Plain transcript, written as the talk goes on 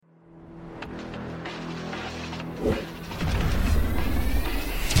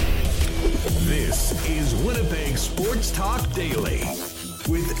is Winnipeg Sports Talk Daily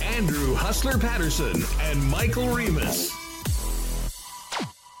with Andrew Hustler Patterson and Michael Remus.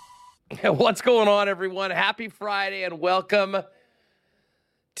 What's going on, everyone? Happy Friday and welcome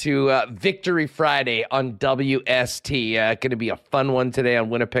to Victory Friday on WST. Going to be a fun one today on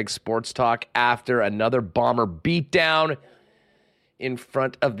Winnipeg Sports Talk after another Bomber beatdown in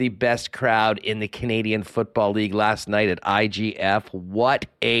front of the best crowd in the Canadian Football League last night at IGF. What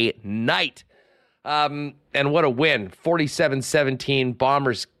a night. And what a win. 47-17.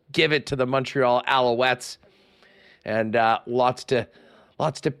 Bombers give it to the Montreal Alouettes. And lots to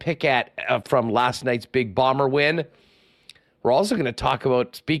pick at from last night's big Bomber win. We're also going to talk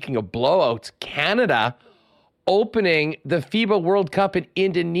about, speaking of blowouts, Canada opening the FIBA World Cup in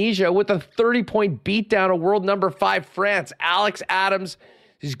Indonesia with a 30-point beatdown of world number 5 France. Alex Adams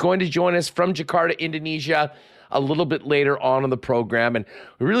is going to join us from Jakarta, Indonesia, a little bit later on in the program. And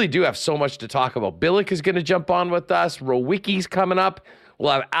we really do have so much to talk about. Billick is going to jump on with us. Rowicki's coming up.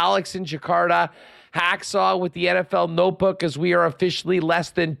 We'll have Alex in Jakarta. Hacksaw with the NFL Notebook as we are officially less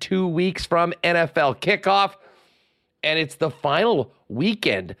than 2 weeks from NFL kickoff. And it's the final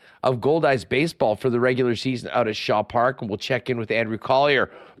weekend of Goldeyes baseball for the regular season out at Shaw Park. And we'll check in with Andrew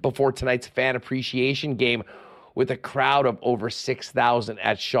Collier before tonight's fan appreciation game with a crowd of over 6,000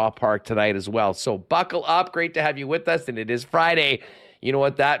 at Shaw Park tonight as well. So buckle up. Great to have you with us. And it is Friday. You know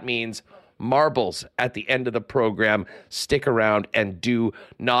what that means. Marbles at the end of the program. Stick around and do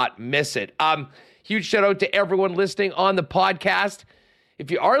not miss it. Huge shout out to everyone listening on the podcast. If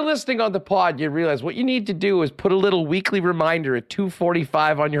you are listening on the pod, you realize what you need to do is put a little weekly reminder at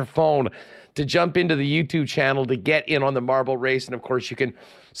 2:45 on your phone to jump into the YouTube channel to get in on the marble race. And of course, you can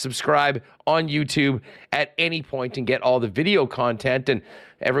subscribe on YouTube at any point and get all the video content. And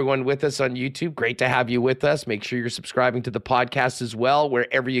everyone with us on YouTube, great to have you with us. Make sure you're subscribing to the podcast as well,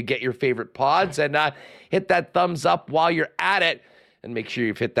 wherever you get your favorite pods. And hit that thumbs up while you're at it. And make sure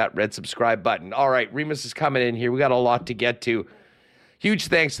you've hit that red subscribe button. All right, Remus is coming in here. We got a lot to get to. Huge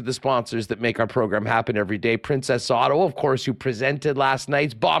thanks to the sponsors that make our program happen every day. Princess Auto, of course, who presented last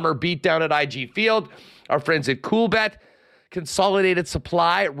night's Bomber beatdown at IG Field. Our friends at CoolBet, Consolidated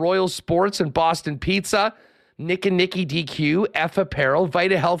Supply, Royal Sports, and Boston Pizza. Nick and Nicky DQ, F Apparel,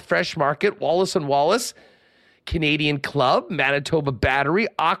 Vita Health Fresh Market, Wallace & Wallace, Canadian Club, Manitoba Battery,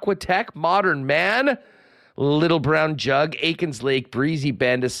 Aquatech, Modern Man, Little Brown Jug, Aikens Lake, Breezy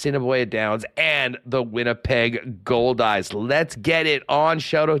Bend, Assiniboia Downs, and the Winnipeg Goldeyes. Let's get it on.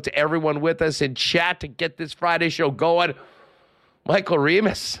 Shout out to everyone with us in chat to get this Friday show going. Michael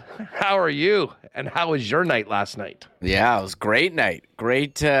Remus, how are you? And how was your night last night? Yeah, it was a great night.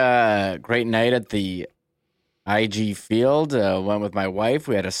 Great night at the IG Field. Went with my wife.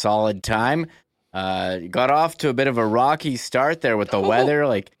 We had a solid time. Got off to a bit of a rocky start there with the weather.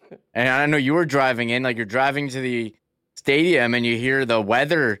 And I know you were driving in, you're driving to the stadium and you hear the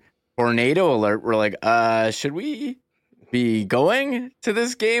weather tornado alert. We're like, should we be going to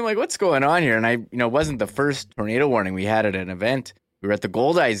this game? What's going on here? And it wasn't the first tornado warning we had at an event. We were at the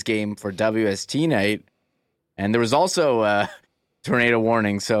Goldeyes game for WST night, and there was also a tornado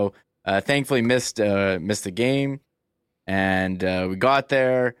warning. So thankfully missed the game, and we got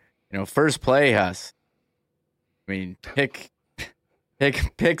there. First play, Huss. Pick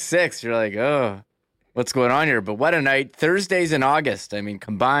six. You're like, oh, what's going on here? But what a night. Thursdays in August.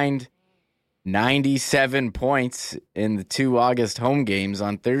 Combined 97 points in the 2 August home games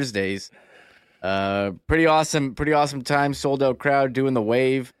on Thursdays. Pretty awesome time. Sold out crowd doing the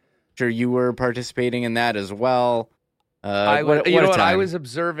wave. Sure you were participating in that as well. I was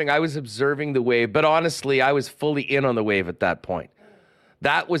observing the wave, but honestly, I was fully in on the wave at that point.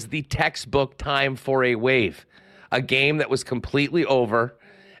 That was the textbook time for a wave. A game that was completely over,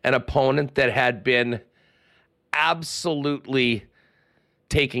 an opponent that had been absolutely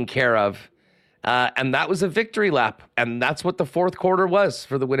taken care of, and that was a victory lap, and that's what the fourth quarter was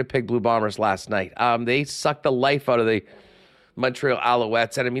for the Winnipeg Blue Bombers last night. They sucked the life out of the Montreal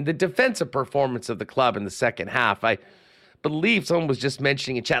Alouettes, and the defensive performance of the club in the second half, I believe someone was just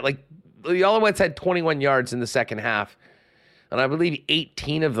mentioning in chat, the Alouettes had 21 yards in the second half, and I believe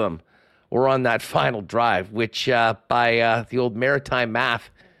 18 of them were on that final drive, which by the old maritime math,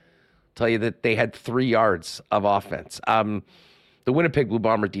 tell you that they had 3 yards of offense. The Winnipeg Blue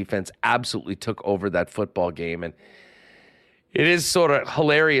Bomber defense absolutely took over that football game. And it is sort of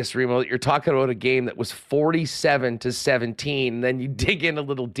hilarious, Remo, that you're talking about a game that was 47-17. And then you dig in a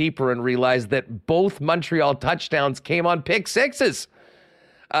little deeper and realize that both Montreal touchdowns came on pick sixes.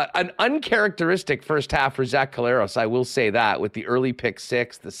 An uncharacteristic first half for Zach Collaros, I will say that, with the early pick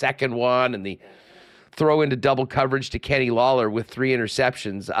six, the second one, and the throw into double coverage to Kenny Lawler with 3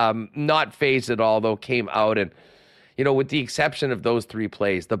 interceptions. Not phased at all, though, came out. And, with the exception of those 3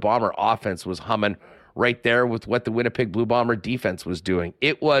 plays, the Bomber offense was humming right there with what the Winnipeg Blue Bomber defense was doing.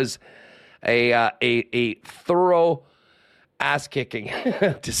 It was a thorough ass-kicking,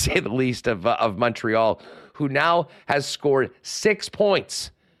 to say the least, of Montreal, who now has scored 6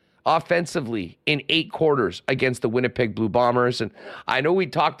 points offensively in 8 quarters against the Winnipeg Blue Bombers. And I know we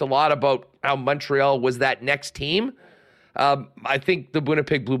talked a lot about how Montreal was that next team. I think the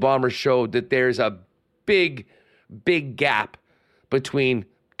Winnipeg Blue Bombers showed that there's a big gap between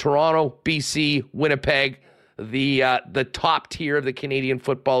Toronto, BC, Winnipeg, the top tier of the Canadian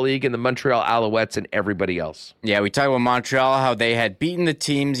Football League, and the Montreal Alouettes and everybody else. Yeah, we talked about Montreal, how they had beaten the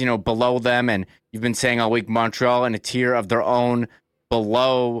teams, below them, and you've been saying all week Montreal in a tier of their own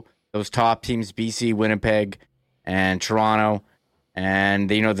below those top teams, BC, Winnipeg, and Toronto. And,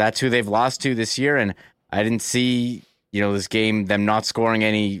 that's who they've lost to this year. And I didn't see, this game, them not scoring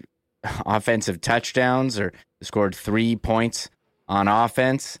any offensive touchdowns, or scored 3 points on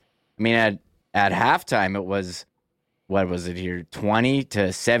offense. I mean, at halftime, it was, what was it here,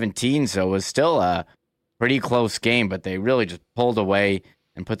 20-17. So it was still a pretty close game, but they really just pulled away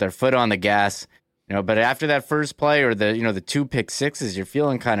and put their foot on the gas. But after that first play, or the 2 pick sixes, you're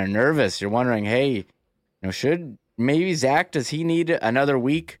feeling kind of nervous. You're wondering, hey, should maybe Zach, does he need another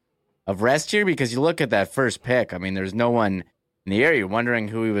week of rest here? Because you look at that first pick, I mean, there's no one in the area. You're wondering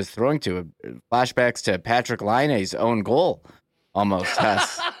who he was throwing to. Flashbacks to Patrick Laine's own goal, almost.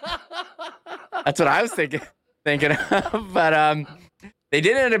 That's what I was thinking of. But they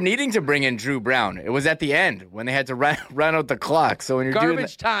did end up needing to bring in Drew Brown. It was at the end when they had to run out the clock. So when you're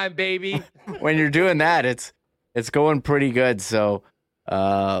garbage time, baby. When you're doing that, it's going pretty good. So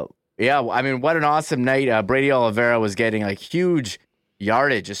yeah, I mean, what an awesome night. Brady Oliveira was getting like huge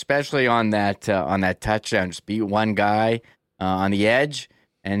yardage, especially on that touchdown. Just beat one guy on the edge,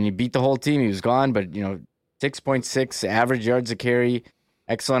 and he beat the whole team. He was gone, but 6.6 average yards a carry.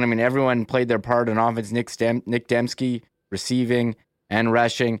 Excellent. I mean, everyone played their part on offense. Nick Dembski receiving and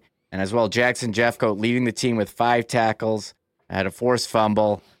rushing, and as well Jackson Jeffcoat leading the team with 5 tackles, had a forced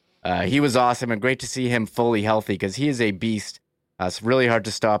fumble. He was awesome, and great to see him fully healthy because he is a beast. It's really hard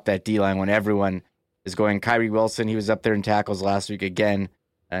to stop that D-line when everyone is going. Kyrie Wilson, he was up there in tackles last week again.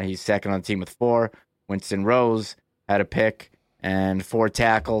 He's second on the team with 4. Winston Rose had a pick and 4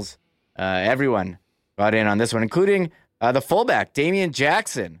 tackles. Everyone got in on this one, including the fullback, Damian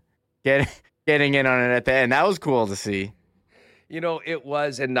Jackson, getting in on it at the end. That was cool to see. It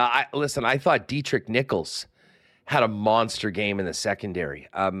was. And listen, I thought Dietrich Nichols had a monster game in the secondary.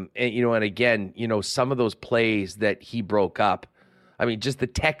 And again, some of those plays that he broke up, I mean, just the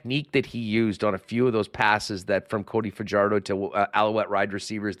technique that he used on a few of those passes that from Cody Fajardo to Alouette wide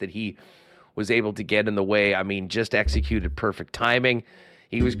receivers that he was able to get in the way. I mean, just executed perfect timing.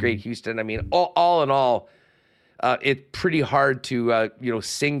 He was great, Houston. I mean, all in all, it's pretty hard to,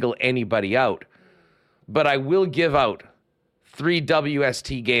 single anybody out. But I will give out 3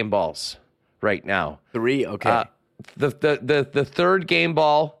 WST game balls right now. 3? Okay. The third game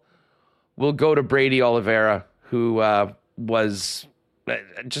ball will go to Brady Oliveira, who was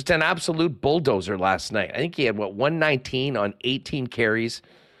just an absolute bulldozer last night. I think he had, 119 on 18 carries,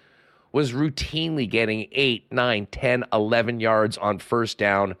 was routinely getting 8, 9, 10, 11 yards on first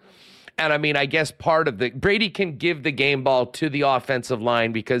down. And I mean, I guess part of Brady can give the game ball to the offensive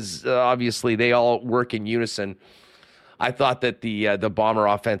line because obviously they all work in unison. I thought that the Bomber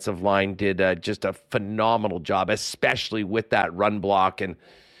offensive line did just a phenomenal job, especially with that run block. And,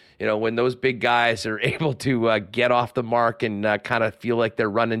 when those big guys are able to get off the mark and kind of feel like they're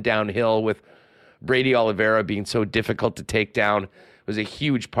running downhill, with Brady Oliveira being so difficult to take down, was a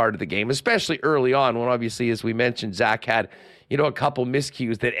huge part of the game, especially early on when, obviously, as we mentioned, Zach had, a couple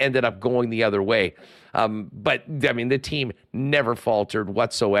miscues that ended up going the other way. But, I mean, the team never faltered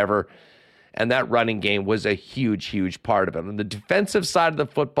whatsoever. And that running game was a huge, huge part of it. On the defensive side of the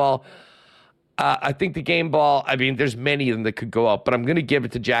football, I think the game ball, I mean, there's many of them that could go up, but I'm going to give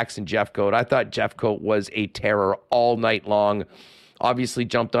it to Jackson Jeffcoat. I thought Jeffcoat was a terror all night long. Obviously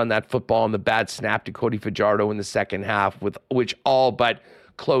jumped on that football on the bad snap to Cody Fajardo in the second half, which all but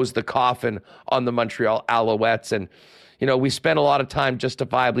closed the coffin on the Montreal Alouettes. And, we spent a lot of time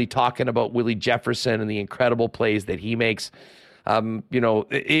justifiably talking about Willie Jefferson and the incredible plays that he makes.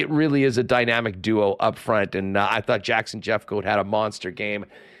 It really is a dynamic duo up front, and I thought Jackson Jeffcoat had a monster game.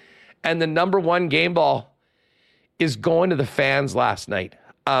 And the number 1 game ball is going to the fans last night.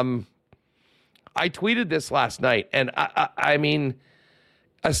 I tweeted this last night, and I mean,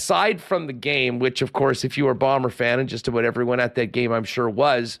 aside from the game, which, of course, if you were a Bomber fan, and just about everyone at that game, I'm sure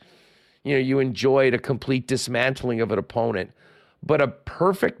was, you enjoyed a complete dismantling of an opponent. But a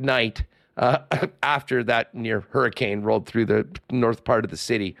perfect night after that near hurricane rolled through the north part of the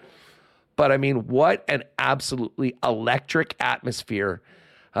city. But I mean, what an absolutely electric atmosphere.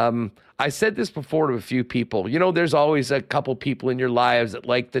 I said this before to a few people. There's always a couple people in your lives that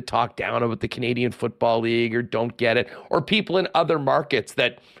like to talk down about the Canadian Football League or don't get it, or people in other markets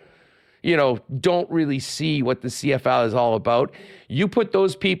that, don't really see what the CFL is all about. You put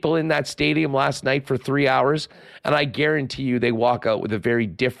those people in that stadium last night for 3 hours, and I guarantee you they walk out with a very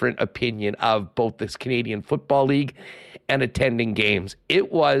different opinion of both this Canadian Football League and attending games.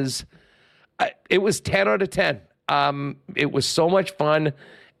 It was 10 out of 10. It was so much fun,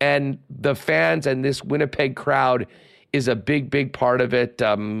 and the fans and this Winnipeg crowd is a big, big part of it.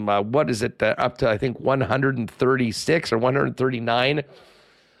 What is it? Up to, I think, 136 or 139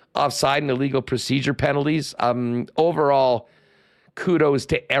 offside and illegal procedure penalties. Overall, kudos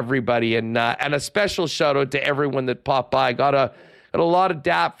to everybody, and a special shout out to everyone that popped by. Got a lot of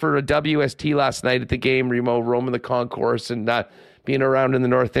dap for a WST last night at the game. Remo roaming the concourse and being around in the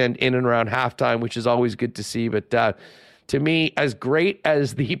North End in and around halftime, which is always good to see. But to me, as great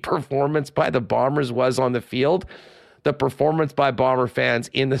as the performance by the Bombers was on the field, the performance by Bomber fans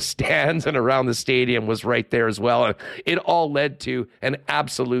in the stands and around the stadium was right there as well. And it all led to an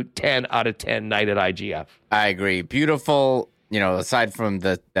absolute 10 out of 10 night at IGF. I agree. Beautiful. Aside from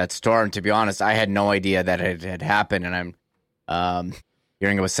that storm, to be honest, I had no idea that it had happened. And I'm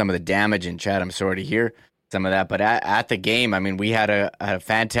hearing about some of the damage in chat. I'm sorry to hear some of that. But at the game, I mean, we had a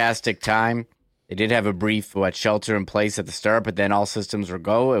fantastic time. They did have a brief shelter in place at the start, but then all systems were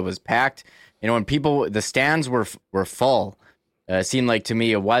go. It was packed. And the stands were full. It seemed like to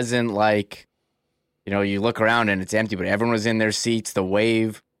me, it wasn't like, you look around and it's empty, but everyone was in their seats. The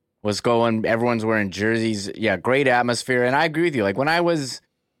wave was going. Everyone's wearing jerseys. Yeah, great atmosphere. And I agree with you. Like when I was,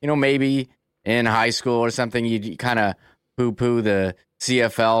 maybe in high school or something, you kind of poo-poo the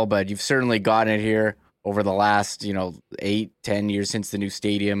CFL, but you've certainly gotten it here over the last, 8-10 years since the new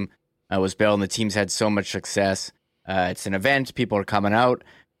stadium was built and the team's had so much success. It's an event. People are coming out,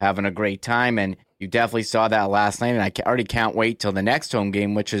 having a great time, and you definitely saw that last night, and I already can't wait till the next home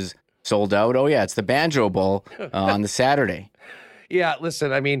game, which is sold out. Oh, yeah, it's the Banjo Bowl on the Saturday. Yeah,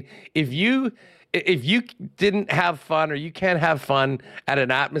 listen, I mean, if you didn't have fun or you can't have fun at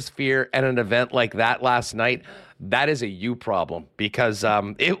an atmosphere at an event like that last night, that is a you problem, because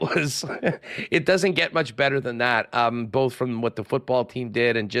it doesn't get much better than that, both from what the football team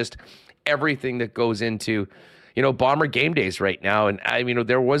did and just everything that goes into Bomber game days right now. And I mean,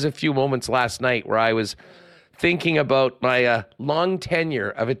 there was a few moments last night where I was thinking about my long tenure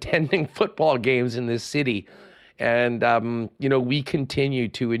of attending football games in this city. And, we continue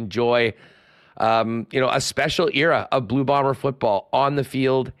to enjoy, a special era of Blue Bomber football on the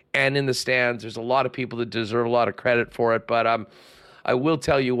field and in the stands. There's a lot of people that deserve a lot of credit for it. But I will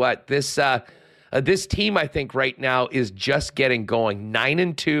tell you what, this team, I think right now is just getting going.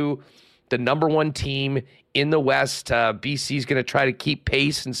 9-2, the number one team in the West. BC is going to try to keep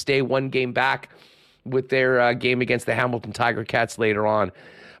pace and stay one game back with their game against the Hamilton Tiger Cats later on.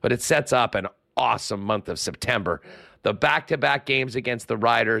 But it sets up an awesome month of September. The back-to-back games against the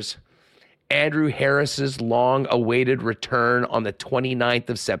Riders, Andrew Harris's long-awaited return on the 29th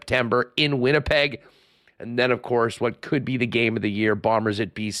of September in Winnipeg, and then, of course, what could be the game of the year, Bombers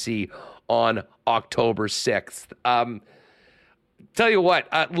at BC on October 6th. Tell you what,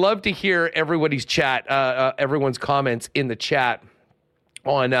 I'd love to hear everybody's chat, everyone's comments in the chat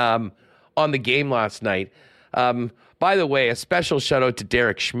on the game last night. By the way, a special shout out to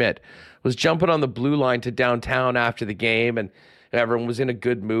Derek Schmidt. Was jumping on the blue line to downtown after the game, and everyone was in a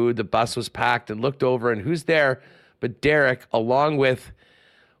good mood. The bus was packed, and looked over, and who's there but Derek, along with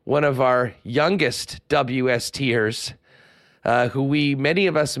one of our youngest WSTers, who many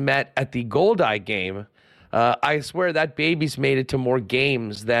of us met at the Goldeye game. I swear that baby's made it to more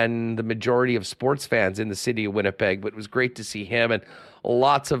games than the majority of sports fans in the city of Winnipeg, but it was great to see him and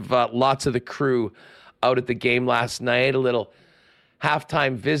lots of the crew out at the game last night. A little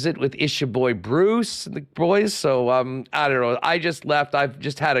halftime visit with Isha Boy Bruce and the boys. So I don't know. I just left. I've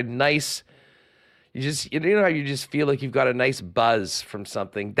just had a nice. You know how you just feel like you've got a nice buzz from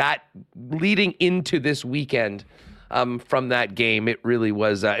something that leading into this weekend. From that game, it really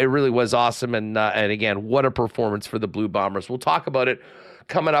was awesome, and again, what a performance for the Blue Bombers. We'll talk about it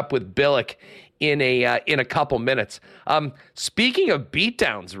coming up with Billick in a couple minutes. Speaking of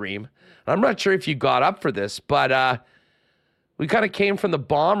beatdowns, Reem, I'm not sure if you got up for this, but we kind of came from the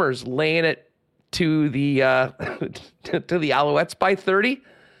Bombers laying it to the to the Alouettes by 30.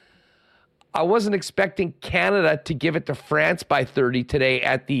 I wasn't expecting Canada to give it to France by 30 today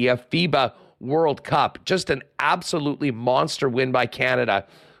at the FIBA World Cup. Just an absolutely monster win by Canada,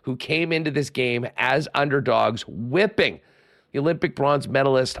 who came into this game as underdogs, whipping the Olympic bronze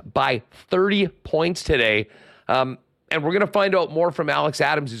medalist by 30 points today. And we're going to find out more from Alex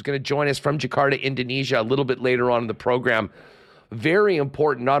Adams, who's going to join us from Jakarta, Indonesia, a little bit later on in the program. Very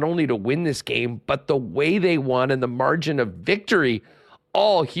important, not only to win this game, but the way they won and the margin of victory,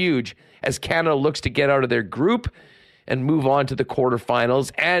 all huge, as Canada looks to get out of their group and move on to the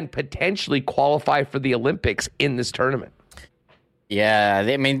quarterfinals and potentially qualify for the Olympics in this tournament. Yeah,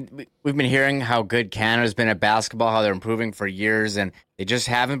 we've been hearing how good Canada's been at basketball, how they're improving for years, and they just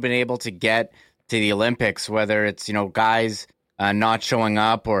haven't been able to get to the Olympics, whether it's, guys not showing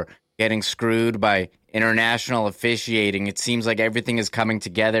up or getting screwed by international officiating. It seems like everything is coming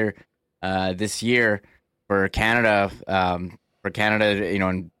together this year for Canada,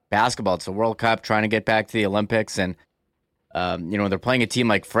 in basketball. It's a World Cup, trying to get back to the Olympics, and, they're playing a team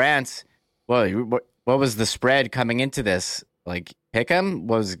like France. Well, what was the spread coming into this? Like, Pick'em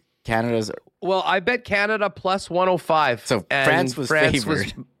was Canada's. Well, I bet Canada plus 105. So France was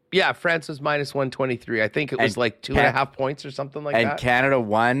favored. France was minus 123. I think it was like 2.5 points or something like that. And Canada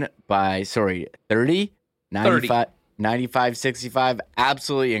won by, 30? 95-65.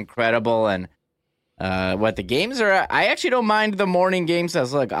 Absolutely incredible. And what the games are, I actually don't mind the morning games.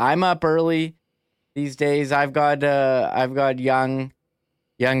 Look, I'm up early these days. I've got young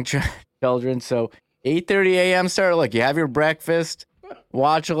children, so 8:30 a.m. start. Look, you have your breakfast,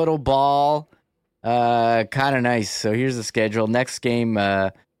 watch a little ball. Kind of nice. So here's the schedule. Next game,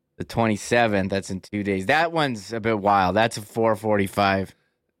 the 27th. That's in 2 days. That one's a bit wild. That's a 4:45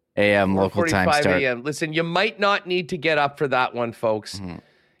 a.m. local time start. a.m. Listen, you might not need to get up for that one, folks. Mm-hmm.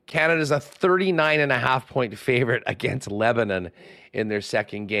 Canada's a 39.5-point favorite against Lebanon in their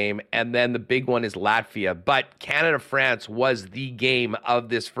second game. And then the big one is Latvia. But Canada-France was the game of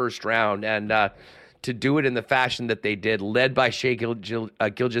this first round. And to do it in the fashion that they did, led by Shai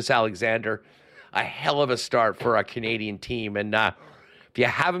Gilgeous-Alexander, a hell of a start for a Canadian team. And if you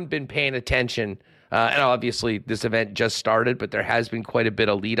haven't been paying attention, and obviously this event just started, but there has been quite a bit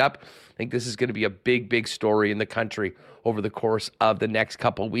of lead up. I think this is going to be a big, big story in the country over the course of the next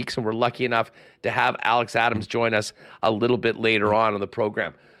couple of weeks. And we're lucky enough to have Alex Adams join us a little bit later on the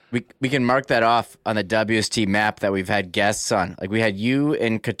program. We can mark that off on the WST map that we've had guests on. Like, we had you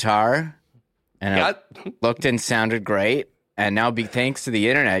in Qatar, and it looked and sounded great. And now, big thanks to the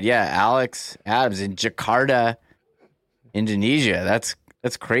internet, Alex Adams in Jakarta, Indonesia.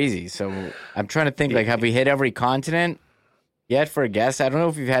 That's crazy. So I'm trying to think, have we hit every continent yet for a guest? I don't know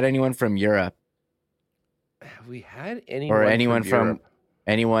if we've had anyone from Europe. Have we had anyone or anyone from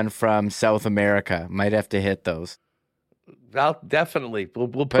anyone from South America? Might have to hit those. Well, definitely.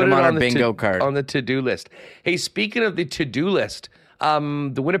 We'll put it on our bingo card on the to-do list. Hey, speaking of the to-do list,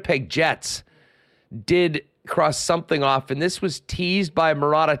 the Winnipeg Jets did cross something off, and this was teased by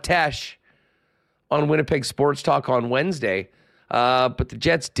Murat Atesh on Winnipeg Sports Talk on Wednesday. But the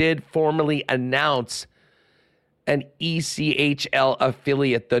Jets did formally announce an ECHL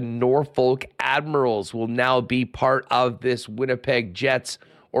affiliate. The Norfolk Admirals will now be part of this Winnipeg Jets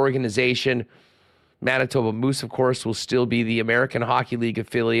organization. Manitoba Moose, of course, will still be the American Hockey League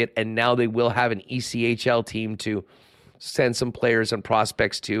affiliate, and now they will have an ECHL team to send some players and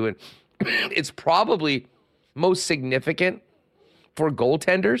prospects to. And it's probably most significant for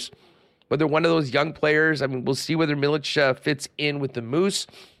goaltenders, whether one of those young players, we'll see whether Milic fits in with the Moose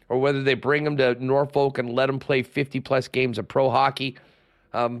or whether they bring him to Norfolk and let him play 50-plus games of pro hockey.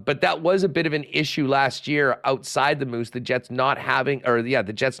 But that was a bit of an issue last year outside the Moose, the Jets not having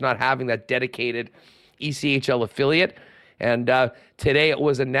that dedicated ECHL affiliate. And today it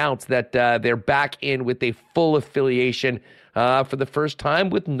was announced that they're back in with a full affiliation for the first time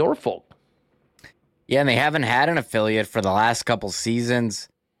with Norfolk. Yeah, and they haven't had an affiliate for the last couple seasons.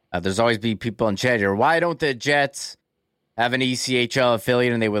 There's always been people in chat here. Why don't the Jets have an ECHL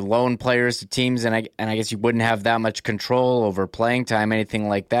affiliate and they would loan players to teams? And I guess you wouldn't have that much control over playing time, anything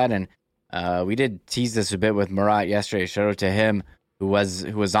like that. And we did tease this a bit with Murat yesterday. Shout out to him who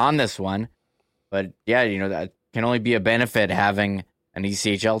was on this one. But yeah, that can only be a benefit having an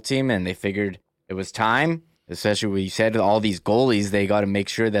ECHL team. And they figured it was time, especially when you said all these goalies, they got to make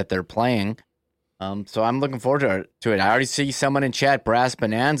sure that they're playing. So I'm looking forward to it. I already see someone in chat, Brass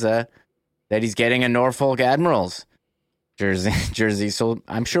Bonanza, that he's getting a Norfolk Admirals jersey. So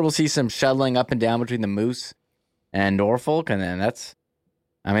I'm sure we'll see some shuttling up and down between the Moose and Norfolk. And then that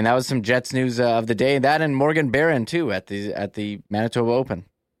was some Jets news of the day. That and Morgan Barron too at the Manitoba Open.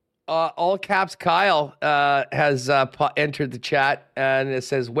 All caps Kyle has entered the chat, and it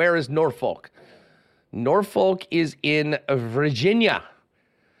says, where is Norfolk? Norfolk is in Virginia,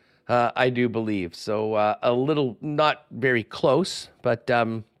 I do believe. So a little, not very close, but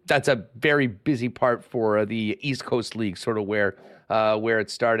that's a very busy part for the East Coast League, sort of where it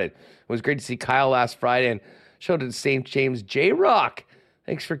started. It was great to see Kyle last Friday and showed at St. James J-Rock.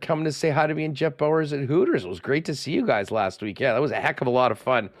 Thanks for coming to say hi to me and Jeff Bowers at Hooters. It was great to see you guys last week. Yeah, that was a heck of a lot of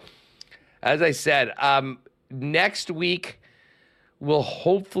fun. As I said, next week we'll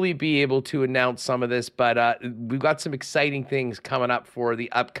hopefully be able to announce some of this, but we've got some exciting things coming up for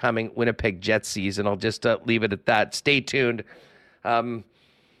the upcoming Winnipeg Jets season. I'll just leave it at that. Stay tuned. And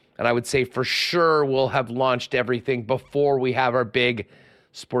I would say for sure we'll have launched everything before we have our big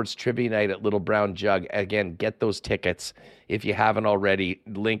sports trivia night at Little Brown Jug. Again, get those tickets if you haven't already.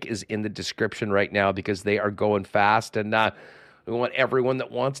 Link is in the description right now because they are going fast, and we want everyone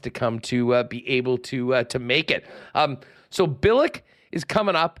that wants to come to be able to make it. So Billick is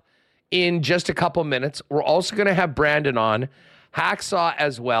coming up in just a couple minutes. We're also going to have Brandon on, Hacksaw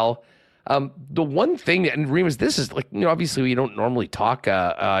as well. The one thing, and Remus, this is like, obviously we don't normally talk,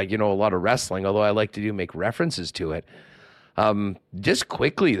 a lot of wrestling, although I like to make references to it. Just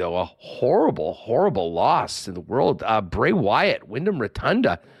quickly though, a horrible, horrible loss in the world. Bray Wyatt, Wyndham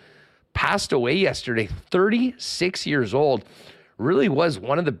Rotunda, passed away yesterday, 36 years old. Really was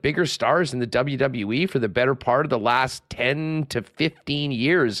one of the bigger stars in the WWE for the better part of the last 10 to 15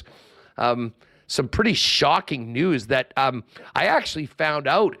 years. Some pretty shocking news that I actually found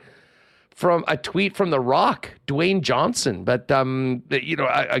out from a tweet from The Rock, Dwayne Johnson. But,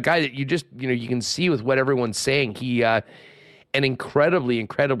 a guy that you just, you can see with what everyone's saying, he an incredibly,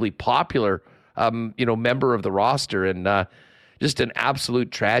 incredibly popular, member of the roster, and just an absolute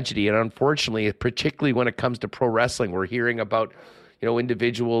tragedy. And unfortunately, particularly when it comes to pro wrestling, we're hearing about,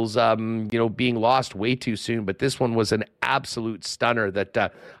 individuals, being lost way too soon. But this one was an absolute stunner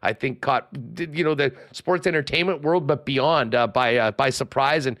that I think caught, the sports entertainment world, but beyond by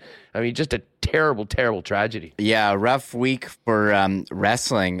surprise. And I mean, just a terrible, terrible tragedy. Yeah, rough week for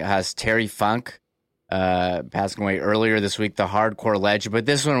wrestling. Has Terry Funk passing away earlier this week, the hardcore legend. But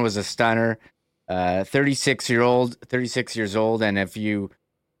this one was a stunner. 36 years old, and if you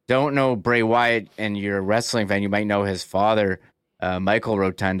don't know Bray Wyatt and you're a wrestling fan, you might know his father, Michael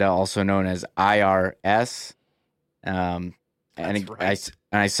Rotunda, also known as IRS. And right.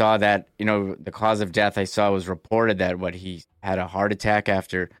 I saw that, the cause of death I saw was reported that he had a heart attack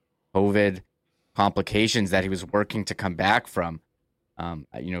after COVID complications that he was working to come back from.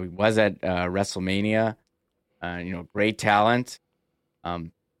 He was at WrestleMania, great talent.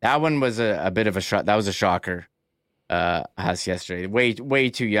 That one was a bit of a shock. That was a shocker. Us yesterday, way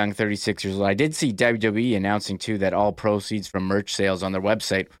too young, 36 years old. I did see WWE announcing too that all proceeds from merch sales on their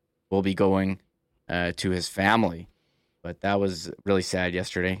website will be going to his family. But that was really sad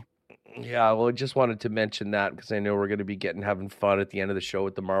yesterday. Yeah, well, I just wanted to mention that because I know we're going to be having fun at the end of the show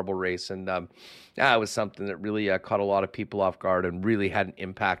with the marble race. And it was something that really caught a lot of people off guard and really had an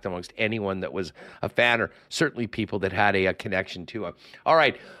impact amongst anyone that was a fan, or certainly people that had a connection to him. All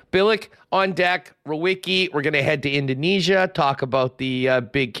right, Billick on deck, Rawicki. We're going to head to Indonesia, talk about the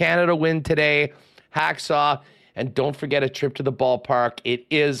big Canada win today, Hacksaw. And don't forget a trip to the ballpark. It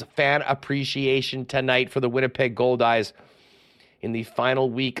is fan appreciation tonight for the Winnipeg Goldeyes in the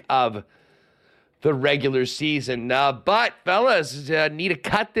final week of the regular season. But, fellas, need a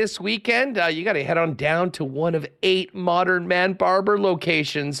cut this weekend? You got to head on down to one of 8 Modern Man Barber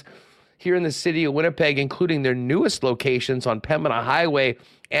locations here in the city of Winnipeg, including their newest locations on Pembina Highway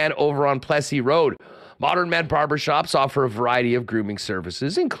and over on Plessy Road. Modern Man Barbershops offer a variety of grooming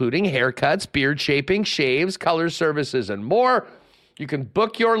services, including haircuts, beard shaping, shaves, color services, and more. You can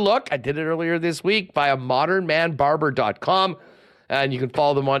book your look. I did it earlier this week via modernmanbarber.com. And you can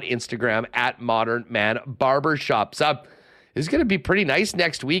follow them on Instagram at Modern Man Barbershops. It's going to be pretty nice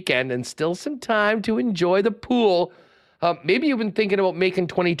next weekend and still some time to enjoy the pool. Maybe you've been thinking about making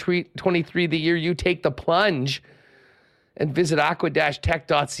 2023 the year you take the plunge and visit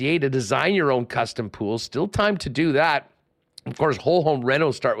aqua-tech.ca to design your own custom pool. Still time to do that. Of course, whole home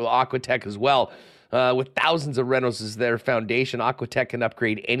renos start with Aquatech as well. With thousands of renos as their foundation, Aquatech can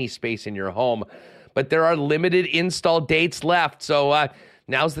upgrade any space in your home. But there are limited install dates left. So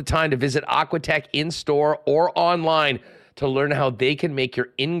now's the time to visit Aquatech in-store or online to learn how they can make your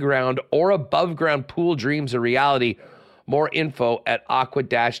in-ground or above-ground pool dreams a reality. More info at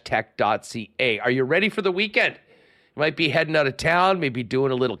aqua-tech.ca. Are you ready for the weekend? You might be heading out of town, maybe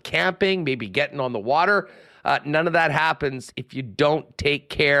doing a little camping, maybe getting on the water. None of that happens if you don't take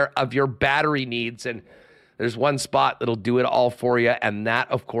care of your battery needs. And There's one spot that'll do it all for you, and that,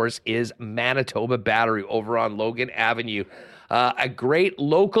 of course, is Manitoba Battery over on Logan Avenue. A great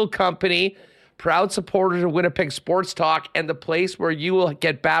local company, proud supporters of Winnipeg Sports Talk, and the place where you will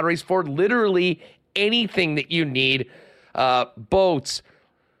get batteries for literally anything that you need. Boats,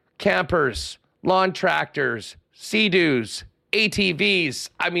 campers, lawn tractors, Sea-Doos, ATVs.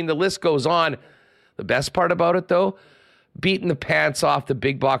 I mean, the list goes on. The best part about it, though, beating the pants off the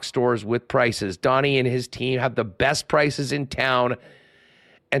big box stores with prices. Donnie and his team have the best prices in town.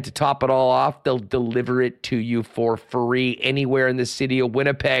 And to top it all off, they'll deliver it to you for free anywhere in the city of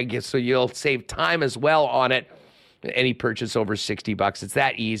Winnipeg. So you'll save time as well on it. Any purchase over $60. It's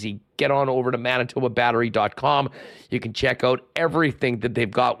that easy. Get on over to manitobabattery.com. You can check out everything that they've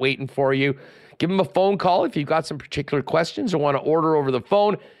got waiting for you. Give them a phone call if you've got some particular questions or want to order over the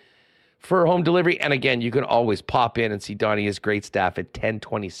phone for home delivery. And again, you can always pop in and see Donnie and his great staff at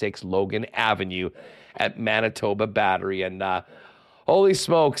 1026 Logan Avenue at Manitoba Battery. And holy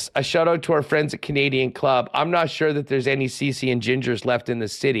smokes, a shout out to our friends at Canadian Club. I'm not sure that there's any CC and Gingers left in the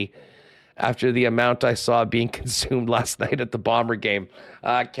city after the amount I saw being consumed last night at the Bomber game.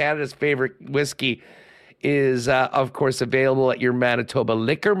 Canada's favorite whiskey is, of course, available at your Manitoba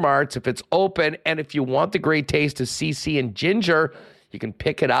liquor marts if it's open. And if you want the great taste of CC and Ginger, you can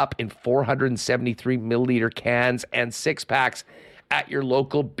pick it up in 473 milliliter cans and 6-packs at your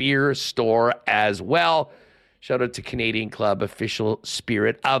local beer store as well. Shout out to Canadian Club, official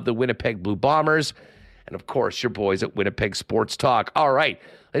spirit of the Winnipeg Blue Bombers. And, of course, your boys at Winnipeg Sports Talk. All right,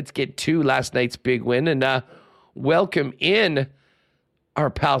 let's get to last night's big win and welcome in our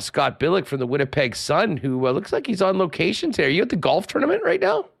pal Scott Billick from the Winnipeg Sun, who looks like he's on location today. Are you at the golf tournament right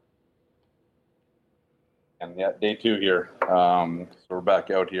now? And yeah, day 2 here. So we're back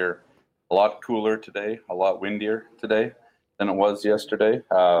out here. A lot cooler today, a lot windier today than it was yesterday.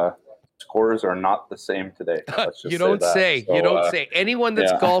 Scores are not the same today. Let's just you don't say. So, you don't say. Anyone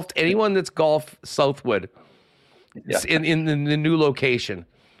that's golfed, anyone that's golfed Southwood in the new location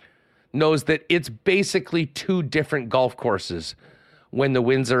knows that it's basically 2 different golf courses when the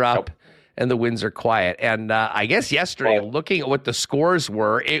winds are up and the winds are quiet. And I guess yesterday, looking at what the scores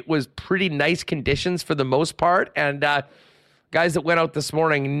were, it was pretty nice conditions for the most part. And guys that went out this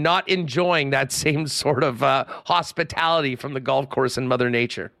morning not enjoying that same sort of hospitality from the golf course and Mother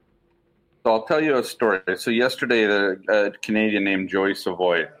Nature. So I'll tell you a story. So yesterday, the Canadian named Joey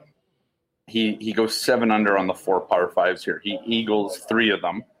Savoy, he goes 7 under on the 4 par 5s here. He eagles 3 of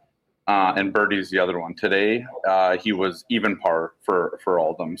them. And birdies the other one. Today, he was even par for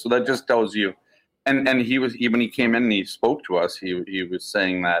all of them. So that just tells you. And he was, when he came in and he spoke to us, he was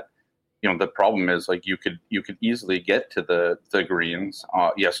saying that, the problem is like you could easily get to the greens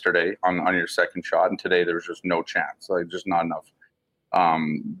yesterday on your second shot, and today there was just no chance, like just not enough.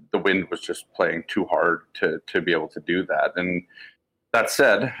 The wind was just playing too hard to be able to do that. And that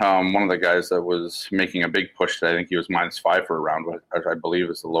said, one of the guys that was making a big push today, I think he was -5 for a round, which I believe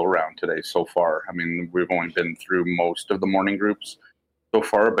is the low round today so far. I mean, we've only been through most of the morning groups so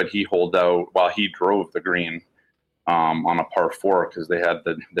far, but he holed out while he drove the green on a par 4 because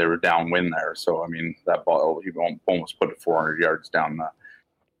they were downwind there. So, I mean, that ball, he almost put it 400 yards down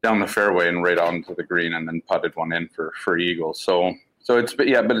the fairway and right onto the green and then putted one in for eagles. So it's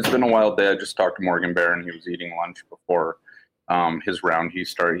been a wild day. I just talked to Morgan Barron. He was eating lunch before his round. He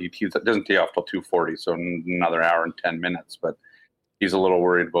doesn't tee off till 2:40, so another hour and 10 minutes. But he's a little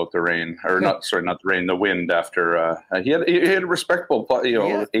worried about the rain, not the rain, the wind. After he had a respectable,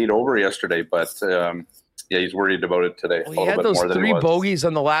 8 over yesterday, but he's worried about it today. Well, he had those 3 bogeys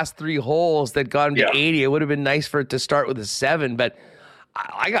on the last 3 holes that got him to 80. It would have been nice for it to start with a 7, but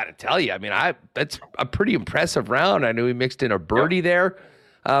I got to tell you, I mean, that's a pretty impressive round. I knew he mixed in a birdie there.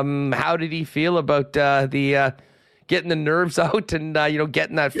 How did he feel about the getting the nerves out and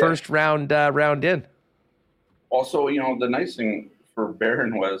getting that first round in? Also, the nice thing for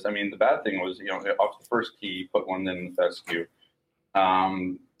Barron was, I mean, the bad thing was, off the first tee, he put one in the fescue.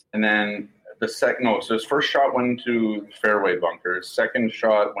 And then so his first shot went into the fairway bunker. His second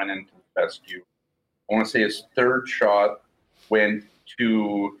shot went into the fescue. I want to say his third shot went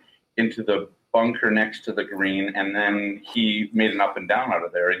into the bunker next to the green, and then he made an up and down out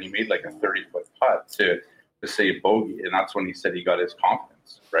of there, and he made like a 30-foot putt to save bogey, and that's when he said he got his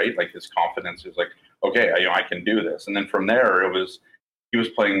confidence, right? Like his confidence is like, okay, I can do this. And then from there, he was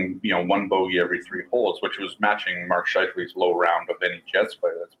playing, 1 bogey every 3 holes, which was matching Mark Scheifele's low round of any Jets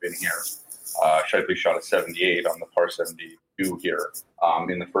player that's been here. Scheifele shot a 78 on the par 72 here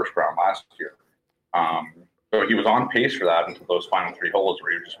in the first round last year. So he was on pace for that until those final 3 holes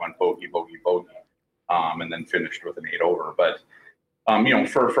where he just went bogey, bogey, bogey, and then finished with an 8 over. But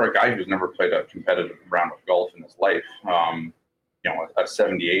For a guy who's never played a competitive round of golf in his life, a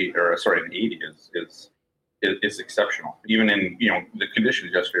 78 or an 80 is exceptional. Even in, the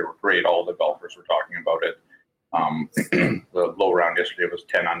conditions yesterday were great. All the golfers were talking about it. The low round yesterday was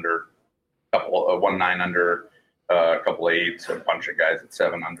 10 under, one 9 under, a couple 8s, a bunch of guys at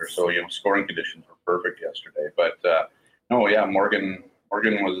 7 under. So, scoring conditions were perfect yesterday. But Morgan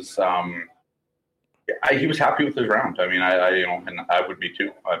was, he was happy with his round. I mean, and I would be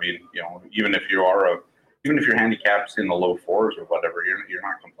too. I mean, even if your handicap's in the low 4s or whatever, you're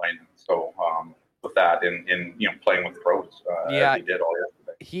not complaining. So with that, in playing with pros, as he did all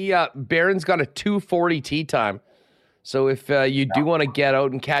yesterday. Barron's got a 2:40 tee time. So if you do want to get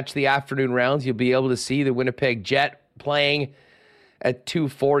out and catch the afternoon rounds, you'll be able to see the Winnipeg Jet playing at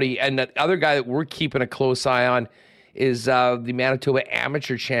 2:40. And the other guy that we're keeping a close eye on is the Manitoba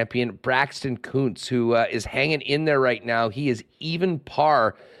amateur champion, Braxton Kuntz, who is hanging in there right now. He is even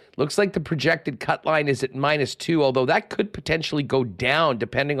par. Looks like the projected cut line is at -2, although that could potentially go down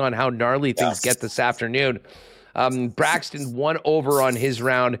depending on how gnarly things get this afternoon. Braxton 1 over on his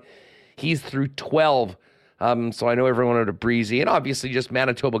round. He's through 12. So I know everyone at a breezy, and obviously just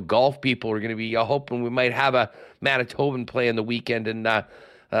Manitoba golf people are going to be hoping we might have a Manitoban play in the weekend, and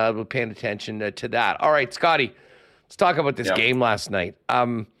we're paying attention to that. All right, Scotty, let's talk about this game last night.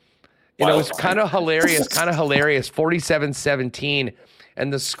 It's kind of hilarious, 47-17,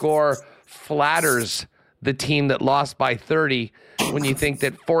 and the score flatters the team that lost by 30 when you think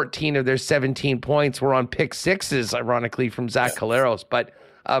that 14 of their 17 points were on pick sixes, ironically, from Zach Caleros. But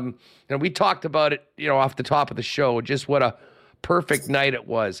we talked about it, off the top of the show, just what a perfect night it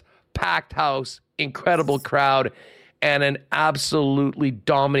was. Packed house, incredible crowd, and an absolutely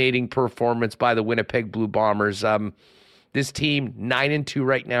dominating performance by the Winnipeg Blue Bombers. This team, 9-2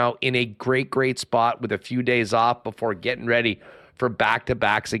 right now, in a great spot with a few days off before getting ready for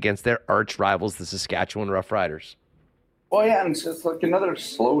back-to-backs against their arch rivals, the Saskatchewan Roughriders. Well, yeah, and it's like another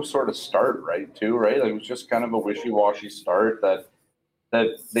slow sort of start, right, too, right? Like, it was just kind of a wishy-washy start that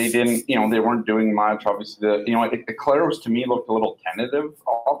they didn't, they weren't doing much. Obviously, the Claros to me looked a little tentative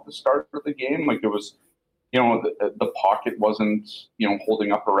off the start of the game. Like, it was, the pocket wasn't,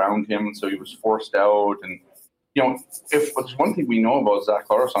 holding up around him, so he was forced out. And, if there's one thing we know about Zach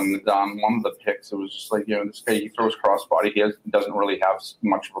Claros on one of the picks, it was just like, this guy, he throws crossbody. He doesn't really have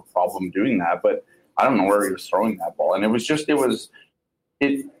much of a problem doing that, but I don't know where he was throwing that ball. And it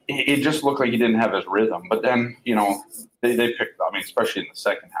just looked like he didn't have his rhythm. But then, they picked, especially in the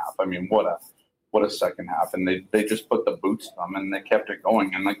second half. I mean, what a second half. And they just put the boots on them and they kept it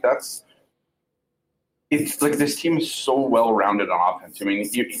going. And it's like this team is so well-rounded on offense. I mean,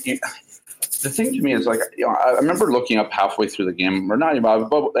 the thing to me is, like, I remember looking up halfway through the game, or not even,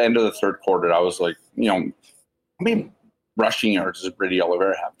 about the end of the third quarter, I was like, rushing yards does Brady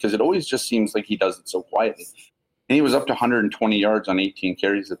Oliveira have? Because it always just seems like he does it so quietly. And he was up to 120 yards on 18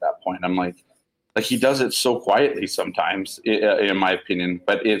 carries at that point. I'm like he does it so quietly sometimes, in my opinion.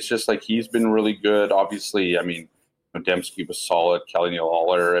 But it's just like he's been really good. Obviously, Dembski was solid. Kelly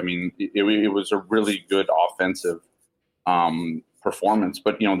Neal-Aller. It was a really good offensive performance.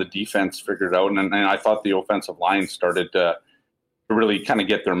 But, the defense figured it out. And I thought the offensive line started to really kind of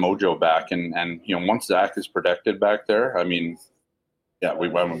get their mojo back. And once Zach is protected back there, we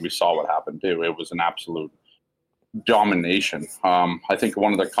saw what happened too. It was an absolute domination. I think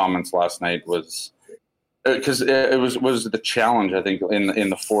one of the comments last night was because it was the challenge, I think, in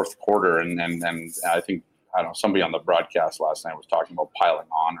the fourth quarter, and I think, I don't know, somebody on the broadcast last night was talking about piling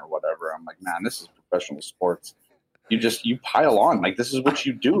on or whatever. I'm like, man, this is professional sports. You pile on. Like, this is what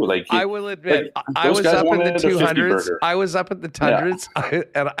you do. Like, I will admit, I was up in the 200s. I was up at the 100s,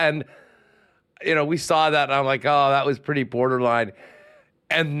 and we saw that, and I'm like, oh, that was pretty borderline.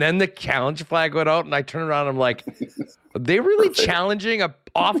 And then the challenge flag went out, and I turned around and I'm like, are they really challenging a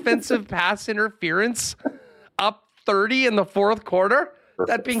offensive pass interference up 30 in the fourth quarter? Perfect.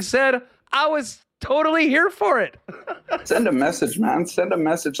 That being said, I was totally here for it. Send a message, man. Send a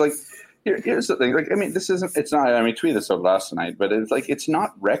message. Like, here's the thing. Like, it's not, tweeted this out last night, but it's like, it's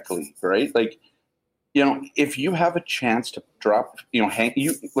not rec league, right? Like, if you have a chance to drop,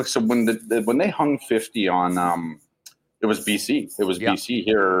 so when they hung 50 on, it was BC. It was BC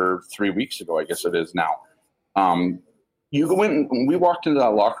here 3 weeks ago, I guess it is now. You go in, we walked into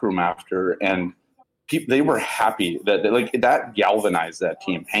that locker room after, and they were happy that galvanized that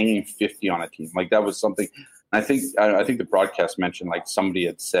team, hanging 50 on a team. Like, that was something. I think the broadcast mentioned, like, somebody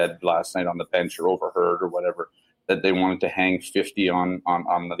had said last night on the bench or overheard or whatever, that they wanted to hang 50 on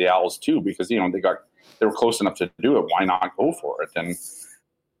the Owls too, because, they were close enough to do it. Why not go for it? And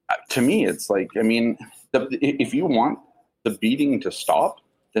to me, it's like, if you want the beating to stop,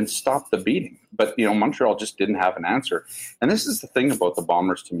 then stop the beating. But, Montreal just didn't have an answer. And this is the thing about the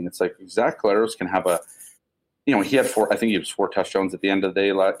Bombers to me. It's like Zach Collaros can have he had four, I think he was 4 touchdowns at the end of the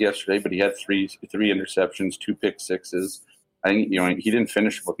day yesterday, but he had three interceptions, 2 pick sixes. I think, he didn't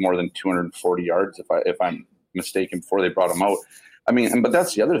finish with more than 240 yards, if I'm mistaken, before they brought him out. I mean, but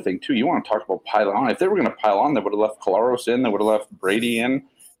that's the other thing too. You want to talk about piling on. If they were going to pile on, they would have left Collaros in. They would have left Brady in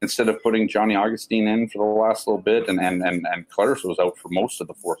instead of putting Johnny Augustine in for the last little bit. And Collaros was out for most of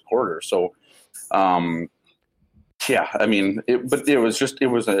the fourth quarter. So, yeah, I mean, it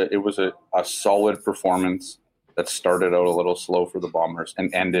was a solid performance that started out a little slow for the Bombers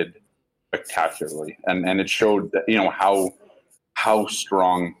and ended spectacularly. And it showed that, how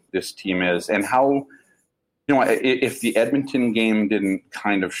strong this team is and how, if the Edmonton game didn't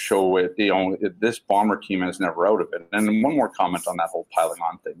kind of show it, this Bomber team is never out of it. And one more comment on that whole piling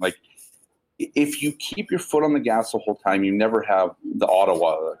on thing. Like, if you keep your foot on the gas the whole time, you never have the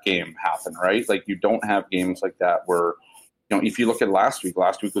Ottawa game happen, right? Like, you don't have games like that where, if you look at last week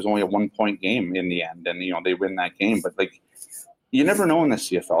was only a 1-point game in the end, and, they win that game. But, like, you never know in the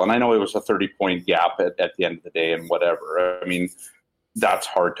CFL. And I know it was a 30-point gap at the end of the day and whatever. I mean, that's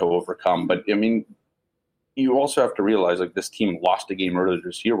hard to overcome. But, I mean, you also have to realize, like, this team lost a game earlier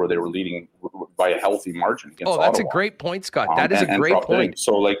this year where they were leading by a healthy margin against Ottawa. That's a great point, Scott. That is a great point.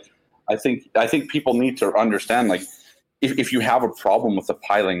 So, like, I think people need to understand, like, if you have a problem with the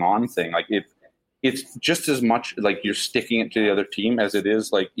piling on thing, like, it's just as much like you're sticking it to the other team as it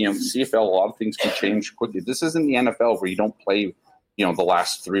is, like, CFL, a lot of things can change quickly. This isn't the NFL where you don't play, the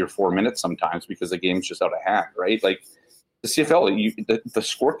last 3 or 4 minutes sometimes because the game's just out of hand, right? Like, the CFL, the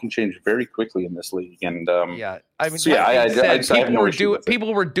score can change very quickly in this league, and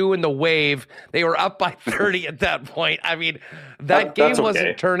people were doing the wave. They were up by 30 at that point. I mean, that game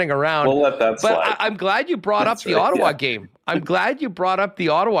wasn't turning around. We'll let that slide. But I'm glad you brought up the Ottawa game. I'm glad you brought up the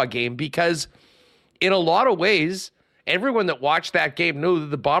Ottawa game because, in a lot of ways, everyone that watched that game knew that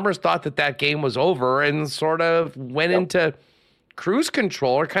the Bombers thought that game was over and sort of went into cruise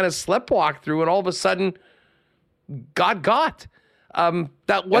control or kind of sleptwalk through, and all of a sudden got.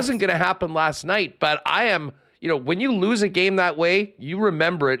 That wasn't going to happen last night, but I am, when you lose a game that way, you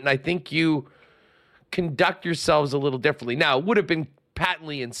remember it, and I think you conduct yourselves a little differently. Now, it would have been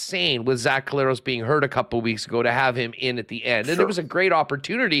patently insane with Zach Collaros being hurt a couple of weeks ago to have him in at the end, and it was a great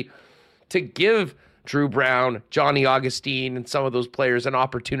opportunity to give Drew Brown, Johnny Augustine, and some of those players an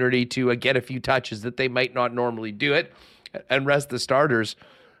opportunity to get a few touches that they might not normally do it, and rest the starters.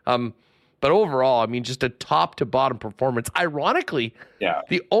 But overall, I mean, just a top-to-bottom performance. Ironically,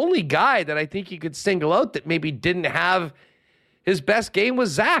 the only guy that I think you could single out that maybe didn't have his best game was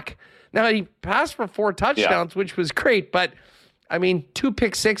Zach. Now, he passed for 4 touchdowns, which was great, but, I mean, 2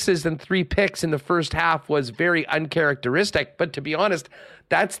 pick sixes and 3 picks in the first half was very uncharacteristic. But to be honest,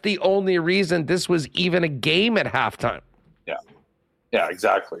 that's the only reason this was even a game at halftime. Yeah,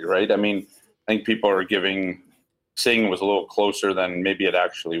 exactly, right? I mean, I think people are saying it was a little closer than maybe it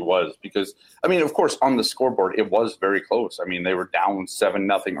actually was, because, I mean, of course, on the scoreboard, it was very close. I mean, they were down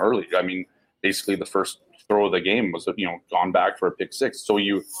 7-0 early. I mean, basically the first throw of the game was, gone back for a pick six. So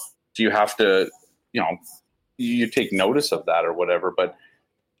you have to, you take notice of that or whatever. But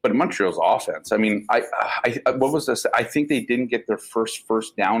Montreal's offense, I mean, what was this? I think they didn't get their first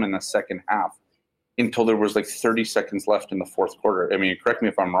down in the second half until there was like 30 seconds left in the fourth quarter. I mean, correct me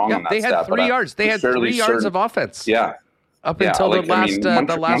if I'm wrong on that. They had 3 yards. They had 3 yards of offense. Up until the last possession.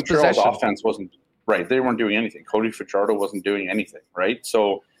 Montreal's offense wasn't right. They weren't doing anything. Cody Fajardo wasn't doing anything, right?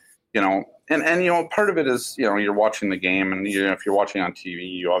 So, and part of it is, you're watching the game, and if you're watching on TV,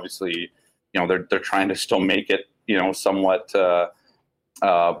 you obviously, they're trying to still make it, somewhat. They're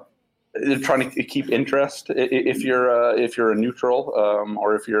trying to keep interest if you're a neutral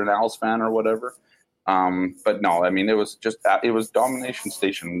or if you're an Als fan or whatever. But no, I mean, it was domination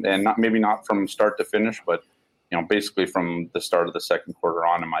station, and not from start to finish, but basically from the start of the second quarter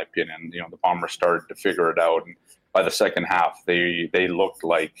on, in my opinion, the Bombers started to figure it out, and by the second half, they looked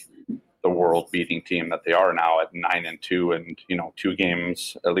like the world-beating team that they are now at 9-2, and 2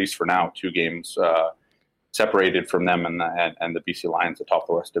 games, at least for now, 2 games separated from them and the BC Lions atop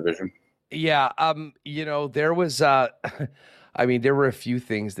the West Division. Yeah, there was. I mean, there were a few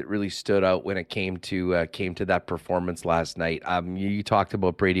things that really stood out when it came to that performance last night. You talked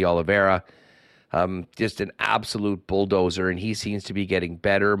about Brady Oliveira, just an absolute bulldozer, and he seems to be getting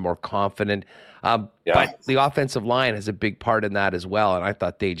better, more confident. But the offensive line has a big part in that as well, and I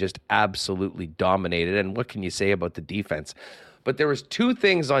thought they just absolutely dominated. And what can you say about the defense? But there was two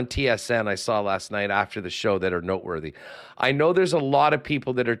things on TSN I saw last night after the show that are noteworthy. I know there's a lot of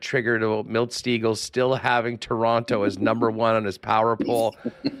people that are triggered about Milt Stiegel still having Toronto as number one on his power poll.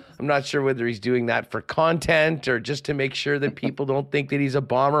 I'm not sure whether he's doing that for content or just to make sure that people don't think that he's a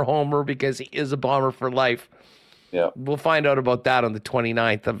Bomber homer, because he is a Bomber for life. Yeah. We'll find out about that on the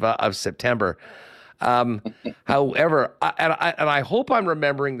 29th of September. However, I hope I'm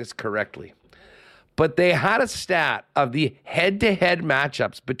remembering this correctly, but they had a stat of the head-to-head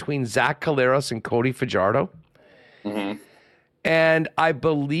matchups between Zach Collaros and Cody Fajardo. Mm-hmm. And I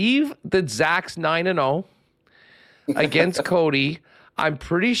believe that Zach's 9-0 against Cody. I'm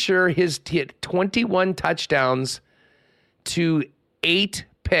pretty sure his 21 touchdowns to 8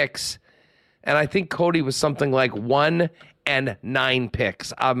 picks. And I think Cody was something like 1 and 9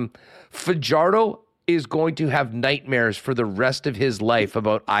 picks. Fajardo is going to have nightmares for the rest of his life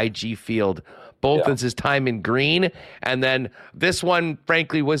about IG Field, both as his time in green, and then this one,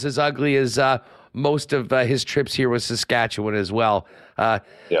 frankly, was as ugly as most of his trips here with Saskatchewan as well.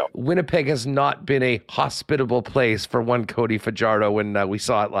 Winnipeg has not been a hospitable place for one Cody Fajardo when we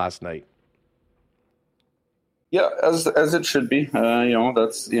saw it last night. Yeah, as it should be.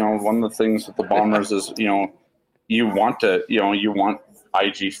 That's one of the things with the Bombers is you want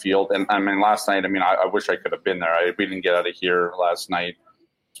IG Field, and I mean last night. I mean I wish I could have been there. We didn't get out of here last night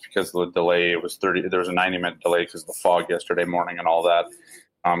because of the delay. It was 30. There was a 90-minute delay because of the fog yesterday morning and all that.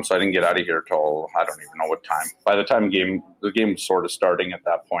 So I didn't get out of here till I don't even know what time. By the time the game was sort of starting at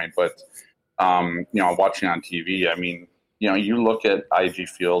that point, but watching on TV. I mean, you look at IG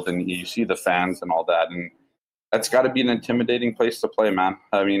Field and you see the fans and all that, and that's got to be an intimidating place to play, man.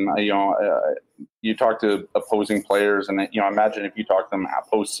 I mean, you talk to opposing players, and imagine if you talk to them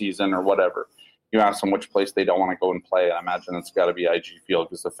at postseason or whatever, you ask them which place they don't want to go and play. I imagine it's got to be IG Field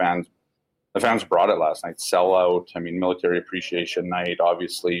because the fans brought it last night. Sellout. I mean, military appreciation night,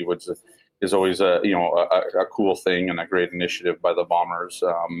 obviously, which is always a cool thing and a great initiative by the Bombers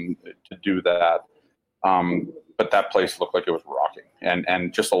to do that. But that place looked like it was rocking,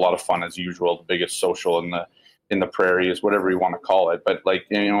 and just a lot of fun as usual. The biggest social in the prairies, whatever you want to call it. But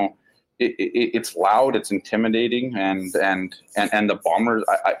it's loud, it's intimidating, and the Bombers,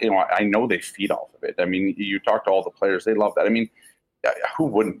 I know they feed off of it. I mean, you talk to all the players, they love that. I mean, who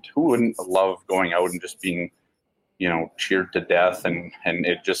wouldn't love going out and just being, cheered to death, and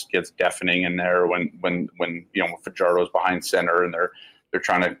it just gets deafening in there when Fajardo's behind center and they're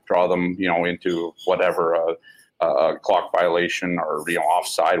trying to draw them, into whatever, a clock violation or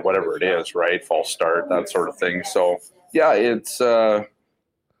offside, whatever it is, right? False start, that sort of thing. So yeah, it's the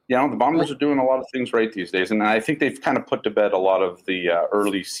Bombers are doing a lot of things right these days, and I think they've kind of put to bed a lot of the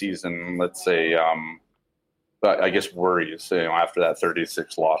early season, let's say, I guess worries. After that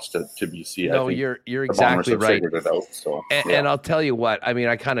 36 loss to BC. No, you're exactly right. Figured it out, so, and I'll tell you what. I mean,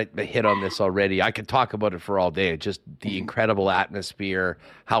 I kind of hit on this already. I could talk about it for all day. Just the incredible atmosphere,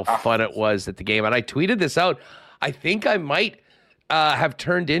 how fun it was at the game, and I tweeted this out. I think I might have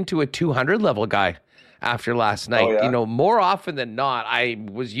turned into a 200 level guy after last night. Oh, yeah? More often than not, I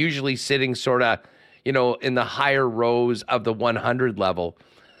was usually sitting sort of, in the higher rows of the 100 level.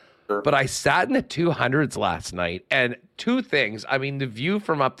 Sure. But I sat in the 200s last night, and two things. I mean, the view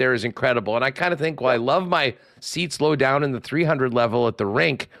from up there is incredible, and I kind of think, I love my seats low down in the 300 level at the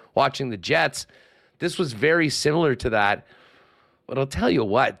rink watching the Jets. This was very similar to that. But I'll tell you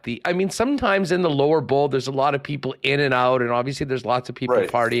what, sometimes in the lower bowl, there's a lot of people in and out, and obviously there's lots of people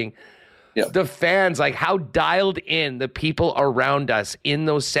partying. Yeah. The fans, how dialed in the people around us in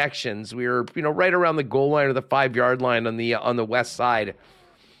those sections. We were, right around the goal line or the 5-yard line on the west side.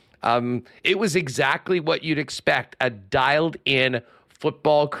 It was exactly what you'd expect, a dialed in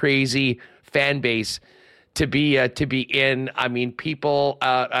football crazy fan base to be in. I mean, people.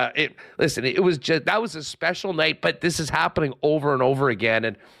 It was that was a special night, but this is happening over and over again,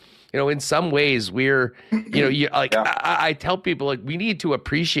 and in some ways we're, I tell people we need to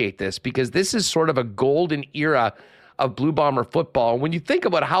appreciate this because this is sort of a golden era of Blue Bomber football. When you think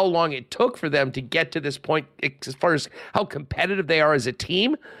about how long it took for them to get to this point, as far as how competitive they are as a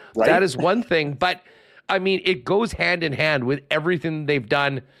team, that is one thing. But I mean, it goes hand in hand with everything they've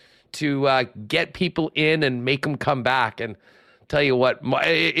done to get people in and make them come back. And tell you what,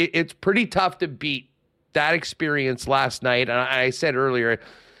 it's pretty tough to beat that experience last night. And I said earlier,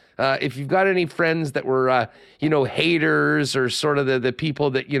 if you've got any friends that were, haters or sort of the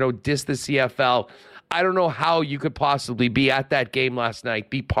people that, diss the CFL, I don't know how you could possibly be at that game last night,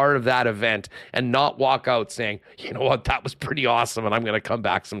 be part of that event, and not walk out saying, you know what, that was pretty awesome, and I'm going to come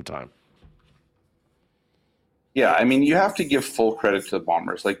back sometime. Yeah, I mean, you have to give full credit to the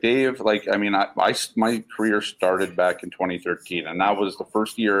Bombers. Like I mean, my career started back in 2013, and that was the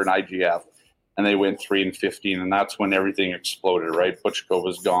first year in IGF, and they went 3-15, and that's when everything exploded. Right, Butchko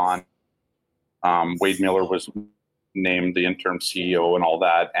was gone, Wade Miller was named the interim CEO, and all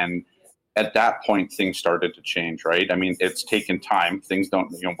that, and at that point, things started to change. Right, I mean, it's taken time. Things don't,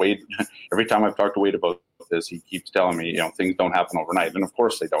 Wade. Every time I've talked to Wade about this, he keeps telling me, things don't happen overnight, and of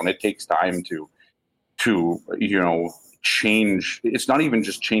course they don't. It takes time to change. It's not even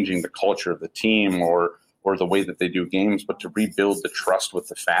just changing the culture of the team or the way that they do games, but to rebuild the trust with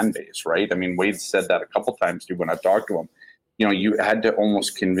the fan base, right? I mean, Wade said that a couple times too when I've talked to him. You had to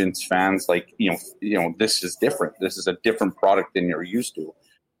almost convince fans, like, this is different. This is a different product than you're used to.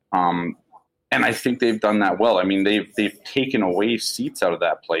 And I think they've done that well. I mean, they've taken away seats out of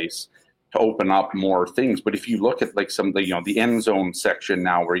that place to open up more things. But if you look at like some of the, the end zone section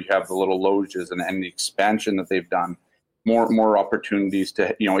now where you have the little loges and the expansion that they've done, more opportunities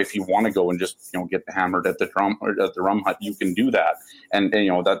to, if you want to go and just, get hammered at the drum or at the rum hut, you can do that. And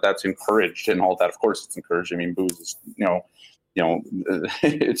that's encouraged and all that. Of course it's encouraged. I mean, booze is,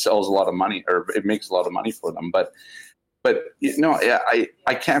 it sells a lot of money, or it makes a lot of money for them. But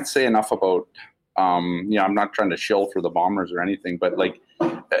I can't say enough about, I'm not trying to shill for the Bombers or anything, but like,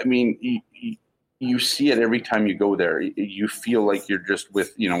 I mean, you see it every time you go there. You feel like you're just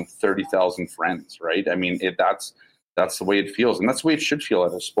with 30,000 friends, right? I mean, that's the way it feels, and that's the way it should feel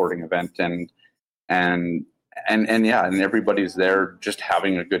at a sporting event. And everybody's there just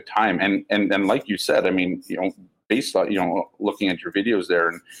having a good time. And like you said, I mean, based on looking at your videos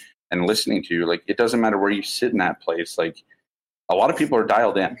there and listening to you, like, it doesn't matter where you sit in that place. Like, a lot of people are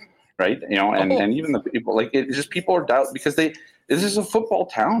dialed in, right? And even the people, like, it's just people are dialed because this is a football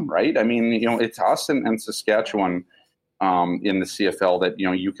town, right? I mean, it's us and Saskatchewan in the CFL that,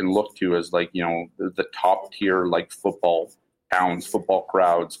 you can look to as like, the top tier, like, football towns, football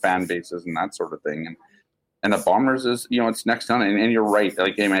crowds, fan bases, and that sort of thing. And the Bombers is, it's next to none. And you're right.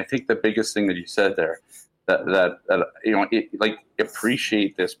 Like, I mean, I think the biggest thing that you said there, that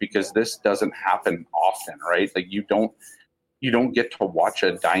appreciate this, because this doesn't happen often, right? Like, you don't get to watch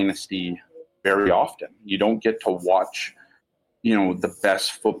a dynasty very often. You don't get to watch, the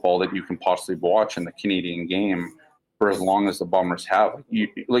best football that you can possibly watch in the Canadian game for as long as the Bombers have.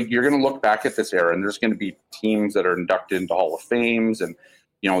 You're going to look back at this era, and there's going to be teams that are inducted into Hall of Fames, and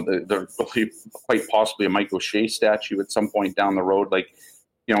there's quite possibly a Mike O'Shea statue at some point down the road. Like,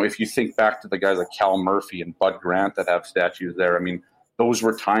 if you think back to the guys like Cal Murphy and Bud Grant that have statues there, I mean, those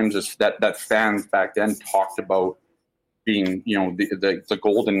were times that fans back then talked about being, the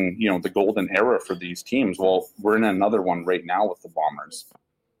golden, the golden era for these teams. Well, we're in another one right now with the Bombers,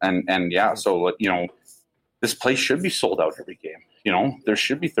 and so this place should be sold out every game. There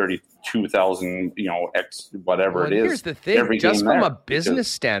should be 32,000, X whatever it is. Here's the thing, just from a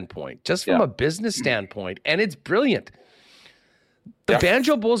business standpoint, and it's brilliant. The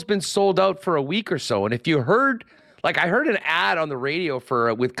Banjo Bowl's been sold out for a week or so, and if you heard, like, I heard an ad on the radio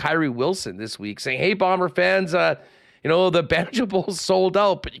with Kyrie Wilson this week saying, "Hey, Bomber fans, the Banjo Bowl's sold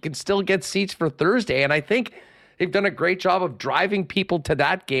out, but you can still get seats for Thursday." And I think they've done a great job of driving people to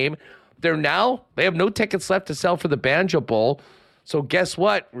that game. They have no tickets left to sell for the Banjo Bowl. So guess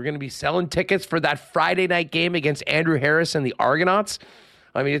what? We're going to be selling tickets for that Friday night game against Andrew Harris and the Argonauts.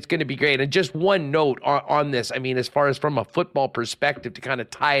 I mean, it's going to be great. And just one note on this, I mean, as far as from a football perspective, to kind of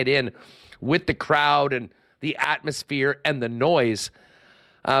tie it in with the crowd and the atmosphere and the noise,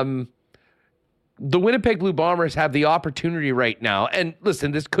 the Winnipeg Blue Bombers have the opportunity right now. And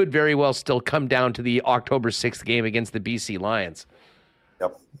listen, this could very well still come down to the October 6th game against the BC Lions.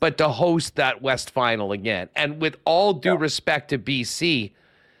 Yep. But to host that West Final again. And with all due respect to BC,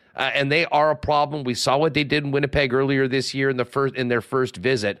 and they are a problem. We saw what they did in Winnipeg earlier this year in their first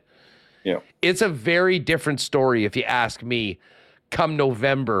visit. Yeah. It's a very different story, if you ask me, come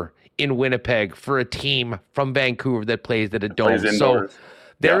November in Winnipeg for a team from Vancouver that plays at a dome. So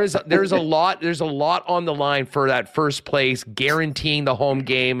there's a lot on the line for that first place, guaranteeing the home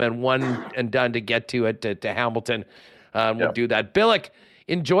game and one and done to get to it to Hamilton. We'll do that. Billick,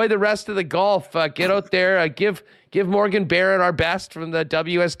 enjoy the rest of the golf. Get out there. Give Morgan Barron our best from the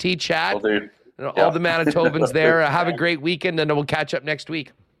WST chat. All the Manitobans there. Have a great weekend, and we'll catch up next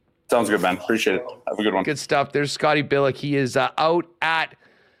week. Sounds good, man. Appreciate it. Have a good one. Good stuff. There's Scotty Billick. He is out at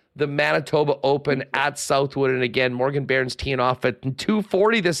the Manitoba Open at Southwood. And again, Morgan Barron's teeing off at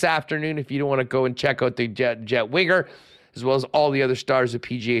 2:40 this afternoon if you don't want to go and check out the Jet Winger, as well as all the other stars of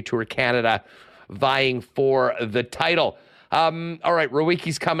PGA Tour Canada vying for the title. All right,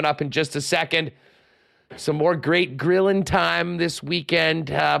 Rowiki's coming up in just a second. Some more great grilling time this weekend,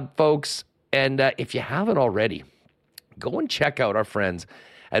 folks. And if you haven't already, go and check out our friends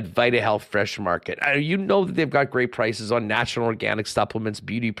at Vita Health Fresh Market. You know that they've got great prices on natural organic supplements,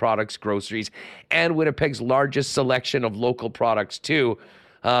 beauty products, groceries, and Winnipeg's largest selection of local products too.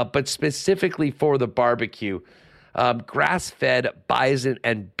 But specifically for the barbecue, grass-fed bison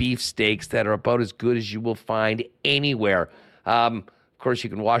and beef steaks that are about as good as you will find anywhere. Of course, you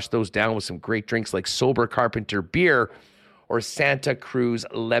can wash those down with some great drinks like Sober Carpenter beer or Santa Cruz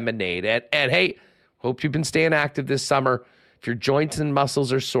lemonade. And hey, hope you've been staying active this summer. If your joints and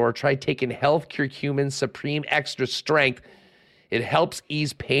muscles are sore, try taking Health Curcumin Supreme Extra Strength. It helps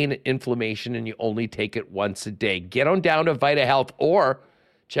ease pain and inflammation, and you only take it once a day. Get on down to Vita Health or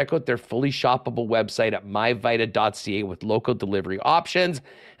check out their fully shoppable website at myvita.ca with local delivery options.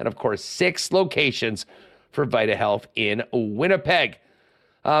 And, of course, 6 locations for Vita Health in Winnipeg.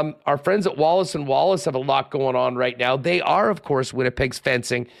 Our friends at Wallace & Wallace have a lot going on right now. They are, of course, Winnipeg's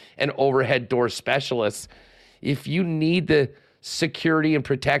fencing and overhead door specialists. If you need the security and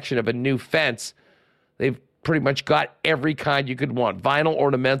protection of a new fence, they've pretty much got every kind you could want. Vinyl,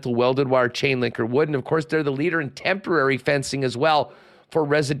 ornamental, welded wire, chain link, or wood. And, of course, they're the leader in temporary fencing as well for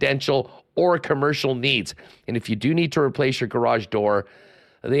residential or commercial needs. And if you do need to replace your garage door,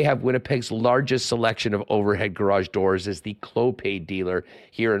 they have Winnipeg's largest selection of overhead garage doors as the Clopay dealer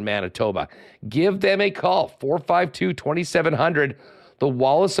here in Manitoba. Give them a call, 452-2700. The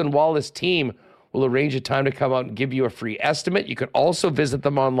Wallace & Wallace team will arrange a time to come out and give you a free estimate. You can also visit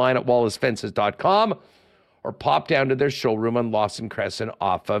them online at wallacefences.com or pop down to their showroom on Lawson Crescent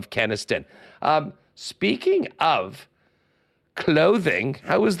off of Kenniston. Speaking of clothing,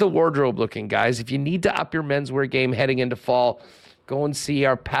 how is the wardrobe looking, guys? If you need to up your menswear game heading into fall, go and see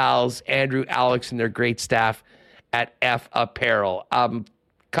our pals, Andrew, Alex, and their great staff at F Apparel.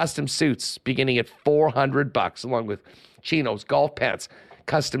 Custom suits beginning at $400, along with chinos, golf pants,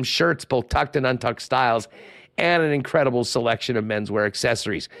 custom shirts, both tucked and untucked styles, and an incredible selection of menswear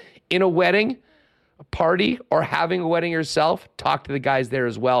accessories. In a wedding, a party, or having a wedding yourself, talk to the guys there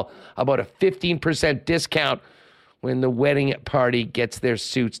as well about a 15% discount when the wedding party gets their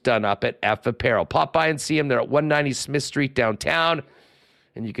suits done up at F Apparel. Pop by and see them. They're at 190 Smith Street downtown,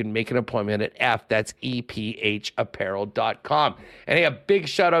 and you can make an appointment at F. That's EPHapparel.com. And hey, a big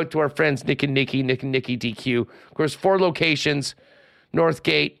shout out to our friends Nick and Nikki DQ. Of course, 4 locations: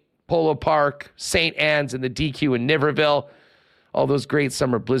 Northgate, Polo Park, St. Anne's, and the DQ in Niverville. All those great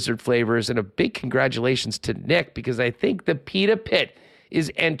summer blizzard flavors. And a big congratulations to Nick, because I think the Pita Pit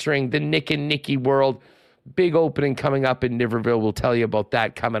is entering the Nick and Nikki world. Big opening coming up in Niverville. We'll tell you about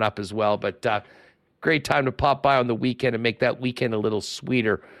that coming up as well. But great time to pop by on the weekend and make that weekend a little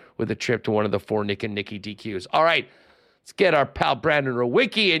sweeter with a trip to one of the 4 Nick and Nikki DQs. All right, let's get our pal Brandon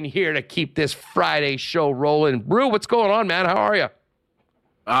Rowicki in here to keep this Friday show rolling. Brew, what's going on, man? How are you?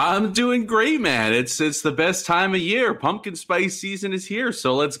 I'm doing great, man. It's the best time of year. Pumpkin spice season is here,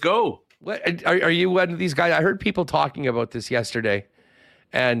 so let's go. What are you one of these guys? I heard people talking about this yesterday.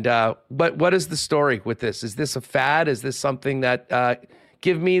 And what is the story with this? Is this a fad? Is this something that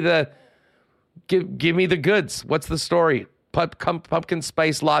give me the goods? What's the story? Pumpkin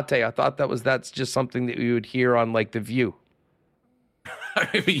spice latte. I thought that's just something that you would hear on like The View.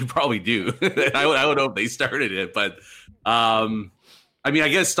 I mean, you probably do. I would hope they started it, but I mean, I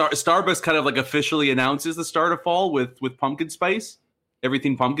guess Starbucks kind of like officially announces the start of fall with pumpkin spice,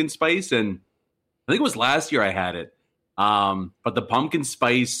 everything pumpkin spice, and I think it was last year I had it. But the pumpkin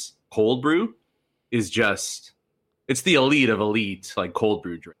spice cold brew is it's the elite of elite, like cold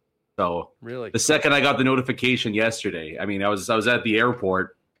brew drink. So really, the second I got the notification yesterday, I mean, I was at the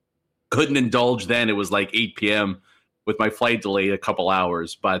airport, couldn't indulge then. It was like 8 p.m. with my flight delayed a couple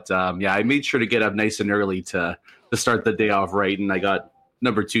hours. But yeah, I made sure to get up nice and early to start the day off right. And I got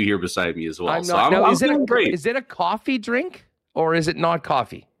number 2 here beside me as well. I'm feeling great. Is it a coffee drink or is it not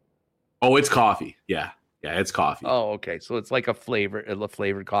coffee? Oh, it's coffee. Yeah. Yeah, it's coffee. Oh, okay. So it's like a flavored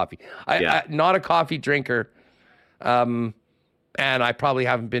coffee. I'm not a coffee drinker, and I probably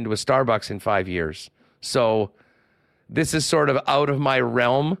haven't been to a Starbucks in 5 years. So this is sort of out of my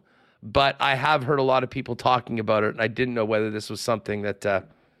realm, but I have heard a lot of people talking about it, and I didn't know whether this was something that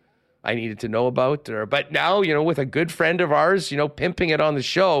I needed to know about. But now, with a good friend of ours, pimping it on the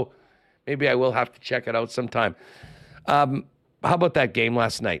show, maybe I will have to check it out sometime. How about that game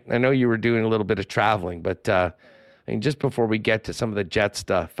last night? I know you were doing a little bit of traveling, but I mean, just before we get to some of the Jet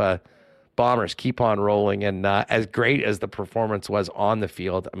stuff, Bombers keep on rolling. And as great as the performance was on the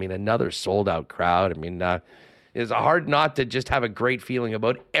field, I mean, another sold-out crowd. I mean, it's hard not to just have a great feeling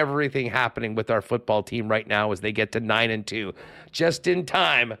about everything happening with our football team right now as they get to 9-2, just in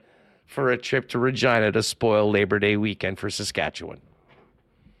time for a trip to Regina to spoil Labor Day weekend for Saskatchewan.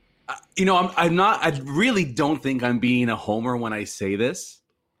 I'm not. I really don't think I'm being a homer when I say this,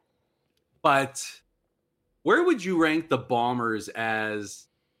 but where would you rank the Bombers as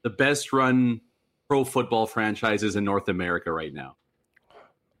the best run pro football franchises in North America right now?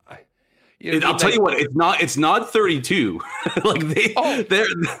 I'll tell you what, it's not 32. Like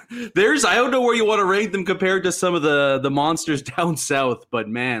there's I don't know where you want to rank them compared to some of the monsters down south, but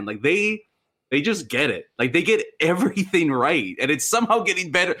man, like they just get it. Like they get everything right, and it's somehow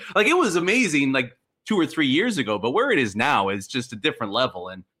getting better. Like it was amazing like 2 or 3 years ago, but where it is now is just a different level.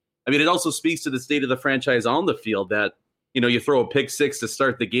 And I mean, it also speaks to the state of the franchise on the field that, you throw a pick six to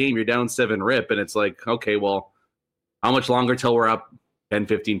start the game, you're down 7 rip, and it's like, okay, well, how much longer till we're up 10,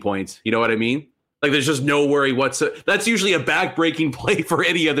 15 points? You know what I mean? Like there's just no worry whatsoever. That's usually a back-breaking play for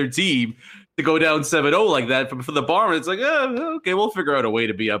any other team to go down 7-0 like that. For the Bombers, it's like, okay, we'll figure out a way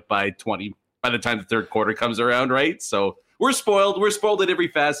to be up by 20 by the time the third quarter comes around, right? So we're spoiled. We're spoiled at every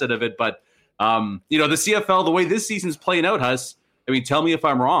facet of it. But, the CFL, the way this season's playing out, Huss, I mean, tell me if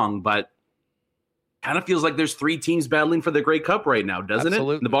I'm wrong, but kind of feels like there's 3 teams battling for the Grey Cup right now, doesn't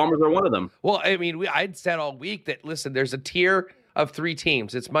it? The Bombers are one of them. Well, I mean, I'd said all week that, listen, there's a tier of 3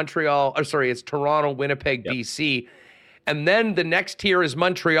 teams. It's it's Toronto, Winnipeg, yep. BC. And then the next tier is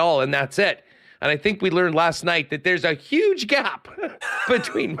Montreal, and that's it. And I think we learned last night that there's a huge gap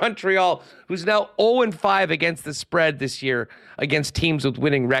between Montreal, who's now 0-5 against the spread this year against teams with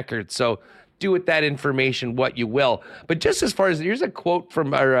winning records. So do with that information what you will. But just as far as, here's a quote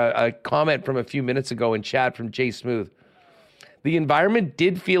from, or a comment from a few minutes ago in chat from Jay Smooth. The environment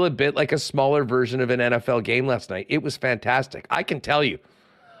did feel a bit like a smaller version of an NFL game last night. It was fantastic. I can tell you,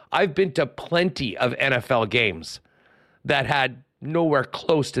 I've been to plenty of NFL games that had nowhere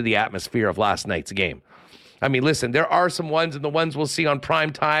close to the atmosphere of last night's game. I mean, listen, there are some ones, and the ones we'll see on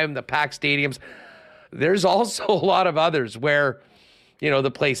prime time, the packed stadiums. There's also a lot of others where,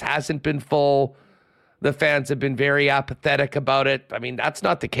 the place hasn't been full. The fans have been very apathetic about it. I mean, that's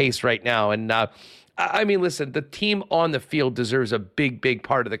not the case right now. And, listen, the team on the field deserves a big, big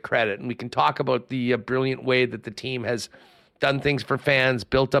part of the credit. And we can talk about the brilliant way that the team has done things for fans,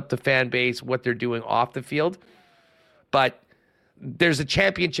 built up the fan base, what they're doing off the field. But there's a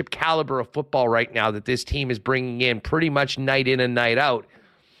championship caliber of football right now that this team is bringing in pretty much night in and night out.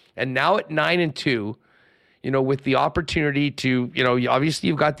 And now at 9-2, with the opportunity to, obviously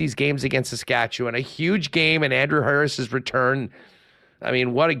you've got these games against Saskatchewan, a huge game, and Andrew Harris's return. I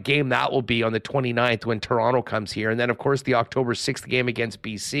mean, what a game that will be on the 29th when Toronto comes here. And then, of course, the October 6th game against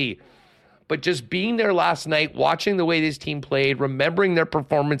BC. But just being there last night, watching the way this team played, remembering their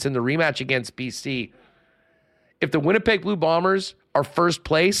performance in the rematch against BC, if the Winnipeg Blue Bombers are first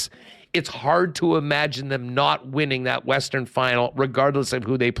place, it's hard to imagine them not winning that Western final, regardless of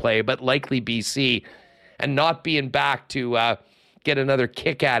who they play, but likely BC, and not being back to get another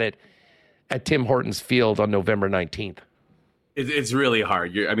kick at it at Tim Hortons Field on November 19th. It's really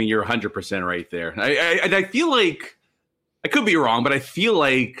hard. You're 100% right there. I feel like, I could be wrong, but I feel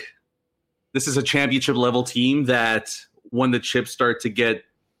like this is a championship level team that when the chips start to get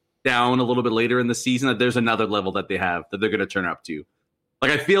down a little bit later in the season, that there's another level that they have that they're going to turn up to.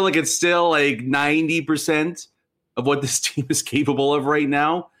 Like, I feel like it's still like 90% of what this team is capable of right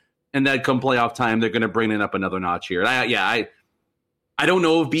now. And that come playoff time, they're going to bring it up another notch here. And I don't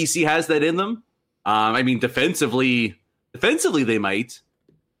know if BC has that in them. Defensively they might,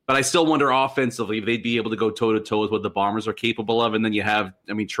 but I still wonder offensively if they'd be able to go toe to toe with what the Bombers are capable of. And then you have,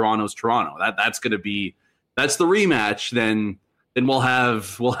 Toronto's Toronto. That's the rematch. Then we'll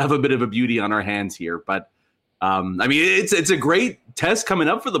have a bit of a beauty on our hands here. But it's a great test coming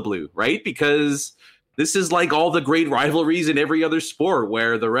up for the Blue, right? Because this is like all the great rivalries in every other sport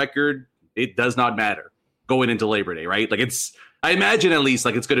where the record, it does not matter going into Labor Day, right? Like I imagine at least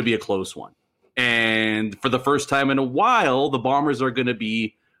like it's going to be a close one. And for the first time in a while, the Bombers are going to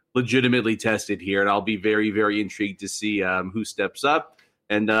be legitimately tested here. And I'll be very, very intrigued to see who steps up.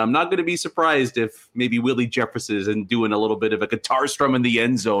 And I'm not going to be surprised if maybe Willie Jefferson is doing a little bit of a guitar strum in the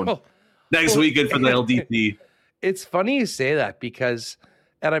end zone next weekend for the LDC. It's funny you say that because,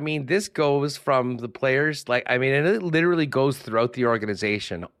 and this goes from the players, and it literally goes throughout the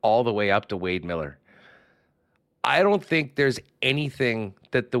organization all the way up to Wade Miller. I don't think there's anything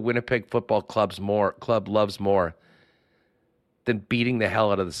that the Winnipeg Football Club loves more than beating the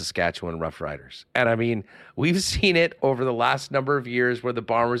hell out of the Saskatchewan Roughriders. And we've seen it over the last number of years where the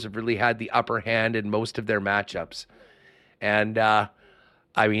Bombers have really had the upper hand in most of their matchups. And,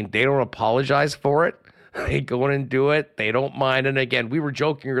 they don't apologize for it. They go in and do it. They don't mind. And again, we were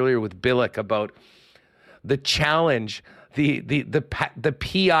joking earlier with Billick about the challenge, the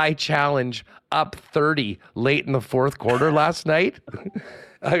PI challenge up 30 late in the fourth quarter last night.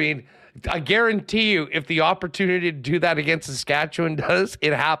 I mean, I guarantee you, if the opportunity to do that against Saskatchewan does,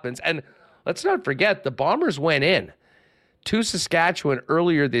 it happens. And let's not forget, the Bombers went in to Saskatchewan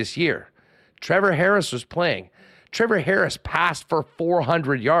earlier this year. Trevor Harris was playing. Trevor Harris passed for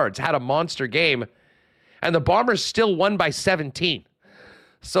 400 yards, had a monster game, and the Bombers still won by 17.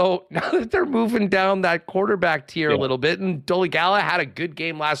 So now that they're moving down that quarterback tier a little bit, and Dolegala had a good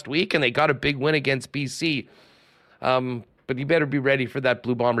game last week, and they got a big win against BC. But you better be ready for that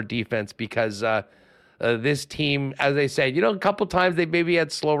Blue Bomber defense, because this team, as I said, a couple times they maybe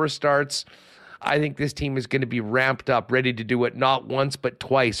had slower starts. I think this team is going to be ramped up, ready to do it not once but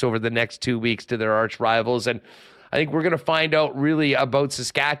twice over the next 2 weeks to their arch rivals. And I think we're going to find out really about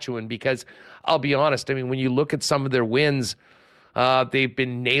Saskatchewan, because I'll be honest, I mean, when you look at some of their wins, they've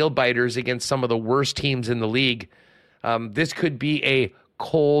been nail biters against some of the worst teams in the league. This could be a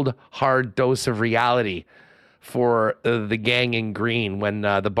cold, hard dose of reality for the gang in green when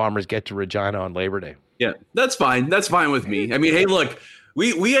the Bombers get to Regina on Labor Day. Yeah, that's fine. That's fine with me. I mean, hey, look,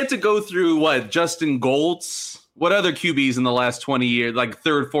 we had to go through Justin Goltz. What other QBs in the last 20 years, like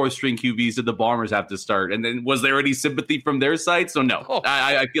third, fourth string QBs, did the Bombers have to start? And then was there any sympathy from their side? So no,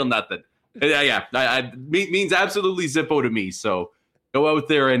 I feel nothing. Means absolutely Zippo to me. So go out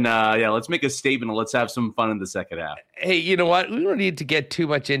there and let's make a statement and let's have some fun in the second half. Hey, you know what? We don't need to get too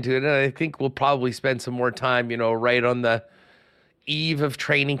much into it. And I think we'll probably spend some more time, right on the eve of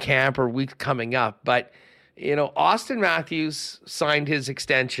training camp or week coming up. But, Austin Matthews signed his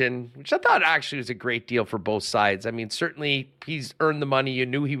extension, which I thought actually was a great deal for both sides. I mean, certainly he's earned the money. You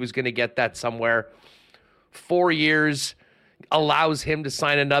knew he was going to get that somewhere. 4 years allows him to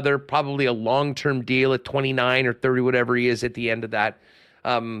sign another, probably a long-term deal at 29 or 30, whatever he is at the end of that.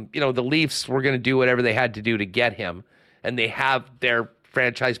 The Leafs were going to do whatever they had to do to get him, and they have their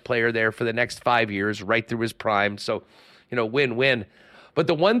franchise player there for the next 5 years, right through his prime. So, win-win. But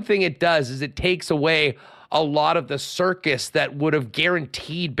the one thing it does is it takes away a lot of the circus that would have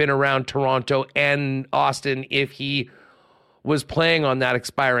guaranteed been around Toronto and Austin if he was playing on that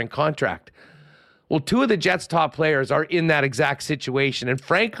expiring contract. Well, two of the Jets' top players are in that exact situation. And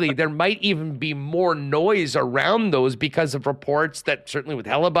frankly, there might even be more noise around those because of reports that, certainly with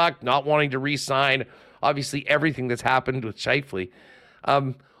Hellebuck not wanting to re-sign, obviously everything that's happened with Scheifele.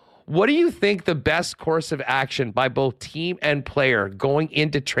 What do you think the best course of action by both team and player going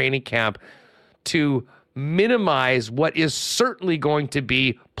into training camp to minimize what is certainly going to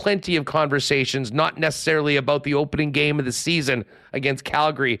be plenty of conversations, not necessarily about the opening game of the season against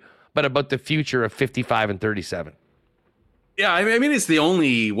Calgary, but about the future of 55 and 37. Yeah, I mean, it's the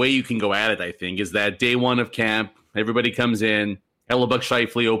only way you can go at it, I think, is that day one of camp, everybody comes in, Hellebuck,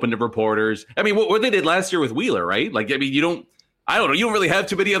 Scheifele, open to reporters. I mean, what they did last year with Wheeler, right? You don't really have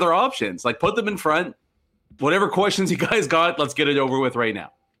too many other options. Put them in front, whatever questions you guys got, let's get it over with right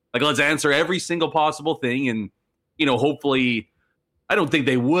now. Let's answer every single possible thing, and, hopefully, I don't think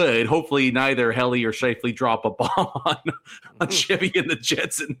they would. Hopefully, neither Helly or Scheifele drop a bomb on Chevy and the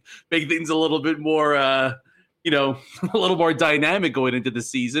Jets and make things a little bit more, a little more dynamic going into the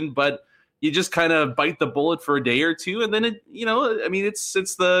season. But you just kind of bite the bullet for a day or two, and then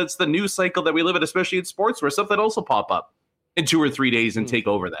it's the news cycle that we live in, especially in sports, where stuff that also pop up in 2 or 3 days and take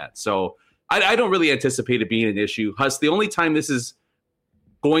over that. So I don't really anticipate it being an issue. Huss, the only time this is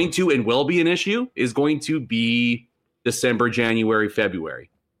going to and will be an issue is going to be December, January, February,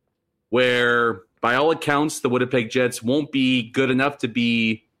 where by all accounts, the Winnipeg Jets won't be good enough to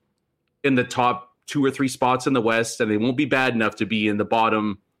be in the top 2 or 3 spots in the West, and they won't be bad enough to be in the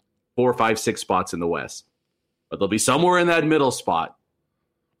bottom 4, 5, 6 spots in the West. But they'll be somewhere in that middle spot.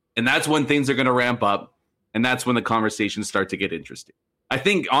 And that's when things are going to ramp up, and that's when the conversations start to get interesting. I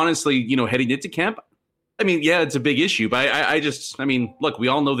think, honestly, heading into camp, I mean, yeah, it's a big issue, but I mean, look, we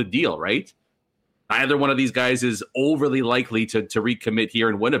all know the deal, right? Neither one of these guys is overly likely to recommit here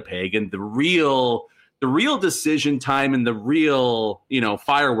in Winnipeg, and the real decision time and the real,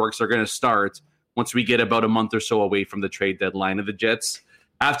 fireworks are going to start once we get about a month or so away from the trade deadline. And the Jets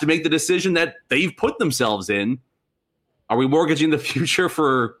have to make the decision that they've put themselves in. Are we mortgaging the future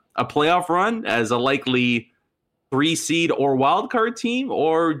for a playoff run as a likely 3 seed or wild card team,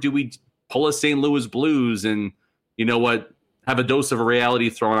 or do we pull a St. Louis Blues and, have a dose of a reality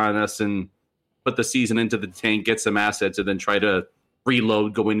thrown on us and put the season into the tank, get some assets, and then try to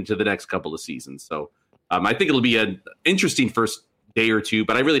reload going into the next couple of seasons? So I think it'll be an interesting first day or two,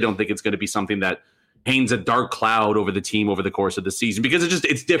 but I really don't think it's going to be something that hangs a dark cloud over the team over the course of the season, because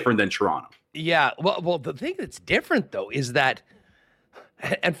it's different than Toronto. Yeah. Well, the thing that's different, though, is that,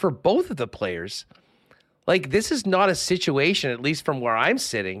 and for both of the players, this is not a situation, at least from where I'm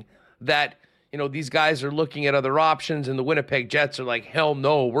sitting, that these guys are looking at other options, and the Winnipeg Jets are like, hell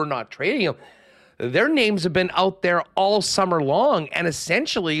no, we're not trading him. Their names have been out there all summer long, and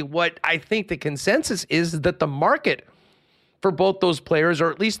essentially what I think the consensus is that the market for both those players,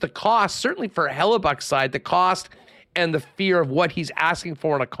 or at least the cost, certainly for Hellebuck's side, the cost and the fear of what he's asking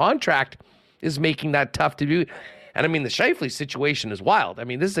for in a contract is making that tough to do. And I mean, the Scheifele situation is wild. I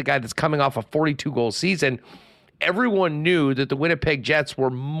mean, this is a guy that's coming off a 42-goal season. Everyone knew that the Winnipeg Jets were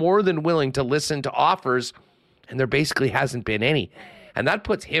more than willing to listen to offers, and there basically hasn't been any. And that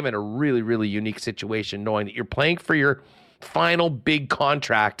puts him in a really, really unique situation, knowing that you're playing for your final big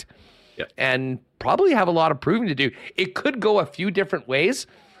contract and probably have a lot of proving to do. It could go a few different ways.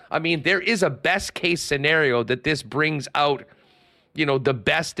 I mean, there is a best case scenario that this brings out, the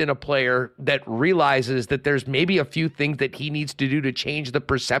best in a player that realizes that there's maybe a few things that he needs to do to change the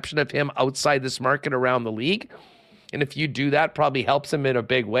perception of him outside this market around the league. And if you do that, probably helps him in a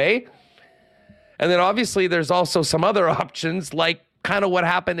big way. And then obviously there's also some other options, like kind of what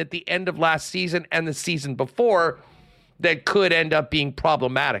happened at the end of last season and the season before, that could end up being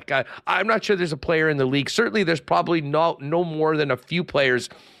problematic. I'm not sure there's a player in the league. Certainly there's probably no more than a few players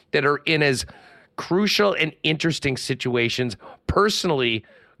that are in as crucial and interesting situations personally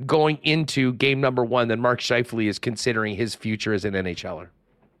going into game number one than Mark Scheifele is considering his future as an NHLer.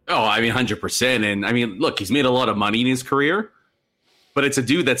 Oh, I mean, 100%. And I mean, look, he's made a lot of money in his career, but it's a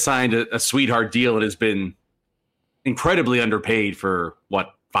dude that signed a sweetheart deal and has been incredibly underpaid for,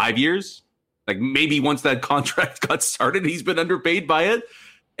 5 years? Like, maybe once that contract got started, he's been underpaid by it.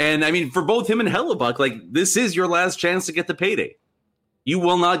 And I mean, for both him and Hellebuck, like, this is your last chance to get the payday. You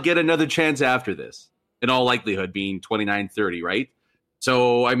will not get another chance after this, in all likelihood, being 29, 30, right?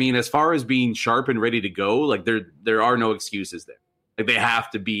 So, I mean, as far as being sharp and ready to go, like, there are no excuses there. Like, they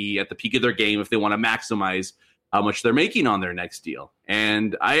have to be at the peak of their game if they want to maximize how much they're making on their next deal.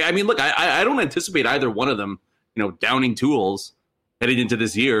 And I mean, look, I don't anticipate either one of them, downing tools heading into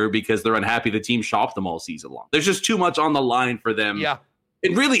this year because they're unhappy the team shopped them all season long. There's just too much on the line for them. Yeah.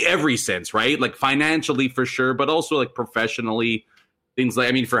 In really every sense, right? Like, financially for sure, but also like professionally. Things like,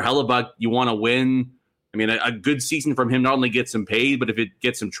 I mean, for Hellebuck, you want to win. I mean, a good season from him not only gets him paid, but if it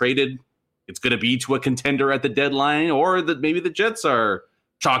gets him traded, it's going to be to a contender at the deadline, or that maybe the Jets are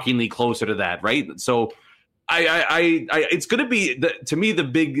shockingly closer to that, right? So it's going to be, to me, the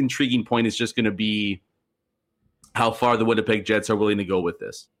big intriguing point is just going to be how far the Winnipeg Jets are willing to go with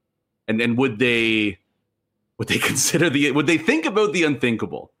this. And would they consider would they think about the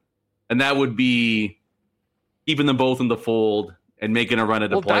unthinkable? And that would be keeping them both in the fold and making a run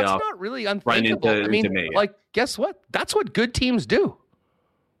at the playoff. That's not really unthinkable. Right into May. Like, guess what? That's what good teams do.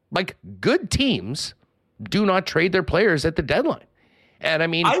 Like, good teams do not trade their players at the deadline. And I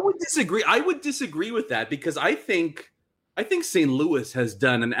mean, I would disagree. I would disagree with that because I think St. Louis has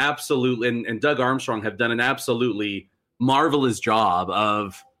done an absolute, and Doug Armstrong have done an absolutely marvelous job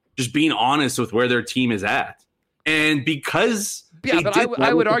of just being honest with where their team is at. And because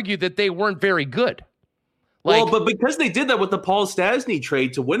I would argue that they weren't very good. But because they did that with the Paul Stastny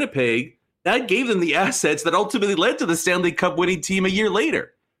trade to Winnipeg, that gave them the assets that ultimately led to the Stanley Cup winning team a year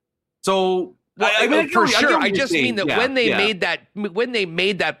later. So, for sure. I just mean that when they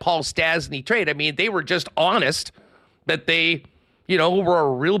made that Paul Stastny trade, I mean, they were just honest that they, were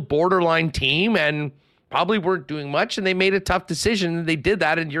a real borderline team and probably weren't doing much, and they made a tough decision, and they did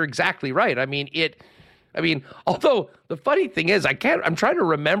that, and you're exactly right. I mean, although the funny thing is, I'm trying to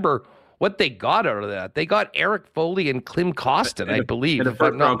remember what they got out of that. They got Eric Foley and Klim Kostin, I believe, if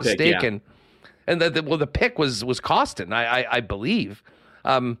I'm not mistaken. And the pick was Kostin, I believe.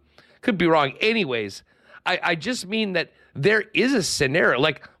 Could be wrong. Anyways, I just mean that there is a scenario.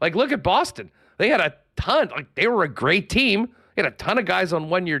 Like look at Boston. They had a ton. Like, they were a great team. They had a ton of guys on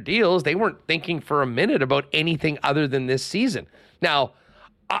one-year deals. They weren't thinking for a minute about anything other than this season. Now,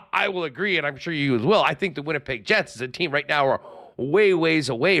 I will agree, and I'm sure you as well. I think the Winnipeg Jets as a team right now are ways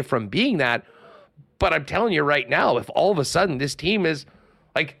away from being that. But I'm telling you right now, if all of a sudden this team is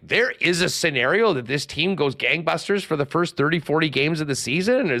like, there is a scenario that this team goes gangbusters for the first 30, 40 games of the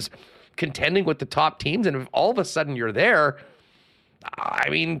season and is contending with the top teams. And if all of a sudden you're there, I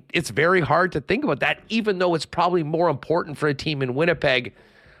mean, it's very hard to think about that, even though it's probably more important for a team in Winnipeg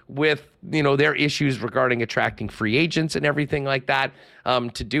with, their issues regarding attracting free agents and everything like that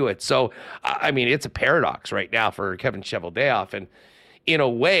to do it. So, I mean, it's a paradox right now for Kevin Cheveldayoff. And in a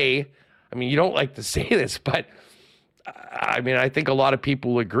way, I mean, you don't like to say this, but I mean, I think a lot of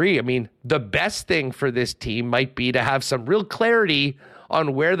people agree. I mean, the best thing for this team might be to have some real clarity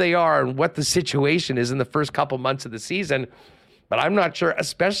on where they are and what the situation is in the first couple months of the season. But I'm not sure,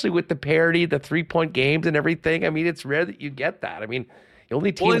 especially with the parity, the 3-point games and everything. I mean, it's rare that you get that. I mean, The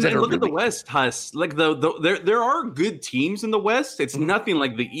only Well, teams and that are look at the really... West, Huss. Like there are good teams in the West. It's nothing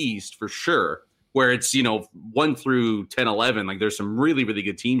like the East for sure, where it's 1 through 10, 11. Like there's some really really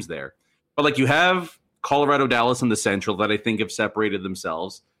good teams there. But like you have Colorado, Dallas in the Central that I think have separated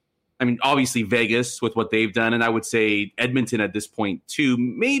themselves. I mean, obviously Vegas with what they've done, and I would say Edmonton at this point too.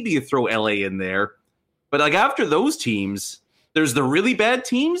 Maybe you throw LA in there, but like after those teams, there's the really bad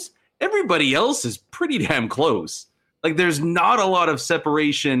teams. Everybody else is pretty damn close. Like there's not a lot of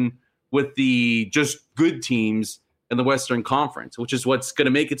separation with the just good teams in the Western Conference, which is what's going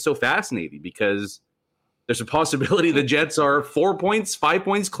to make it so fascinating, because there's a possibility the Jets are 4 points, 5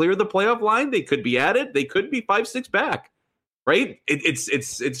 points clear of the playoff line. They could be at it. They could be 5-6 back, right?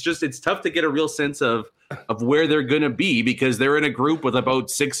 It's tough to get a real sense of where they're going to be, because they're in a group with about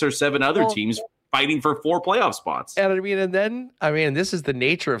 6 or 7 other teams fighting for 4 playoff spots. And this is the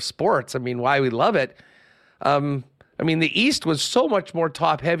nature of sports. I mean, why we love it. The East was so much more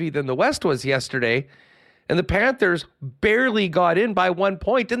top-heavy than the West was yesterday, and the Panthers barely got in by 1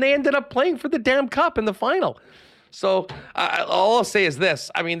 point, and they ended up playing for the damn cup in the final. So all I'll say is this.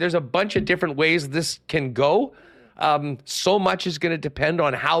 I mean, there's a bunch of different ways this can go. So much is going to depend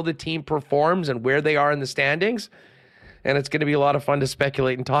on how the team performs and where they are in the standings, and it's going to be a lot of fun to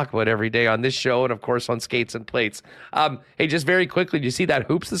speculate and talk about every day on this show and, of course, on Skates and Plates. Hey, just very quickly, did you see that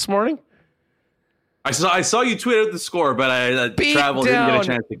hoops this morning? I saw you tweet out the score, but I traveled, didn't get a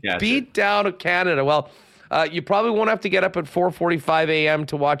chance to catch it. Beat down of Canada. Well, you probably won't have to get up at 4:45 a.m.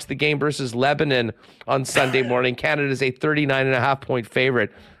 to watch the game versus Lebanon on Sunday morning. Canada's a 39.5-point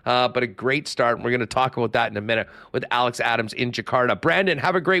favorite, but a great start. And we're going to talk about that in a minute with Alex Adams in Jakarta. Brandon,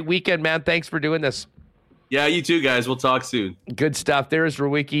 have a great weekend, man. Thanks for doing this. Yeah, you too, guys. We'll talk soon. Good stuff. There's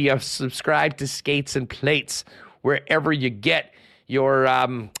Rewicki. Subscribe to Skates and Plates wherever you get your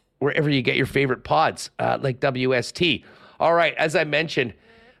favorite pods, like WST. All right, as I mentioned,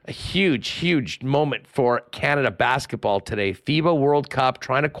 a huge moment for Canada basketball today. FIBA World Cup,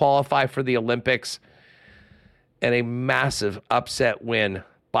 trying to qualify for the Olympics, and a massive upset win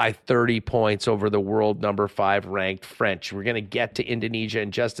by 30 points over the world number 5 ranked French. We're going to get to Indonesia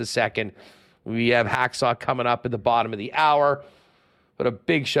in just a second. We have Hacksaw coming up at the bottom of the hour. But a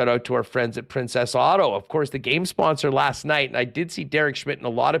big shout out to our friends at Princess Auto. Of course, the game sponsor last night. And I did see Derek Schmidt and a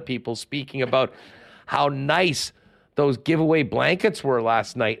lot of people speaking about how nice those giveaway blankets were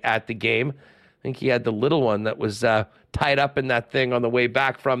last night at the game. I think he had the little one that was tied up in that thing on the way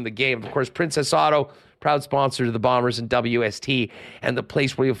back from the game. Of course, Princess Auto, proud sponsor to the Bombers and WST, and the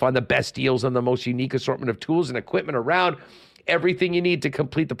place where you'll find the best deals on the most unique assortment of tools and equipment around. Everything you need to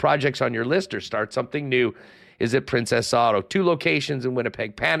complete the projects on your list or start something new is at Princess Auto. 2 locations in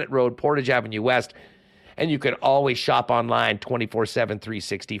Winnipeg, Panet Road, Portage Avenue West, and you can always shop online 24/7,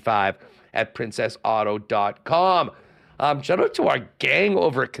 365 at princessauto.com. Shout out to our gang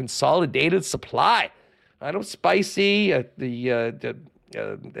over at Consolidated Supply. I know Spicy,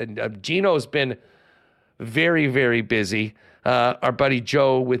 Gino's been very, very busy. Our buddy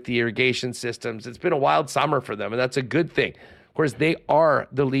Joe with the irrigation systems. It's been a wild summer for them, and that's a good thing. Of course, they are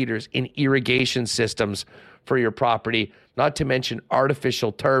the leaders in irrigation systems for your property, not to mention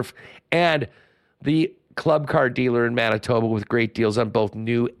artificial turf, and the club car dealer in Manitoba with great deals on both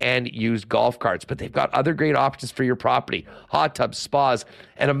new and used golf carts. But they've got other great options for your property: hot tubs, spas,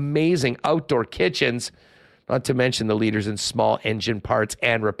 and amazing outdoor kitchens, not to mention the leaders in small engine parts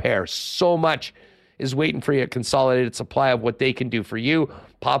and repair. So much is waiting for you at Consolidated Supply of what they can do for you.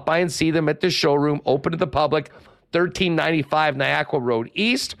 Pop by and see them at the showroom, open to the public, 1395 Niagara Road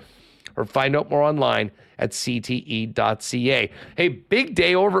East, or find out more online at cte.ca. Hey, big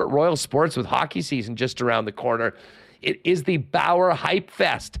day over at Royal Sports with hockey season just around the corner. It is the Bauer Hype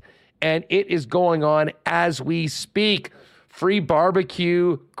Fest, and it is going on as we speak. Free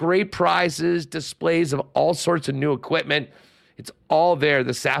barbecue, great prizes, displays of all sorts of new equipment. It's all there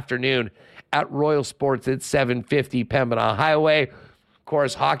this afternoon at Royal Sports at 750 Pembina Highway. Of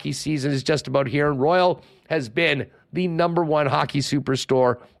course, hockey season is just about here, and Royal has been the #1 hockey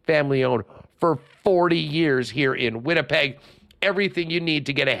superstore, family-owned, for 40 years here in Winnipeg. Everything you need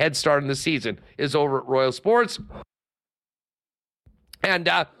to get a head start in the season is over at Royal Sports. And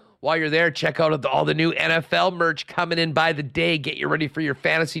while you're there, check out all the new NFL merch coming in by the day. Get you ready for your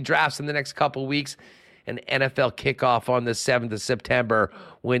fantasy drafts in the next couple weeks. An NFL kickoff on the 7th of September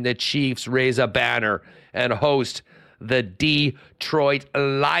when the Chiefs raise a banner and host the Detroit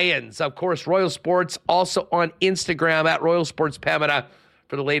Lions. Of course, Royal Sports also on Instagram at Royal Sports Pembina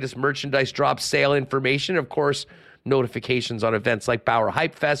for the latest merchandise drop sale information. Of course, notifications on events like Bauer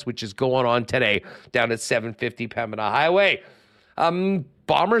Hype Fest, which is going on today down at 750 Pembina Highway.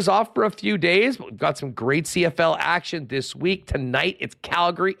 Bombers off for a few days, but we've got some great CFL action this week. Tonight, it's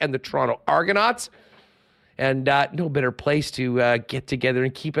Calgary and the Toronto Argonauts. And no better place to get together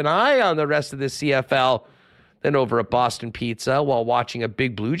and keep an eye on the rest of the CFL than over at Boston Pizza while watching a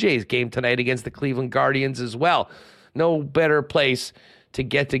big Blue Jays game tonight against the Cleveland Guardians as well. No better place to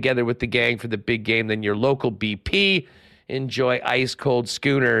get together with the gang for the big game than your local BP. Enjoy ice-cold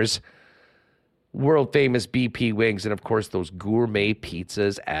schooners, world-famous BP wings, and, of course, those gourmet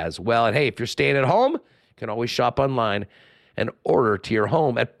pizzas as well. And, hey, if you're staying at home, you can always shop online and order to your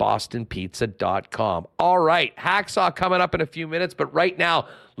home at bostonpizza.com. All right, Hacksaw coming up in a few minutes, but right now,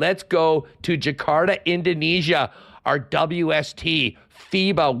 let's go to Jakarta, Indonesia. Our WST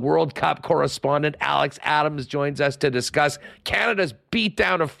FIBA World Cup correspondent Alex Adams joins us to discuss Canada's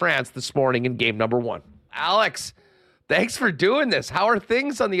beatdown of France this morning in game number 1. Alex, thanks for doing this. How are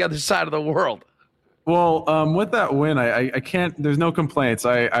things on the other side of the world? Well, with that win, I can't, there's no complaints.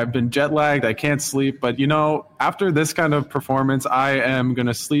 I've been jet lagged. I can't sleep. But, after this kind of performance, I am going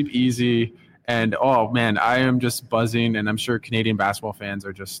to sleep easy. And, oh, man, I am just buzzing. And I'm sure Canadian basketball fans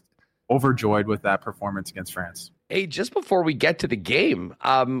are just overjoyed with that performance against France. Hey, just before we get to the game,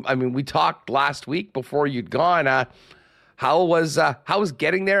 we talked last week before you'd gone. How was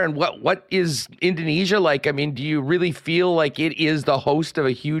getting there, and what is Indonesia like? Do you really feel like it is the host of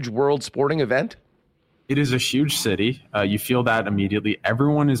a huge world sporting event? It is a huge city. You feel that immediately.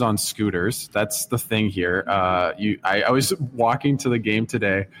 Everyone is on scooters. That's the thing here. I was walking to the game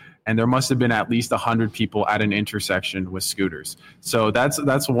today, and there must have been at least 100 people at an intersection with scooters. So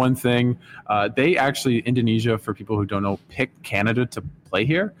that's one thing. They actually, Indonesia, for people who don't know, picked Canada to play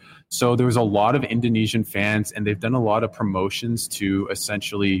here. So there was a lot of Indonesian fans, and they've done a lot of promotions to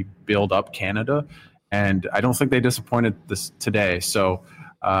essentially build up Canada. And I don't think they disappointed this today. So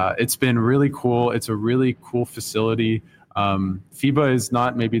it's been really cool. It's a really cool facility. FIBA is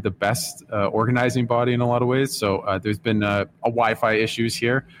not maybe the best organizing body in a lot of ways. So there's been a Wi-Fi issues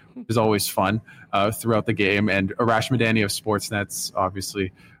here. It's always fun throughout the game. And Arash Madani of Sportsnet's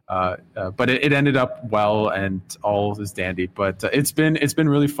obviously. But it ended up well, and all is dandy. But it's been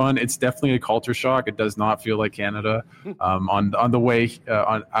really fun. It's definitely a culture shock. It does not feel like Canada. On the way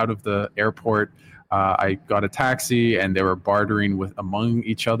out of the airport, I got a taxi, and they were bartering among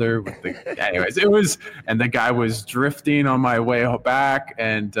each other. Anyways, and the guy was drifting on my way back,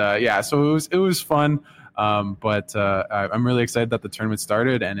 and so it was fun. But I'm really excited that the tournament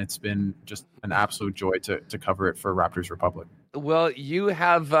started, and it's been just an absolute joy to cover it for Raptors Republic. Well, you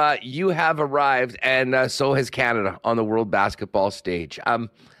have arrived, and so has Canada on the World Basketball stage.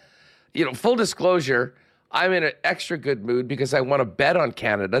 Full disclosure, I'm in an extra good mood because I want to bet on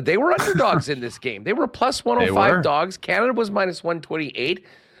Canada. They were underdogs in this game. They were plus 105 dogs. Canada was minus 128.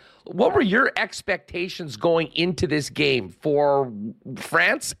 What were your expectations going into this game for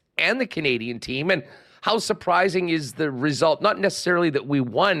France and the Canadian team? And how surprising is the result? Not necessarily that we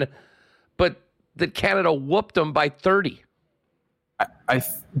won, but that Canada whooped them by 30.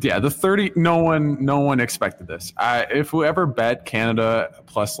 The 30. No one expected this. If whoever bet Canada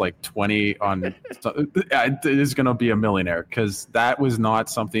plus like 20 on is going to be a millionaire, because that was not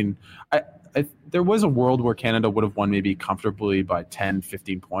something. There was a world where Canada would have won maybe comfortably by 10,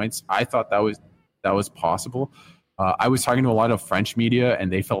 15 points. I thought that was possible. I was talking to a lot of French media,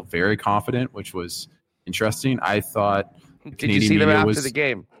 and they felt very confident, which was interesting. I thought Did you see them after the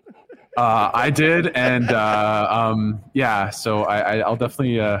game? I did, and so I'll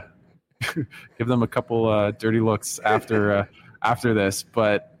definitely give them a couple dirty looks after this.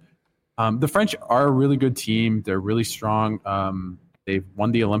 But the French are a really good team. They're really strong. They've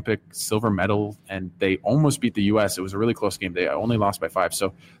won the Olympic silver medal, and they almost beat the U.S. It was a really close game. They only lost by 5.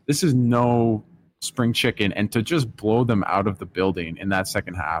 So this is no spring chicken, and to just blow them out of the building in that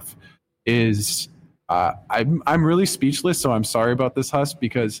second half is I'm really speechless. So I'm sorry about this, Huss,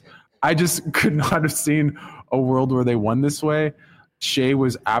 because I just could not have seen a world where they won this way. Shea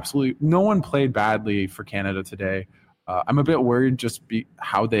was no one played badly for Canada today. I'm a bit worried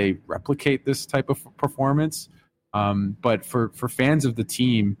how they replicate this type of performance. But for fans of the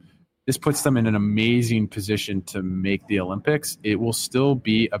team, this puts them in an amazing position to make the Olympics. It will still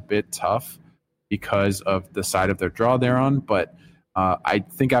be a bit tough because of the side of their draw they're on. But I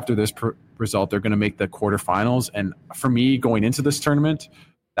think after this result, they're going to make the quarterfinals. And for me, going into this tournament,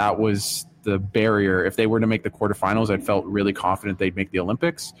 that was the barrier. If they were to make the quarterfinals, I felt really confident they'd make the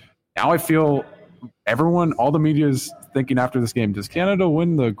Olympics. Now I feel all the media is thinking after this game, does Canada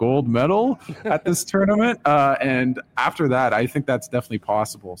win the gold medal at this tournament? And after that, I think that's definitely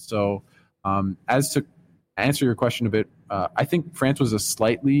possible. So as to answer your question a bit, I think France was a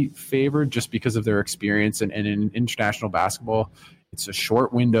slightly favored just because of their experience and in international basketball. It's a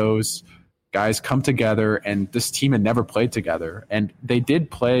short windows. Guys come together, and this team had never played together. And they did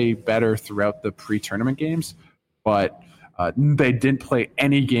play better throughout the pre-tournament games, but they didn't play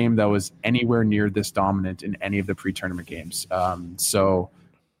any game that was anywhere near this dominant in any of the pre-tournament games. So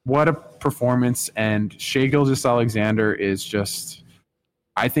what a performance. And Shai Gilgeous-Alexander is just,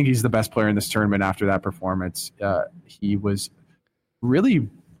 I think he's the best player in this tournament after that performance. He was really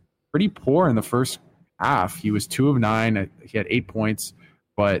pretty poor in the first half. He was 2 of 9. He had 8 points.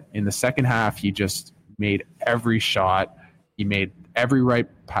 But in the second half, he just made every shot. He made every right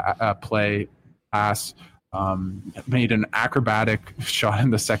pass. Made an acrobatic shot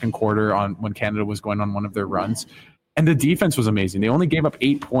in the second quarter when Canada was going on one of their runs. And the defense was amazing. They only gave up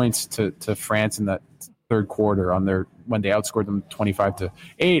 8 points to France in that third quarter when they outscored them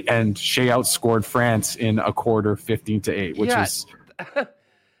 25-8, and Shai outscored France in a quarter 15-8, which is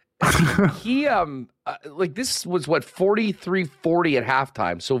he this was 43-40 at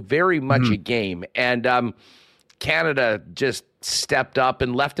halftime, so very much a game. And Canada just stepped up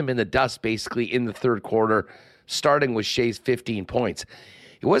and left him in the dust basically in the third quarter, starting with Shai's 15 points.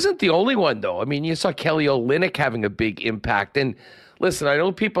 He wasn't the only one, though. I mean, you saw Kelly Olynyk having a big impact. And listen, I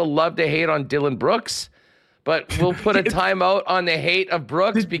know people love to hate on Dylan Brooks, but we'll put a timeout on the hate of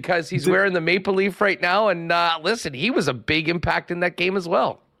Brooks because he's wearing the Maple Leaf right now. And listen, he was a big impact in that game as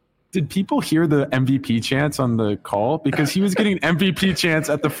well. Did people hear the MVP chants on the call? Because he was getting MVP chants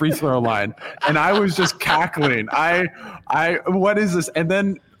at the free throw line, and I was just cackling. What is this? And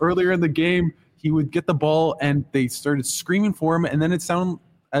then earlier in the game, he would get the ball, and they started screaming for him, and then it sounded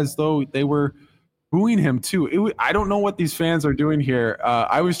as though they were booing him too. I don't know what these fans are doing here.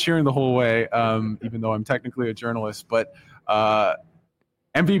 I was cheering the whole way, even though I'm technically a journalist. But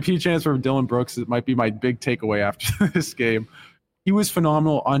MVP chants for Dylan Brooks, it might be my big takeaway after this game. He was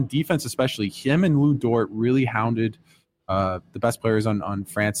phenomenal on defense, especially. Him and Lou Dort really hounded the best players on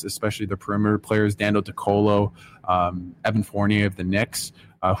France, especially the perimeter players, Dando DeColo, Evan Fournier of the Knicks,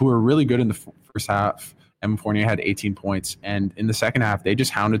 who were really good in the first half. Evan Fournier had 18 points. And in the second half, they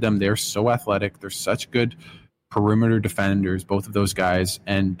just hounded them. They're so athletic. They're such good perimeter defenders, both of those guys.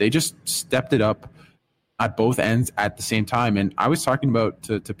 And they just stepped it up at both ends at the same time. And I was talking about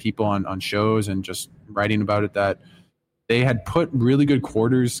to people on shows and just writing about it that they had put really good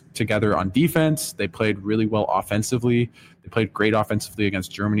quarters together on defense. They played really well offensively. They played great offensively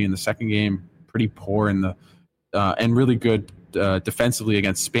against Germany in the second game, pretty poor in the and really good defensively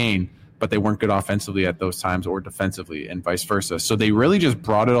against Spain, but they weren't good offensively at those times or defensively and vice versa. So they really just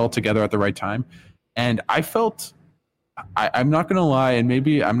brought it all together at the right time. And I felt, I'm not going to lie, and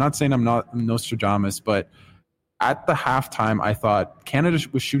maybe I'm not saying I'm Nostradamus, but at the halftime, I thought Canada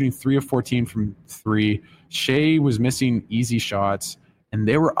was shooting 3 of 14 from 3. Shai was missing easy shots, and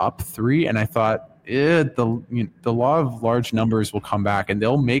they were up 3. And I thought, the law of large numbers will come back, and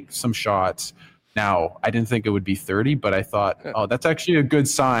they'll make some shots. Now, I didn't think it would be 30, but I thought, oh, that's actually a good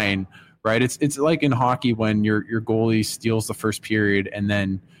sign, right? It's like in hockey when your goalie steals the first period, and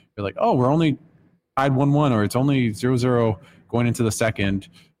then you're like, oh, we're only tied 1-1, or it's only 0-0 going into the second.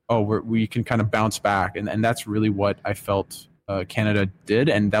 Oh, we can kind of bounce back. And that's really what I felt Canada did.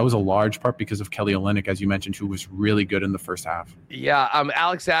 And that was a large part because of Kelly Olynyk, as you mentioned, who was really good in the first half. Yeah.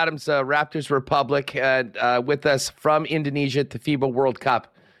 Alex Adams, Raptors Republic, with us from Indonesia at the FIBA World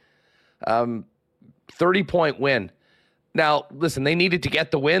Cup. 30-point win. Now, listen, they needed to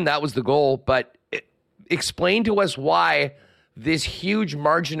get the win. That was the goal. But explain to us why this huge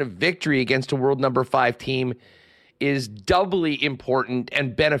margin of victory against a world number 5 team is doubly important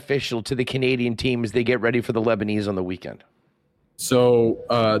and beneficial to the Canadian team as they get ready for the Lebanese on the weekend. So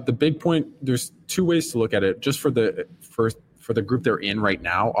the big point, there's 2 ways to look at it. Just for the group they're in right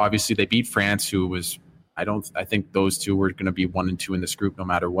now, obviously they beat France, who was, I think those 2 were going to be 1 and 2 in this group no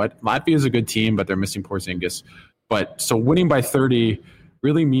matter what. Latvia is a good team, but they're missing Porzingis. But so winning by 30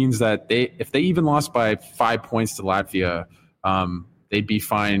 really means that if they even lost by 5 points to Latvia, they'd be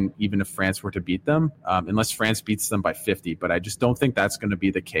fine even if France were to beat them, unless France beats them by 50. But I just don't think that's going to be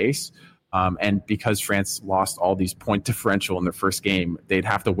the case. And because France lost all these point differential in their first game, they'd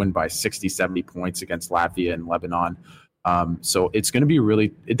have to win by 60, 70 points against Latvia and Lebanon. So it's going to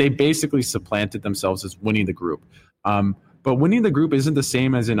be they basically supplanted themselves as winning the group. But winning the group isn't the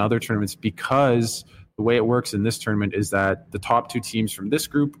same as in other tournaments, because the way it works in this tournament is that the top 2 teams from this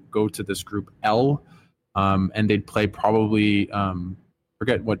group go to this group L, and they'd play probably,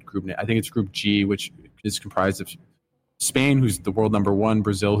 forget what group, I think it's group G, which is comprised of Spain, who's the world number 1,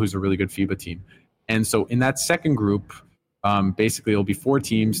 Brazil, who's a really good FIBA team. And so in that second group, basically it'll be 4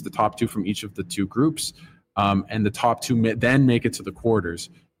 teams, the top 2 from each of the 2 groups, and the top 2 then make it to the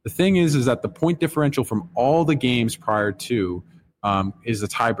quarters. The thing is that the point differential from all the games prior to is a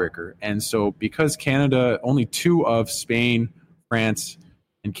tiebreaker. And so because Canada, only two of Spain, France,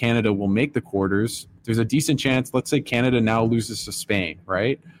 and Canada will make the quarters, there's a decent chance, let's say Canada now loses to Spain,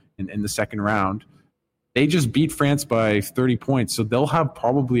 right, in the second round. They just beat France by 30 points, so they'll have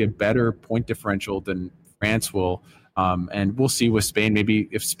probably a better point differential than France will. And we'll see with Spain, maybe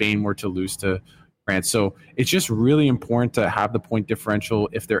if Spain were to lose to France. So it's just really important to have the point differential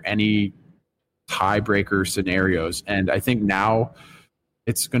if there are any tiebreaker scenarios. And I think now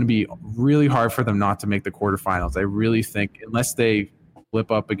it's going to be really hard for them not to make the quarterfinals. I really think unless they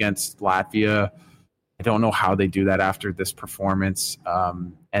flip up against Latvia, I don't know how they do that after this performance.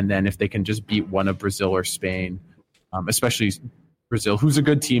 And then if they can just beat one of Brazil or Spain, especially Brazil, who's a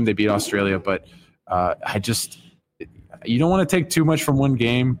good team, they beat Australia. But you don't want to take too much from one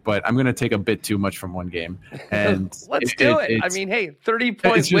game, but I'm going to take a bit too much from one game. And let's do it. I mean, hey,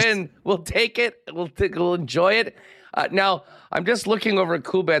 30-point win. We'll take it. We'll enjoy it. Now, I'm just looking over at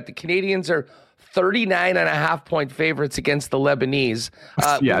Coolbet. The Canadians are 39.5-point favorites against the Lebanese.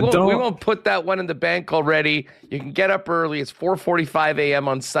 We won't put that one in the bank already. You can get up early. It's 4:45 a.m.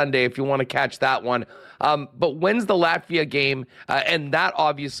 on Sunday if you want to catch that one. But when's the Latvia game? And that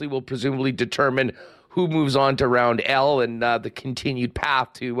obviously will presumably determine who moves on to round L and the continued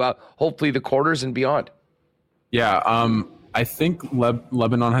path to hopefully the quarters and beyond. Yeah, I think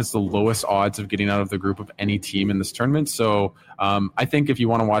Lebanon has the lowest odds of getting out of the group of any team in this tournament. So I think if you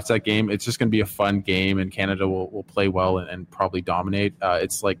want to watch that game, it's just going to be a fun game, and Canada will play well and probably dominate.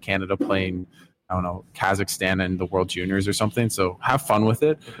 It's like Canada playing, I don't know, Kazakhstan in the World Juniors or something. So have fun with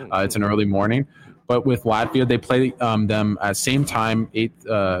it. It's an early morning. But with Latvia, they play them at same time,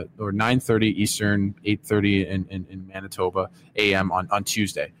 9:30 Eastern, 8:30 in Manitoba a.m. on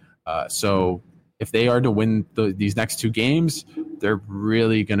Tuesday. So if they are to win these next two games, they're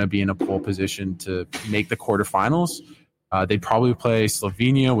really going to be in a pole position to make the quarterfinals. They'd probably play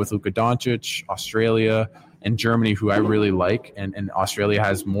Slovenia with Luka Doncic, Australia, and Germany, who I really like. And Australia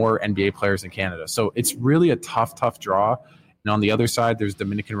has more NBA players than Canada. So it's really a tough draw. And on the other side, there's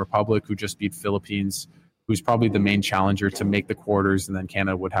Dominican Republic, who just beat Philippines, who's probably the main challenger to make the quarters, and then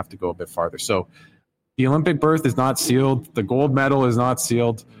Canada would have to go a bit farther. So the Olympic berth is not sealed. The gold medal is not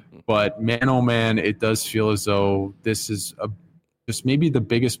sealed. But man, oh man, it does feel as though this is just maybe the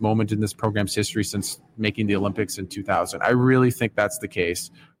biggest moment in this program's history since making the Olympics in 2000. I really think that's the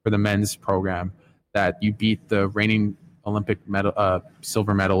case for the men's program, that you beat the reigning Olympic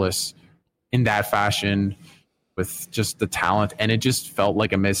silver medalists in that fashion, with just the talent, and it just felt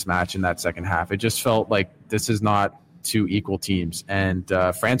like a mismatch in that second half. It just felt like this is not two equal teams, and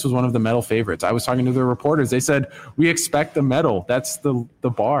France was one of the medal favorites. I was talking to the reporters. They said, we expect a medal. That's the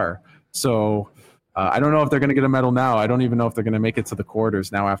bar. So I don't know if they're going to get a medal now. I don't even know if they're going to make it to the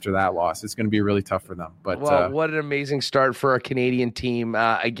quarters now after that loss. It's going to be really tough for them. But what an amazing start for our Canadian team.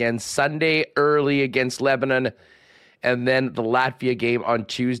 Again, Sunday early against Lebanon, and then the Latvia game on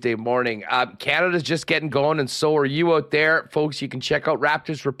Tuesday morning. Canada's just getting going, and so are you out there. Folks, you can check out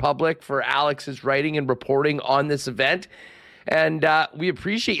Raptors Republic for Alex's writing and reporting on this event. And we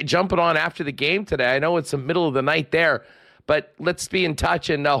appreciate you jumping on after the game today. I know it's the middle of the night there, but let's be in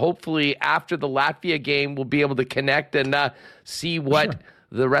touch. And hopefully after the Latvia game, we'll be able to connect and see what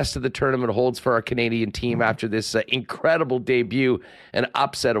the rest of the tournament holds for our Canadian team after this incredible debut and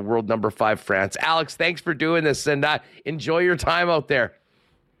upset of world number 5 France. Alex, thanks for doing this, and enjoy your time out there.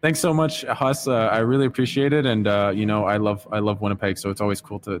 Thanks so much, Huss. I really appreciate it, and I love Winnipeg, so it's always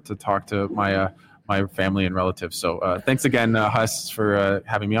cool to talk to my family and relatives. So thanks again, Huss, for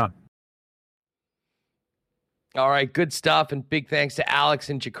having me on. All right, good stuff, and big thanks to Alex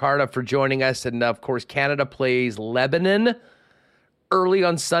in Jakarta for joining us. And of course, Canada plays Lebanon early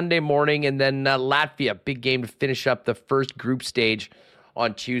on Sunday morning, and then Latvia, big game to finish up the first group stage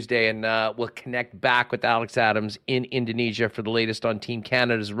on Tuesday. And we'll connect back with Alex Adams in Indonesia for the latest on Team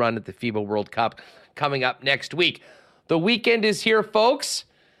Canada's run at the FIBA World Cup coming up next week. The weekend is here, folks.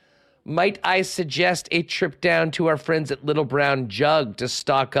 Might I suggest a trip down to our friends at Little Brown Jug to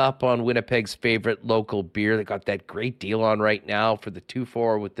stock up on Winnipeg's favorite local beer? They got that great deal on right now for the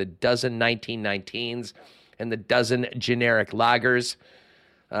 2-4 with the dozen 1919s and the dozen generic lagers.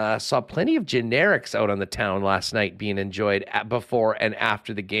 Saw plenty of generics out on the town last night being enjoyed before and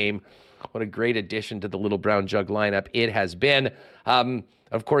after the game. What a great addition to the Little Brown Jug lineup it has been.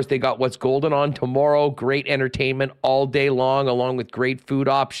 Of course, they got What's Golden on tomorrow. Great entertainment all day long, along with great food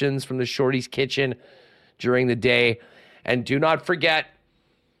options from the Shorty's Kitchen during the day. And do not forget,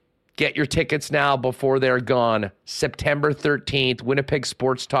 get your tickets now before they're gone. September 13th, Winnipeg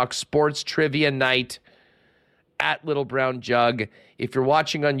Sports Talk Sports Trivia Night at Little Brown Jug. If you're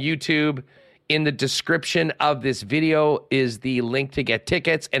watching on YouTube, In the description of this video is the link to get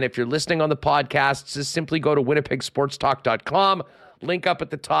tickets. And if you're listening on the podcast, just simply go to winnipegsportstalk.com, link up at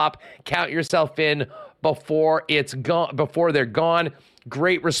the top, count yourself in before it's gone, before they're gone.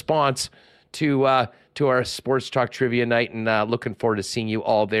 Great response to our Sports Talk Trivia Night, and looking forward to seeing you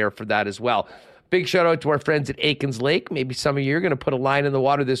all there for that as well. Big shout out to our friends at Aikens Lake. Maybe some of you are going to put a line in the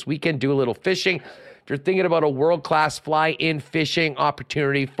water this weekend, do a little fishing. If you're thinking about a world-class fly-in fishing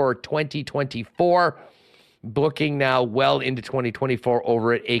opportunity for 2024, booking now well into 2024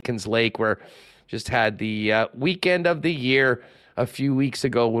 over at Aikens Lake, where just had the weekend of the year a few weeks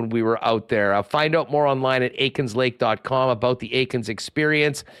ago when we were out there. Find out more online at aikenslake.com about the Aikens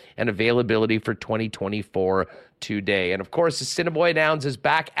experience and availability for 2024 today. And of course, the Assiniboia Downs is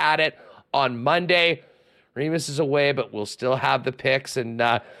back at it on Monday. Remus is away, but we'll still have the picks and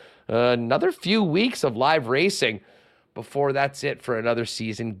another few weeks of live racing before that's it for another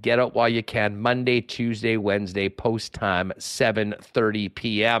season. Get out while you can. Monday, Tuesday, Wednesday, post time, 7:30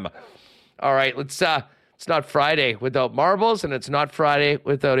 p.m. All right, let's it's not Friday without marbles, and it's not Friday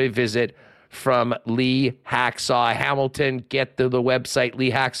without a visit from Lee Hacksaw Hamilton. Get to the website,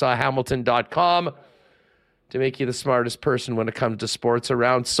 leehacksawhamilton.com, to make you the smartest person when it comes to sports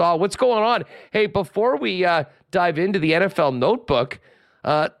around. Saw, what's going on? Hey, before we dive into the NFL notebook,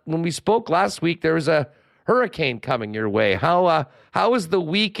 when we spoke last week, there was a hurricane coming your way. How was the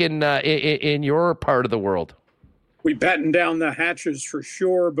week in your part of the world? We battened down the hatches for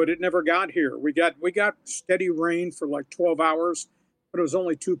sure, but it never got here. We got steady rain for like 12 hours, but it was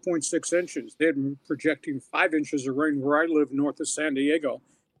only 2.6 inches. They had been projecting 5 inches of rain where I live north of San Diego,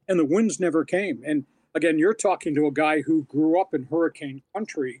 and the winds never came. And again, you're talking to a guy who grew up in hurricane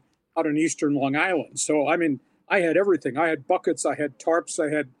country out in eastern Long Island. So, I mean, I had everything. I had buckets, I had tarps,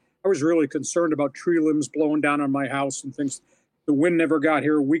 I was really concerned about tree limbs blowing down on my house and things. The wind never got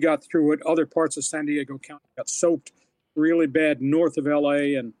here. We got through it. Other parts of San Diego County got soaked really bad north of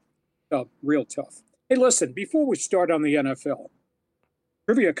LA, and real tough. Hey, listen, before we start on the NFL,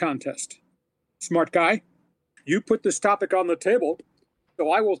 trivia contest. Smart guy, you put this topic on the table,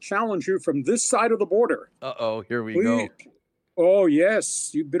 so I will challenge you from this side of the border. Uh-oh, here we go. Oh,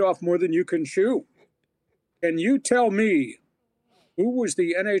 yes, you bit off more than you can chew. Can you tell me who was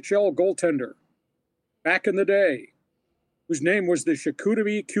the NHL goaltender back in the day whose name was the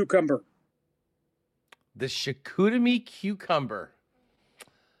Chicoutimi Cucumber? The Chicoutimi Cucumber.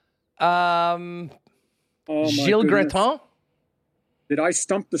 Oh, Gilles Greton? Did I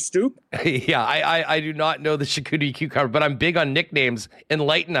stump the stoop? Yeah, I do not know the Chicoutimi Cucumber, but I'm big on nicknames.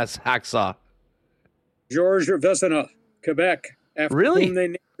 Enlighten us, Hacksaw. Georges Vezina, Quebec. After Really? whom they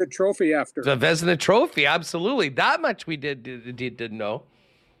named the trophy after. The Vezina Trophy, absolutely. That much we didn't know.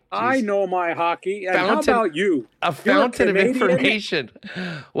 I know my hockey. And how about you? A fountain of information.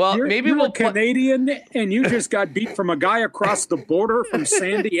 Well, maybe we'll Canadian, and you just got beat from a guy across the border from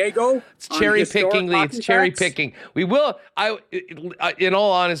San Diego. It's cherry picking, Lee. It's cherry picking. We will. In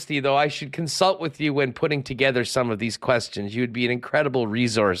all honesty, though, I should consult with you when putting together some of these questions. You would be an incredible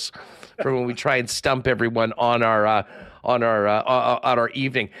resource for when we try and stump everyone on our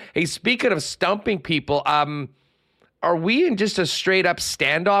evening. Hey, speaking of stumping people, are we in just a straight up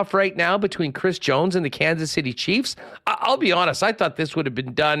standoff right now between Chris Jones and the Kansas City Chiefs? I'll be honest, I thought this would have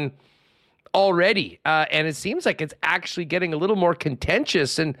been done already. And it seems like it's actually getting a little more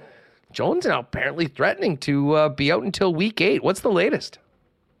contentious. And Jones now apparently threatening to be out until week 8. What's the latest?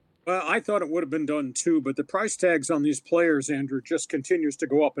 Well, I thought it would have been done too, but the price tags on these players, Andrew, just continues to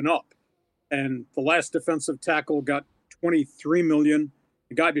go up and up. And the last defensive tackle got $23 million.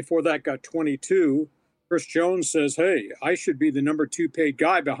 The guy before that got $22. Chris Jones says, hey, I should be the number 2 paid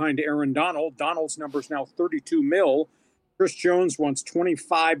guy behind Aaron Donald. Donald's number is now $32 million. Chris Jones wants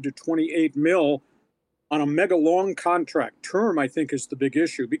 $25 to $28 million on a mega long contract. Term, I think, is the big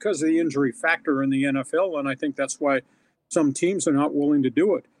issue because of the injury factor in the NFL, and I think that's why some teams are not willing to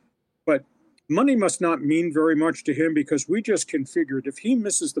do it. But money must not mean very much to him because we just configured if he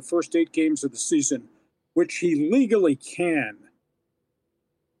misses the first 8 games of the season, which he legally can,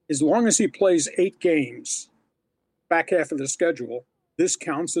 as long as he plays 8 games, back half of the schedule, this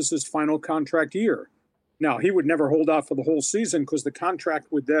counts as his final contract year. Now, he would never hold out for the whole season because the contract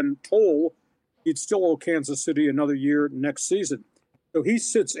would then toll. He'd still owe Kansas City another year next season. So he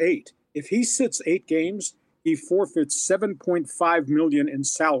sits 8. If he sits 8 games, he forfeits $7.5 million in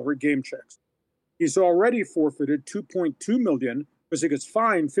salary game checks. He's already forfeited $2.2 million because he gets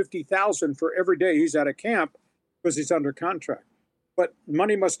fined $50,000 for every day he's at a camp because he's under contract. But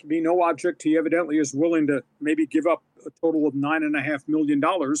money must be no object. He evidently is willing to maybe give up a total of $9.5 million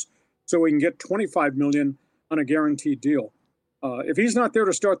so he can get $25 million on a guaranteed deal. If he's not there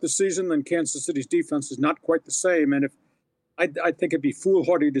to start the season, then Kansas City's defense is not quite the same. And if I think it'd be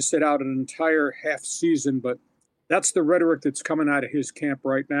foolhardy to sit out an entire half season, but that's the rhetoric that's coming out of his camp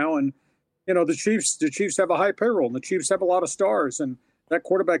right now. And the Chiefs have a high payroll, and the Chiefs have a lot of stars, and that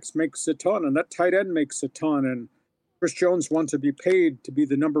quarterback makes a ton, and that tight end makes a ton, and Chris Jones wants to be paid to be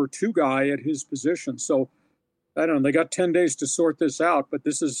the number 2 guy at his position. So I don't know. They got 10 days to sort this out, but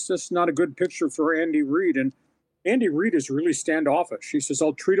this is just not a good picture for Andy Reid. And Andy Reid is really standoffish. He says,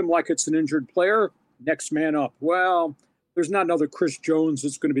 I'll treat him like it's an injured player. Next man up. Well, there's not another Chris Jones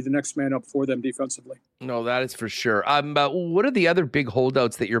that's going to be the next man up for them defensively. No, that is for sure. What are the other big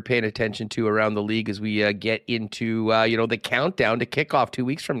holdouts that you're paying attention to around the league as we get into, the countdown to kickoff 2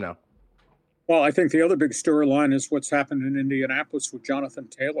 weeks from now? Well, I think the other big storyline is what's happened in Indianapolis with Jonathan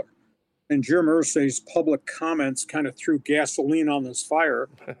Taylor. And Jim Irsay's public comments kind of threw gasoline on this fire.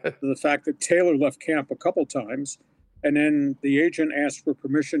 The fact that Taylor left camp a couple times, and then the agent asked for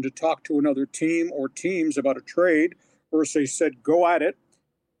permission to talk to another team or teams about a trade. Irsay said, go at it.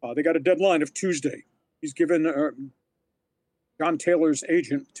 They got a deadline of Tuesday. He's given John Taylor's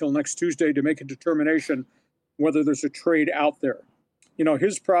agent till next Tuesday to make a determination whether there's a trade out there.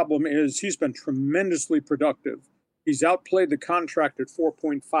 His problem is he's been tremendously productive. He's outplayed the contract at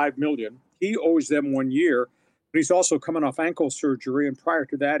 $4.5 million. He owes them 1 year, but he's also coming off ankle surgery, and prior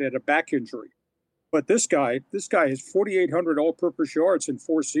to that, had a back injury. But this guy has 4,800 all-purpose yards in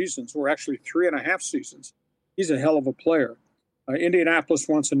 4 seasons, or actually 3.5 seasons. He's a hell of a player. Indianapolis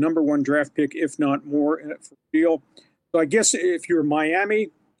wants a number 1 draft pick, if not more, for the deal. So I guess if you're Miami,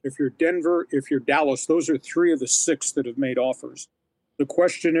 if you're Denver, if you're Dallas, those are 3 of the 6 that have made offers. The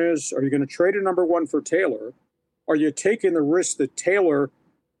question is, are you going to trade a number 1 for Taylor? Are you taking the risk that Taylor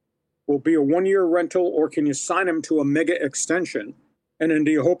will be a 1-year rental, or can you sign him to a mega extension? And then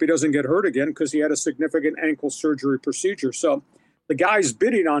do you hope he doesn't get hurt again because he had a significant ankle surgery procedure? So the guys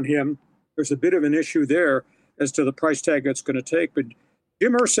bidding on him, there's a bit of an issue there as to the price tag it's going to take. But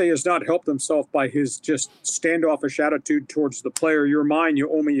Jim Irsay has not helped himself by his just standoffish attitude towards the player. You're mine,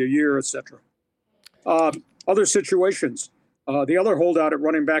 you owe me a year, etc. Other situations. The other holdout at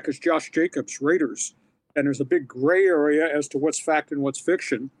running back is Josh Jacobs, Raiders. And there's a big gray area as to what's fact and what's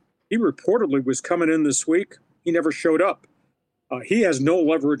fiction. He reportedly was coming in this week. He never showed up. He has no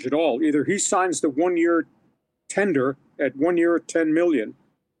leverage at all. Either he signs the 1-year tender at 1 year, $10 million,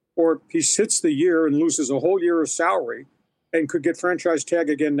 or he sits the year and loses a whole year of salary and could get franchise tag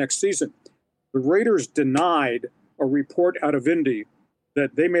again next season. The Raiders denied a report out of Indy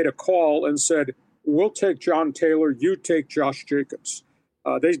that they made a call and said, we'll take John Taylor, you take Josh Jacobs.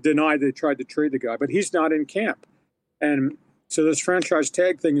 They denied they tried to trade the guy, but he's not in camp. And so this franchise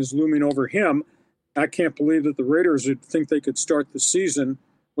tag thing is looming over him. I can't believe that the Raiders would think they could start the season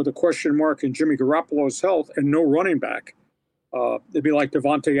with a question mark in Jimmy Garoppolo's health and no running back. It'd be like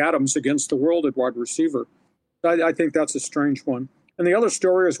Devontae Adams against the world at wide receiver. I think that's a strange one. And the other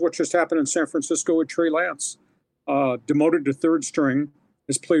story is what just happened in San Francisco with Trey Lance. Demoted to 3rd string,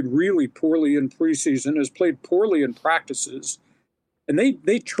 has played really poorly in preseason, has played poorly in practices. And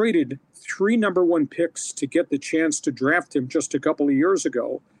they traded 3 number 1 picks to get the chance to draft him just a couple of years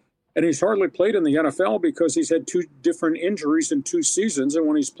ago. And he's hardly played in the NFL because he's had 2 different injuries in 2 seasons. And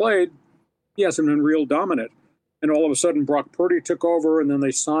when he's played, he hasn't been real dominant. And all of a sudden, Brock Purdy took over, and then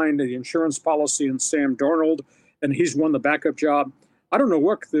they signed the insurance policy in Sam Darnold, and he's won the backup job. I don't know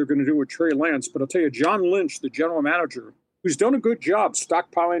what they're going to do with Trey Lance, but I'll tell you, John Lynch, the general manager, who's done a good job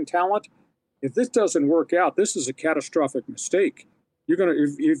stockpiling talent, if this doesn't work out, this is a catastrophic mistake. You're going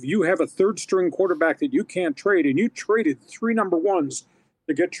to, if you have a 3rd string quarterback that you can't trade, and you traded 3 number 1s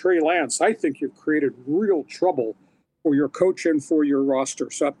to get Trey Lance, I think you've created real trouble for your coach and for your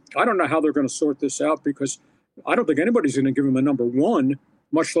roster. So I don't know how they're going to sort this out, because I don't think anybody's going to give him a number 1,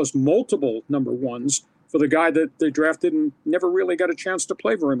 much less multiple number 1s, for the guy that they drafted and never really got a chance to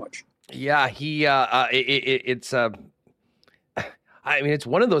play very much. Yeah, it's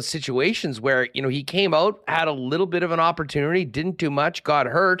one of those situations where, he came out, had a little bit of an opportunity, didn't do much, got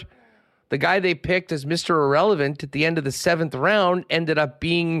hurt. The guy they picked as Mr. Irrelevant at the end of the 7th round ended up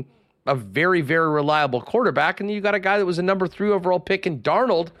being a very, very reliable quarterback. And then you got a guy that was a number 3 overall pick in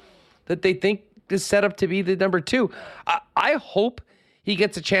Darnold that they think is set up to be the number 2. I hope he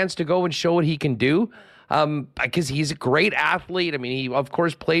gets a chance to go and show what he can do, because he's a great athlete. I mean, he, of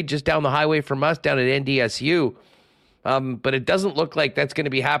course, played just down the highway from us down at NDSU. But it doesn't look like that's going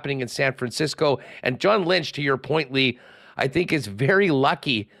to be happening in San Francisco. And John Lynch, to your point, Lee, I think is very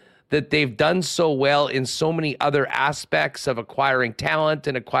lucky that they've done so well in so many other aspects of acquiring talent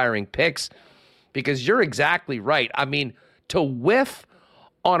and acquiring picks, because you're exactly right. I mean, to whiff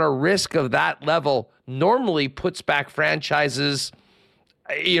on a risk of that level, normally puts back franchises,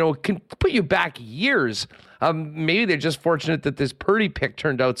 can put you back years. Maybe they're just fortunate that this Purdy pick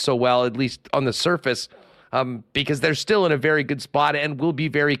turned out so well, at least on the surface, because they're still in a very good spot and will be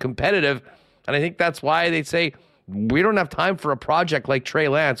very competitive. And I think that's why they say, we don't have time for a project like Trey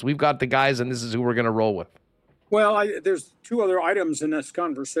Lance. We've got the guys, and this is who we're going to roll with. Well, there's two other items in this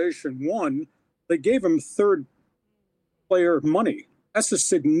conversation. One, they gave him third player money. That's a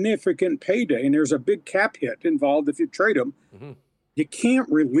significant payday, and there's a big cap hit involved if you trade him. Mm-hmm. You can't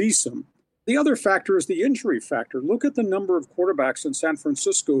release him. The other factor is the injury factor. Look at the number of quarterbacks in San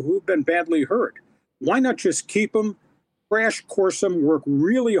Francisco who've been badly hurt. Why not just keep them, crash course them, work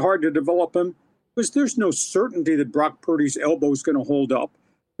really hard to develop them? Because there's no certainty that Brock Purdy's elbow is going to hold up.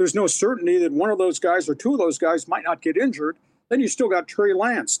 There's no certainty that one of those guys or two of those guys might not get injured. Then you still got Trey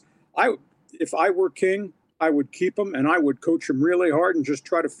Lance. If I were king, I would keep him, and I would coach him really hard and just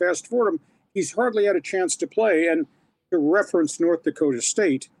try to fast forward him. He's hardly had a chance to play. And to reference North Dakota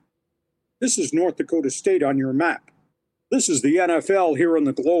State, this is North Dakota State on your map. This is the NFL here on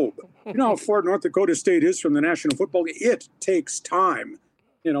the globe. You know how far North Dakota State is from the National Football League? It takes time.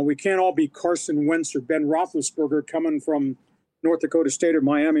 We can't all be Carson Wentz or Ben Roethlisberger coming from North Dakota State or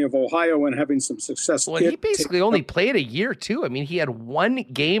Miami of Ohio and having some success. Well, he basically only played a year, too. I mean, he had one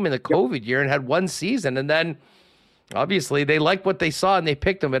game in the COVID year and had one season. And then, obviously, they liked what they saw and they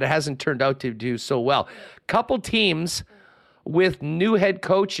picked him, but it hasn't turned out to do so well. Couple teams with new head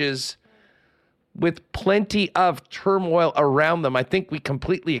coaches with plenty of turmoil around them. I think we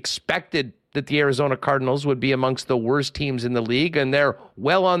completely expected that the Arizona Cardinals would be amongst the worst teams in the league, and they're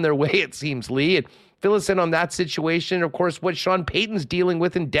well on their way, it seems, Lee. And fill us in on that situation. Of course, what Sean Payton's dealing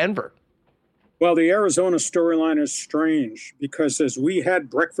with in Denver. Well, the Arizona storyline is strange because as we had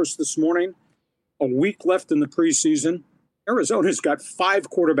breakfast this morning, a week left in the preseason, Arizona's got 5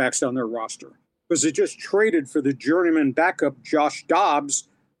 quarterbacks on their roster because they just traded for the journeyman backup Josh Dobbs,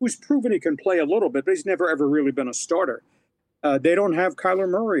 who's proven he can play a little bit, but he's never, ever really been a starter. They don't have Kyler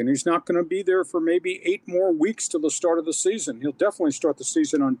Murray, and he's not going to be there for maybe 8 more weeks to the start of the season. He'll definitely start the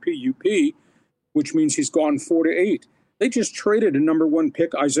season on PUP, which means he's gone 4 to 8. They just traded a number 1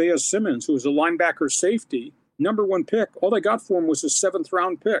 pick, Isaiah Simmons, who was a linebacker safety, number 1 pick. All they got for him was a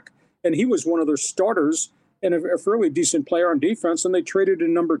 7th-round pick, and he was one of their starters and a fairly decent player on defense, and they traded a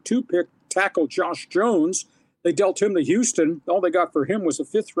number 2 pick, tackle Josh Jones. They dealt him to Houston. All they got for him was a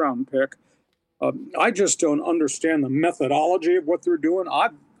 5th-round pick. I just don't understand the methodology of what they're doing.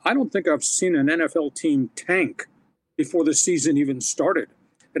 I don't think I've seen an NFL team tank before the season even started,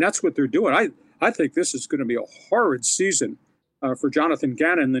 and that's what they're doing. I think this is going to be a horrid season for Jonathan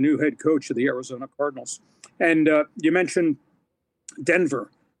Gannon, the new head coach of the Arizona Cardinals. And you mentioned Denver.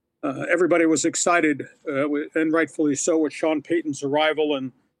 Everybody was excited, and rightfully so, with Sean Payton's arrival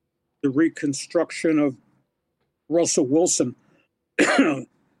and the reconstruction of Russell Wilson.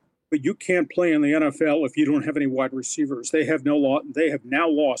 But you can't play in the NFL if you don't have any wide receivers. They have now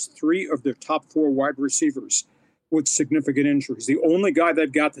lost 3 of their top 4 wide receivers with significant injuries. The only guy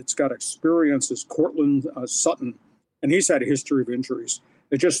that's got experience is Cortland Sutton, and he's had a history of injuries.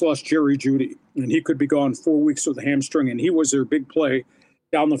 They just lost Jerry Jeudy, and he could be gone 4 weeks with a hamstring, and he was their big play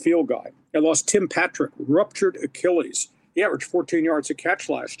down the field guy. They lost Tim Patrick, ruptured Achilles. He averaged 14 yards a catch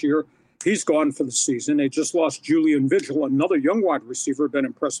last year. He's gone for the season. They just lost Julian Vigil, another young wide receiver, been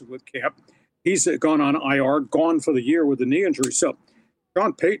impressive with camp. He's gone on IR, gone for the year with a knee injury. So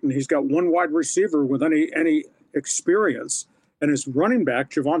Sean Payton, he's got 1 wide receiver with any experience, and his running back,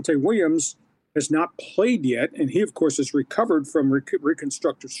 Javonte Williams, has not played yet, and he, of course, is recovered from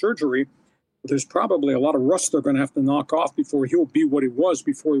reconstructive surgery. But there's probably a lot of rust they're going to have to knock off before he'll be what he was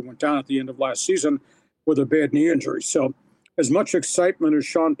before he went down at the end of last season with a bad knee injury. So as much excitement as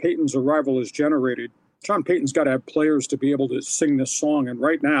Sean Payton's arrival has generated, Sean Payton's got to have players to be able to sing this song, and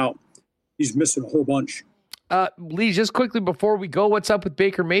right now he's missing a whole bunch. Lee, just quickly before we go, what's up with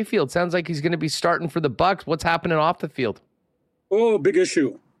Baker Mayfield? Sounds like he's going to be starting for the Bucs. What's happening off the field? Oh, big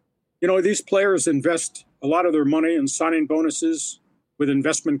issue. These players invest a lot of their money in signing bonuses with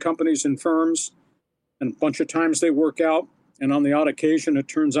investment companies and firms, and a bunch of times they work out, and on the odd occasion it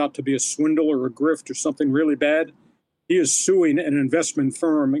turns out to be a swindle or a grift or something really bad. He is suing an investment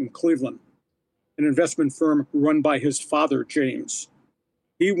firm in Cleveland, an investment firm run by his father, James.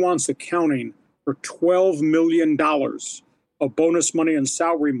 He wants accounting for $12 million of bonus money and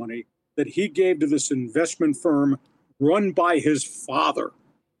salary money that he gave to this investment firm run by his father.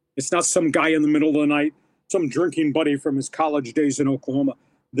 It's not some guy in the middle of the night, some drinking buddy from his college days in Oklahoma.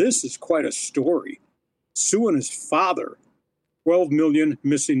 This is quite a story. Suing his father, $12 million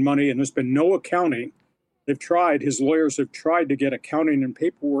missing money, and there's been no accounting. His lawyers have tried to get accounting and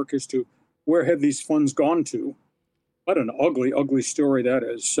paperwork as to where have these funds gone to? What an ugly, ugly story that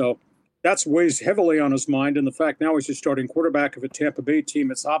is. So that's weighs heavily on his mind. And the fact now he's the starting quarterback of a Tampa Bay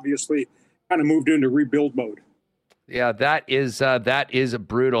team, it's obviously kind of moved into rebuild mode. Yeah, that is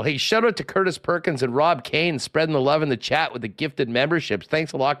brutal. Hey, shout out to Curtis Perkins and Rob Kane spreading the love in the chat with the gifted memberships.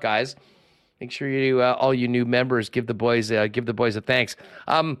 Thanks a lot, guys. Make sure you all you new members give the boys a thanks.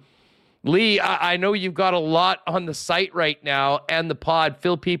 Lee, I know you've got a lot on the site right now and the pod.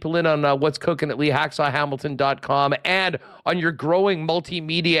 Fill people in on what's cooking at LeeHacksawHamilton.com and on your growing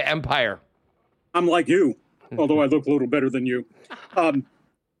multimedia empire. I'm like you, although I look a little better than you.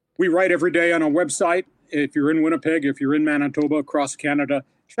 We write every day on our website. If you're in Winnipeg, if you're in Manitoba, across Canada,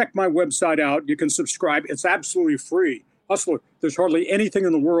 check my website out. You can subscribe. It's absolutely free. Hustler, there's hardly anything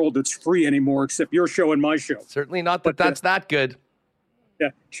in the world that's free anymore except your show and my show. Certainly not that that's that good. Yeah,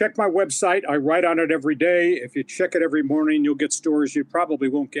 check my website. I write on it every day. If you check it every morning, you'll get stories you probably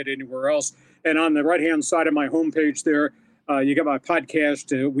won't get anywhere else. And on the right-hand side of my homepage there, you got my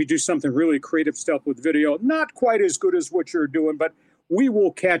podcast. We do something really creative stuff with video. Not quite as good as what you're doing, but we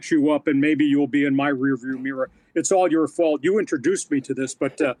will catch you up, and maybe you'll be in my rearview mirror. It's all your fault. You introduced me to this,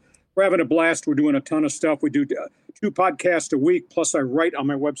 but we're having a blast. We're doing a ton of stuff. We do 2 podcasts a week, plus I write on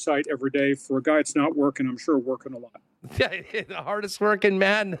my website every day. For a guy that's not working, I'm sure working a lot. The hardest working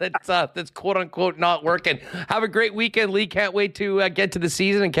man that's quote unquote not working. Have a great weekend, Lee. Can't wait to get to the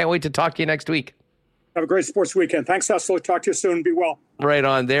season and can't wait to talk to you next week. Have a great sports weekend. Thanks, Hustler. Talk to you soon. Be well. Right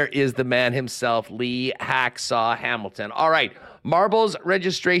on. There is the man himself, Lee Hacksaw Hamilton. All right. Marbles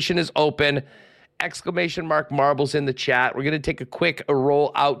registration is open. ! Marbles in the chat. We're going to take a quick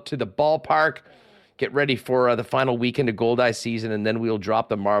roll out to the ballpark. Get ready for the final weekend of Goldeye season, and then we'll drop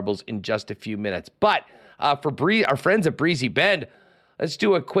the marbles in just a few minutes. But for our friends at Breezy Bend, let's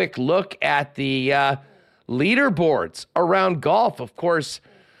do a quick look at the leaderboards around golf. Of course,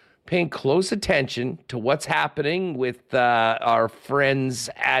 paying close attention to what's happening with our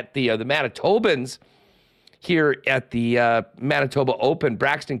friends at the Manitobans here at the Manitoba Open.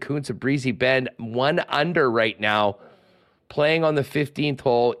 Braxton Kuntz of Breezy Bend, 1 under right now, playing on the 15th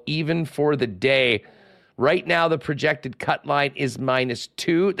hole, even for the day. Right now, the projected cut line is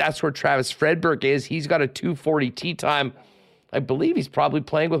 -2. That's where Travis Fredberg is. He's got a 2:40 tee time. I believe he's probably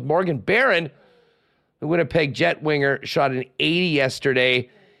playing with Morgan Barron. The Winnipeg Jet winger shot an 80 yesterday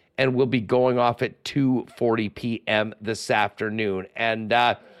and will be going off at 2:40 p.m. this afternoon. And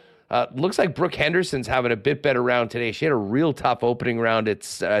looks like Brooke Henderson's having a bit better round today. She had a real tough opening round at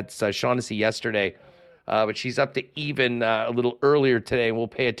Shaughnessy yesterday, but she's up to even a little earlier today, and we'll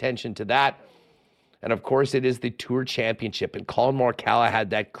pay attention to that. And, of course, it is the Tour Championship, and Colin Morikawa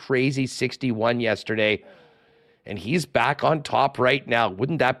had that crazy 61 yesterday, and he's back on top right now.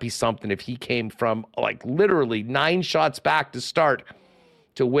 Wouldn't that be something if he came from, like, literally 9 shots back to start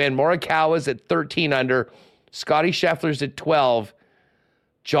to win? Morikawa's at 13 under, Scotty Scheffler's at 12,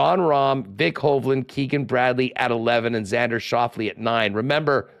 John Rahm, Vic Hovland, Keegan Bradley at 11, and Xander Schauffele at 9.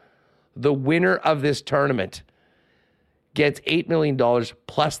 Remember, the winner of this tournament gets $8 million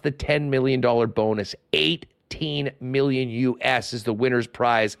plus the $10 million bonus. $18 million US is the winner's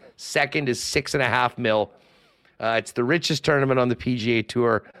prize. Second is $6.5 million. It's the richest tournament on the PGA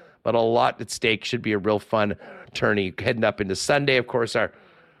Tour, but a lot at stake. Should be a real fun tourney heading up into Sunday. Of course, our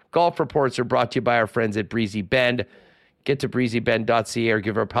golf reports are brought to you by our friends at Breezy Bend. Get to breezybend.ca or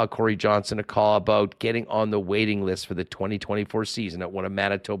give our pal Corey Johnson a call about getting on the waiting list for the 2024 season at one of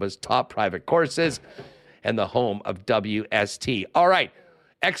Manitoba's top private courses and the home of WST. All right, !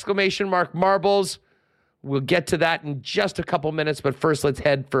 Marbles. We'll get to that in just a couple minutes, but first let's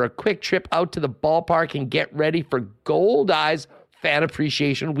head for a quick trip out to the ballpark and get ready for Goldeyes Fan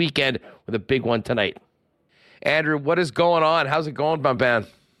Appreciation Weekend with a big one tonight. Andrew, what is going on? How's it going, my man?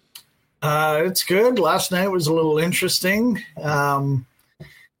 It's good. Last night was a little interesting. Feel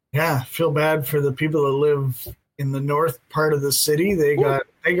bad for the people that live in the north part of the city. They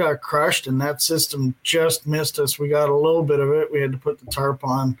got crushed, and that system just missed us. We got a little bit of it. We had to put the tarp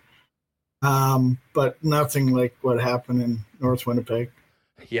on, but nothing like what happened in North Winnipeg.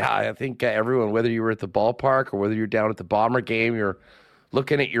 Yeah, I think everyone, whether you were at the ballpark or whether you're down at the Bomber game, you're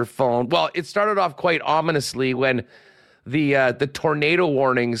looking at your phone. Well, it started off quite ominously when the tornado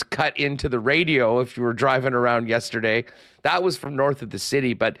warnings cut into the radio if you were driving around yesterday. That was from north of the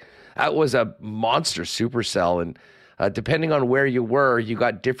city, but that was a monster supercell, and depending on where you were, you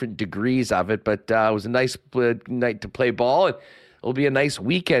got different degrees of it, but it was a nice night to play ball, and it'll be a nice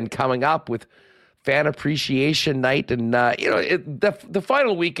weekend coming up with Fan Appreciation Night, and the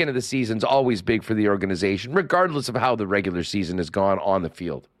final weekend of the season is always big for the organization, regardless of how the regular season has gone on the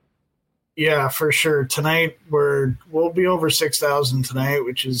field. Yeah, for sure. Tonight we'll be over 6,000 tonight,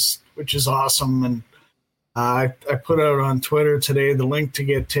 which is which is awesome. And I put out on Twitter today the link to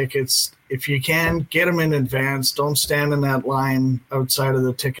get tickets. If you can, get them in advance. Don't stand in that line outside of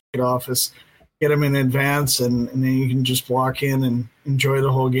the ticket office. Get them in advance, and then you can just walk in and enjoy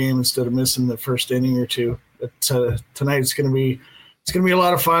the whole game instead of missing the first inning or two. But tonight it's going to be a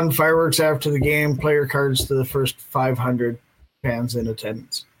lot of fun. Fireworks after the game, player cards to the first 500 fans in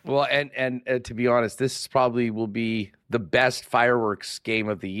attendance. Well, and to be honest, this probably will be the best fireworks game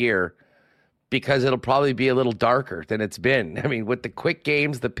of the year, because it'll probably be a little darker than it's been. I mean, with the quick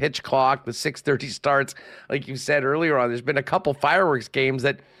games, the pitch clock, the 6:30 starts, like you said earlier on, there's been a couple fireworks games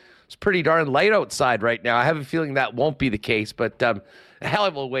that it's pretty darn light outside right now. I have a feeling that won't be the case, but a hell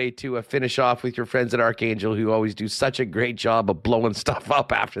of a way to finish off with your friends at Archangel, who always do such a great job of blowing stuff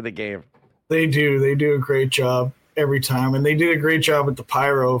up after the game. They do a great job every time, and they did a great job at the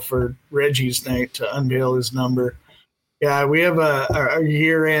pyro for Reggie's night to unveil his number. Yeah, we have a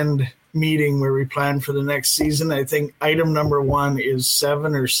year-end meeting where we plan for the next season. I think item number 1 is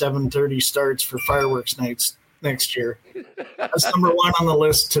 7 or 7:30 starts for fireworks nights next year. That's number 1 on the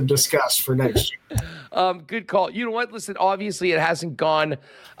list to discuss for next year. Good call. You know what? Listen, obviously it hasn't gone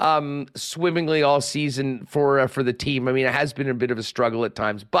swimmingly all season for the team. I mean, it has been a bit of a struggle at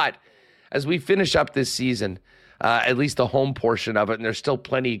times, but as we finish up this season, at least the home portion of it, and there's still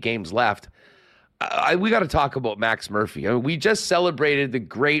plenty of games left, we got to talk about Max Murphy. I mean, we just celebrated the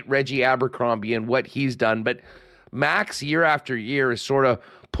great Reggie Abercrombie and what he's done, but Max, year after year, is sort of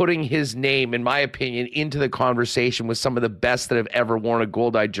putting his name, in my opinion, into the conversation with some of the best that have ever worn a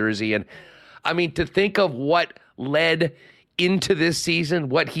Gold-Eye jersey. And, I mean, to think of what led into this season,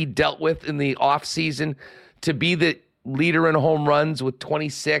 what he dealt with in the offseason, to be the leader in home runs with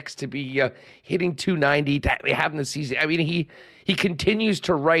 26, to be hitting 290, to having the season. I mean, he continues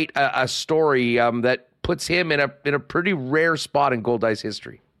to write a story that puts him in a pretty rare spot in Gold-Eye's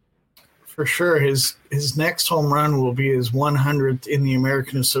history. For sure, his next home run will be his 100th in the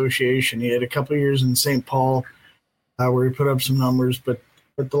American Association. He had a couple of years in St. Paul where he put up some numbers, but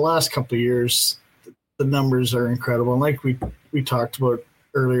the last couple of years, the numbers are incredible. And like we talked about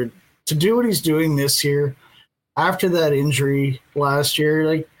earlier, to do what he's doing this year, after that injury last year,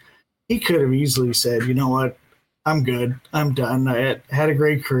 like, he could have easily said, you know what, I'm good, I'm done. I had a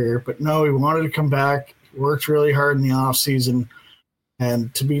great career, but no, he wanted to come back. He worked really hard in the off season,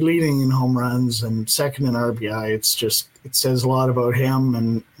 and to be leading in home runs and second in RBI, it says a lot about him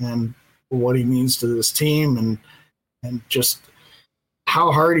and what he means to this team and just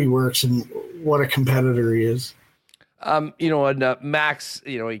how hard he works and what a competitor he is. And Max,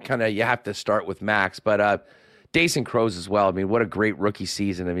 you have to start with Max, but Dason Crowes as well. I mean, what a great rookie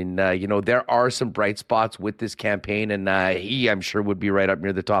season. I mean, there are some bright spots with this campaign, and he, I'm sure, would be right up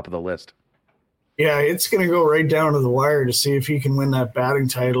near the top of the list. Yeah, it's going to go right down to the wire to see if he can win that batting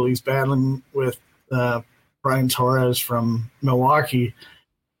title. He's battling with Brian Torres from Milwaukee,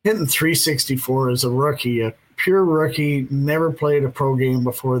 hitting 364 as a rookie, a pure rookie, never played a pro game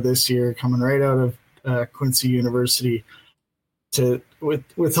before this year, coming right out of Quincy University.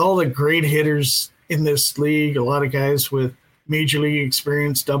 With all the great hitters in this league, a lot of guys with major league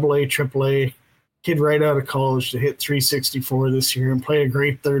experience, AA, AAA, kid right out of college to hit 364 this year and play a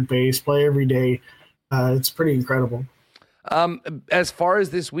great third base, play every day. It's pretty incredible. As far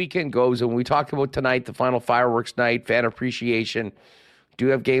as this weekend goes, and when we talk about tonight, the final fireworks night, fan appreciation, do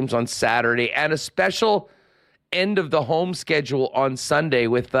have games on Saturday and a special end of the home schedule on Sunday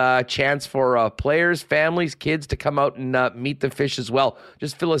with a chance for players, families, kids to come out and meet the fish as well.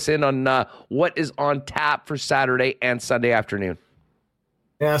 Just fill us in on what is on tap for Saturday and Sunday afternoon.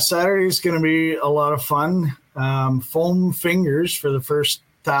 Yeah, Saturday is going to be a lot of fun. Foam fingers for the first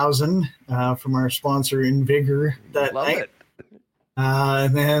 1,000 from our sponsor Invigor that Love night. it.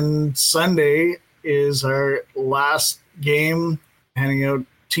 And then Sunday is our last game, handing out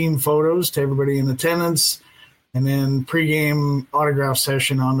team photos to everybody in attendance. And then pregame autograph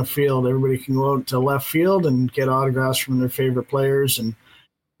session on the field. Everybody can go out to left field and get autographs from their favorite players and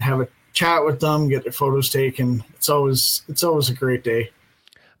have a chat with them, get their photos taken. It's always a great day.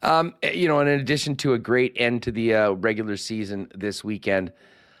 And in addition to a great end to the regular season this weekend,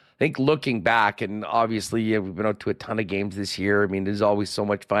 I think looking back, and obviously we've been out to a ton of games this year. I mean, there's always so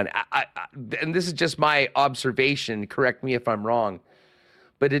much fun. And this is just my observation. Correct me if I'm wrong,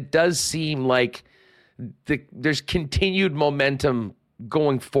 but it does seem like there's continued momentum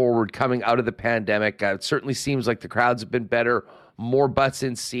going forward coming out of the pandemic. It certainly seems like the crowds have been better, more butts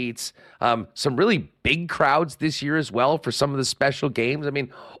in seats, some really big crowds this year as well for some of the special games. I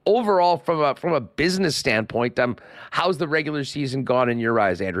mean, overall, from a business standpoint, how's the regular season gone in your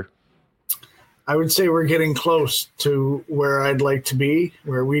eyes, Andrew? I would say we're getting close to where I'd like to be,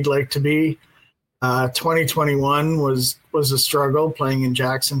 where we'd like to be. 2021 was a struggle playing in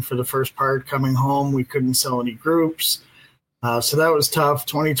Jackson for the first part. Coming home, we couldn't sell any groups. So that was tough.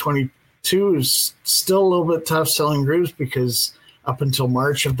 2022 is still a little bit tough selling groups because up until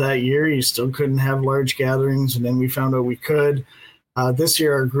March of that year, you still couldn't have large gatherings. And then we found out we could. This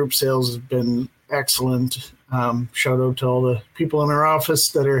year, our group sales have been excellent. Shout out to all the people in our office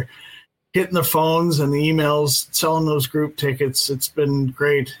that are hitting the phones and the emails, selling those group tickets. It's been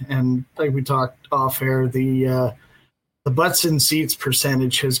great. And like we talked off air, the butts in seats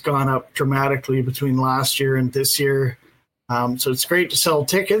percentage has gone up dramatically between last year and this year. So it's great to sell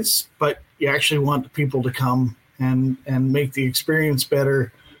tickets, but you actually want the people to come and make the experience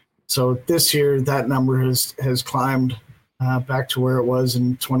better. So this year, that number has climbed back to where it was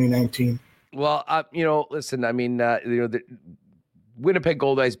in 2019. Well, listen, I mean, the Winnipeg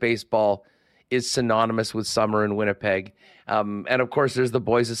Gold Ice baseball is synonymous with summer in Winnipeg. And of course, there's the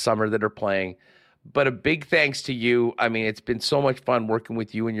boys of summer that are playing. But a big thanks to you. I mean, it's been so much fun working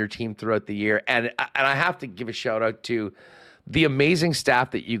with you and your team throughout the year. And I have to give a shout out to the amazing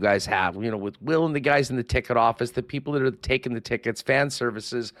staff that you guys have, with Will and the guys in the ticket office, the people that are taking the tickets, fan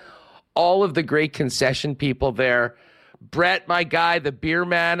services, all of the great concession people there. Brett, my guy, the beer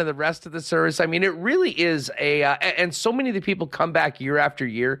man, and the rest of the service. I mean, it really is and so many of the people come back year after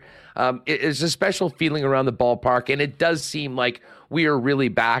year. It's a special feeling around the ballpark, and it does seem like we are really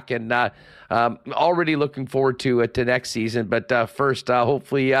back, and already looking forward to next season. But first,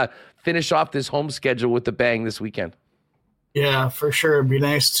 hopefully finish off this home schedule with a bang this weekend. Yeah, for sure. It'd be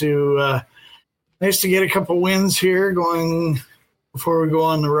nice to get a couple wins here going before we go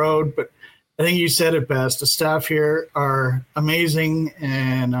on the road, but I think you said it best. The staff here are amazing,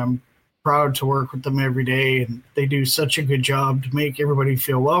 and I'm proud to work with them every day. And they do such a good job to make everybody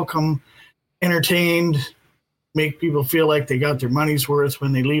feel welcome, entertained, make people feel like they got their money's worth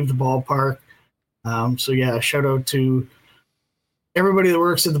when they leave the ballpark. So, yeah, shout out to everybody that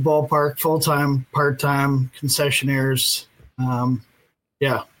works at the ballpark, full-time, part-time, concessionaires.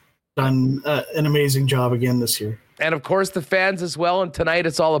 Done an amazing job again this year. And, of course, the fans as well. And tonight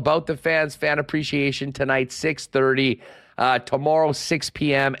it's all about the fans. Fan appreciation tonight, 6:30. Tomorrow, 6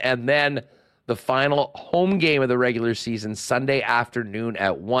 p.m. And then the final home game of the regular season, Sunday afternoon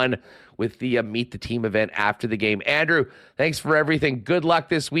at 1 with the Meet the Team event after the game. Andrew, thanks for everything. Good luck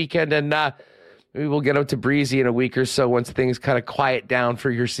this weekend. And maybe we'll get out to Breezy in a week or so once things kind of quiet down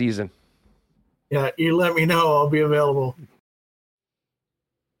for your season. Yeah, you let me know. I'll be available.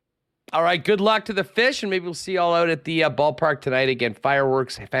 All right, good luck to the Fish, and maybe we'll see you all out at the ballpark tonight. Again,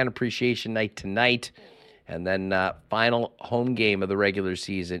 fireworks, fan appreciation night tonight. And then final home game of the regular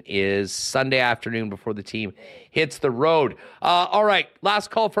season is Sunday afternoon before the team hits the road. All right,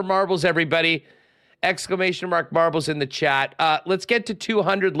 last call for marbles, everybody. Exclamation mark marbles in the chat. Let's get to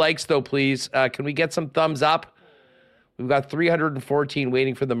 200 likes, though, please. Can we get some thumbs up? We've got 314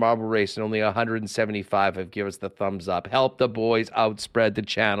 waiting for the marble race, and only 175 have given us the thumbs up. Help the boys outspread the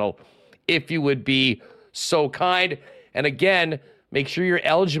channel, if you would be so kind. And again, make sure you're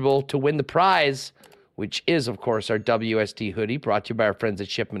eligible to win the prize, which is, of course, our WST hoodie, brought to you by our friends at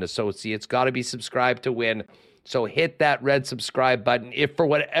Shipman Associates. Got to be subscribed to win. So hit that red subscribe button if, for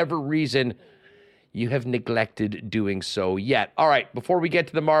whatever reason, you have neglected doing so yet. All right, before we get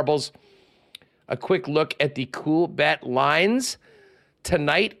to the marbles, a quick look at the Cool Bet lines.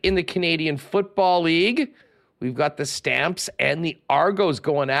 Tonight in the Canadian Football League, we've got the Stamps and the Argos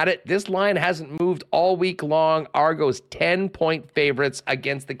going at it. This line hasn't moved all week long. Argos 10-point favorites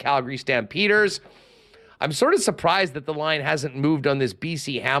against the Calgary Stampeders. I'm sort of surprised that the line hasn't moved on this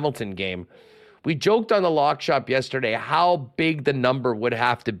BC Hamilton game. We joked on the Lock Shop yesterday how big the number would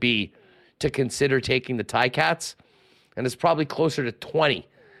have to be to consider taking the Ticats, and it's probably closer to 20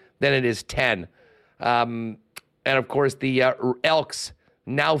 than it is 10. And, of course, the Elks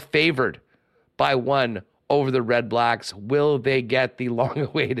now favored by 1 over the Red Blacks. Will they get the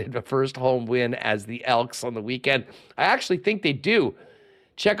long-awaited first home win as the Elks on the weekend? I actually think they do.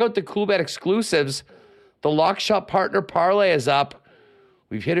 Check out the Coolbet exclusives. The Lock Shop Partner Parlay is up.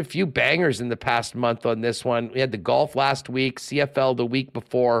 We've hit a few bangers in the past month on this one. We had the golf last week, CFL the week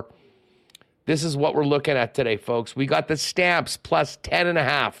before. This is what we're looking at today, folks. We got the Stamps plus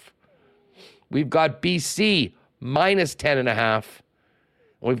 10.5. We've got BC minus 10.5. And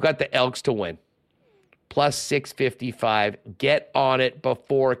we've got the Elks to win plus 655. Get on it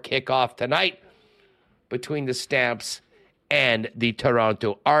before kickoff tonight between the Stamps and the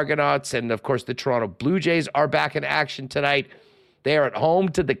Toronto Argonauts. And, of course, the Toronto Blue Jays are back in action tonight. They are at home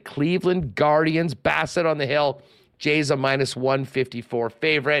to the Cleveland Guardians. Bassett on the hill. Jays a minus 154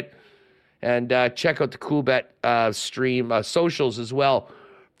 favorite. And check out the CoolBet stream socials as well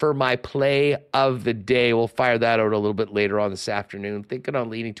for my play of the day. We'll fire that out a little bit later on this afternoon. Thinking on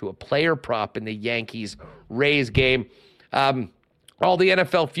leaning to a player prop in the Yankees-Rays game. All the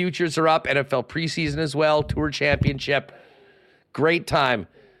NFL futures are up, NFL preseason as well, Tour Championship. Great time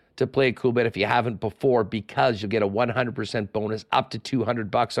to play CoolBet if you haven't before, because you'll get a 100% bonus up to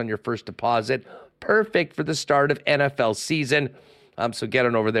 $200 on your first deposit. Perfect for the start of NFL season. So get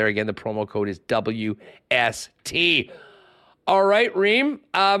on over there. Again, the promo code is WST. All right, Reem.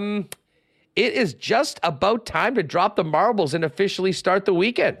 It is just about time to drop the marbles and officially start the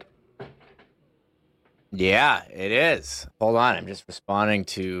weekend. Yeah, it is. Hold on. I'm just responding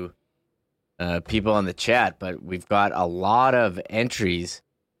to people in the chat, but we've got a lot of entries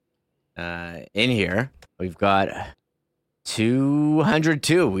in here. We've got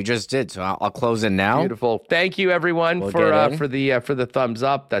 202. We just did, so I'll close in now. Beautiful. Thank you, everyone, for the thumbs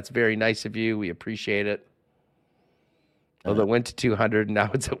up. That's very nice of you. We appreciate it. Well, it went to 200, and now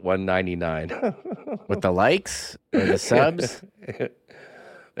it's at 199. With the likes or the subs?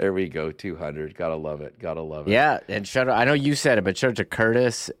 There we go, 200. Gotta love it. Gotta love it. Yeah, and shout out, I know you said it, but shout out to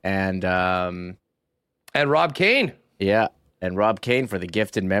Curtis and Rob Kane. Yeah, and Rob Kane for the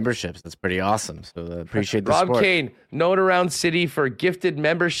gifted memberships. That's pretty awesome. So appreciate the support. Rob Kane, known around City for gifted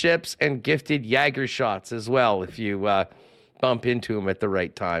memberships and gifted Jaeger shots as well, if you bump into him at the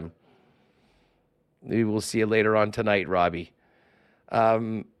right time. Maybe we'll see you later on tonight, Robbie.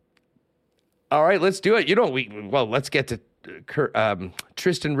 All right, let's do it. Let's get to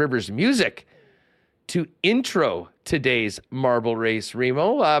Tristan Rivers' music to intro today's marble race,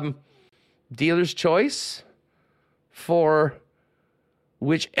 Remo. Dealer's choice for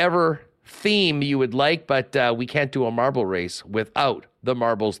whichever theme you would like, but we can't do a marble race without the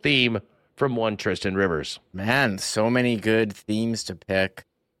marbles theme from one Tristan Rivers. Man, so many good themes to pick.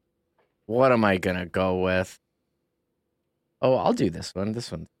 What am I going to go with? Oh, I'll do this one.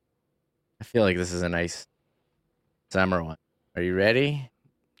 This one. I feel like this is a nice summer one. Are you ready?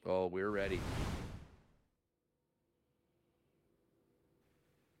 Oh, we're ready.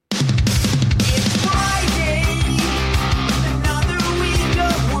 It's Friday, another week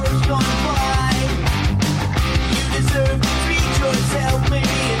of work gone by. You deserve to treat yourself, maybe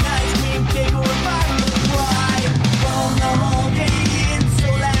a nice cream cake or a bottle of wine. From the whole day in, so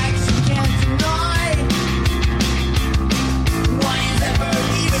lax you can't deny. Why is ever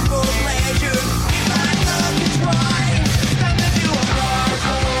even for pleasure? If I love to try, it's time to do a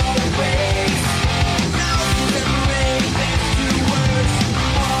marble race. Now to separate best to worst.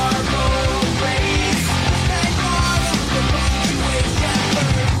 Marble race. Like all of the punctuation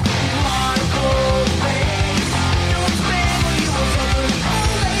first. Marble race. Don't spend what you will suffer.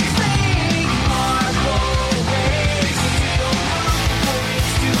 Always saying marble race. You don't know what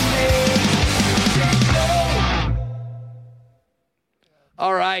it's to make. Just go.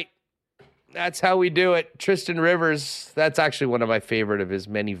 All right. That's how we do it. Tristan Rivers, that's actually one of my favorite of his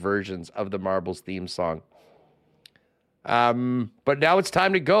many versions of the Marbles theme song. But now it's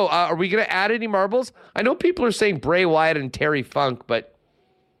time to go. Are we going to add any marbles? I know people are saying Bray Wyatt and Terry Funk, but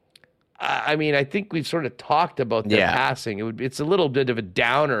I mean, I think we've sort of talked about their passing. It's a little bit of a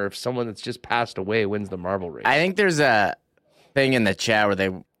downer if someone that's just passed away wins the marble race. I think there's a thing in the chat where they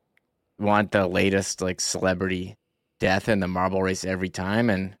want the latest like celebrity death in the marble race every time,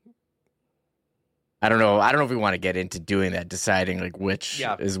 and I don't know if we want to get into doing that, deciding like which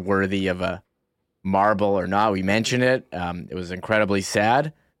is worthy of a marble or not. We mentioned it. It was incredibly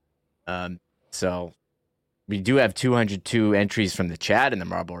sad. So we do have 202 entries from the chat in the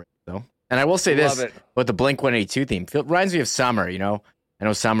marble race, though. And I will say this about the Blink-182 theme. It reminds me of summer, you know? I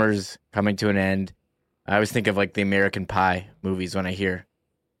know summer's coming to an end. I always think of like the American Pie movies when I hear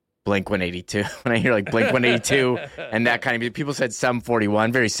Blink-182. When I hear like Blink-182 and that kind of people said Sum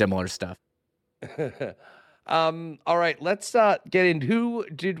 41, very similar stuff. All right, let's get in. Who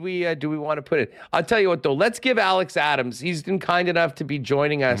do we want to put in? I'll tell you what, though. Let's give Alex Adams. He's been kind enough to be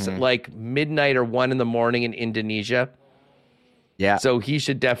joining us at like midnight or 1 a.m. in Indonesia. Yeah. So he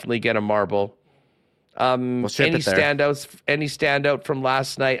should definitely get a marble. We'll ship any it there. standouts? Any standout from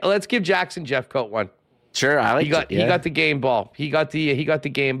last night? Let's give Jackson Jeffcoat one. Sure, I like he got the game ball. He got the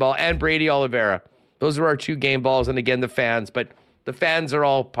game ball, and Brady Oliveira. Those are our two game balls, and again the fans. But the fans are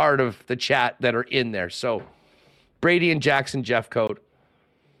all part of the chat that are in there. So Brady and Jackson Jeffcoat.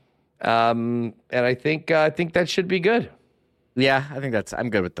 And I think that should be good. Yeah, I think I'm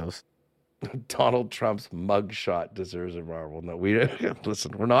good with those. Donald Trump's mugshot deserves a marble. No, we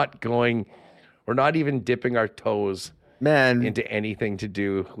listen. We're not even dipping our toes Man, into anything to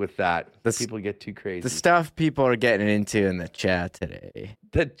do with that. This- People get too crazy. the stuff people are getting into in the chat today.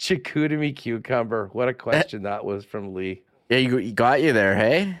 The Chicoutimi cucumber. What a question that was from Lee. Yeah, you got you there,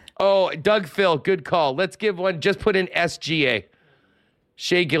 hey? Oh, Doug Phil, good call. Let's give one. Just put in SGA.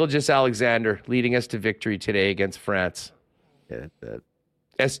 Shea Gilgeous-Alexander leading us to victory today against France. Yeah, that-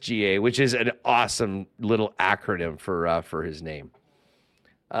 SGA, which is an awesome little acronym for his name.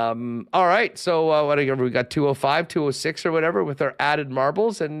 All right, so what we got 205, 206 or whatever with our added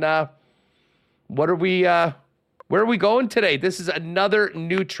marbles, and what are we? Where are we going today? This is another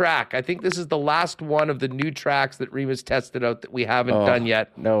new track. I think this is the last one of the new tracks that Remus tested out that we haven't done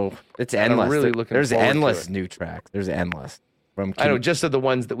yet. No, it's And I'm endless. really looking There's forward to endless it. new tracks. There's endless. From I know, just of the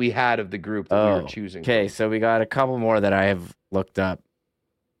ones that we had of the group that we were choosing. Okay, so we got a couple more that I have looked up.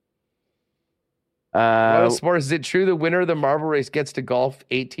 Sports, is it true the winner of the marble race gets to golf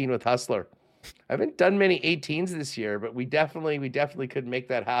 18 with Hustler? I haven't done many 18s this year, but we definitely could make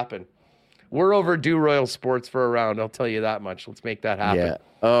that happen. We're overdue Royal Sports for a round. I'll tell you that much. Let's make that happen. Yeah.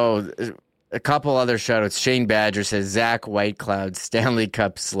 Oh, a couple other shoutouts. Shane Badger says Zach Whitecloud Stanley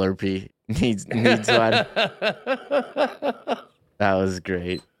Cup Slurpee needs one. That was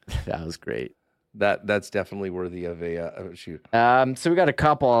great. That was great. That's definitely worthy of a shoot. So we got a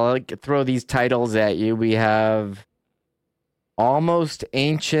couple. I'll throw these titles at you. We have Almost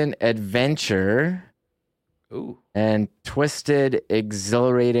Ancient Adventure. Ooh. And Twisted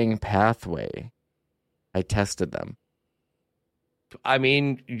Exhilarating Pathway. I tested them. I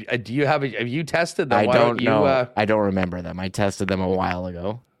mean, have you tested them? I Why don't you, know. I don't remember them. I tested them a while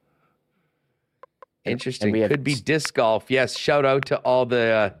ago. Interesting. And we have Could be disc golf. Yes. Shout out to all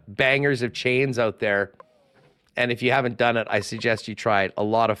the bangers of chains out there. And if you haven't done it, I suggest you try it. A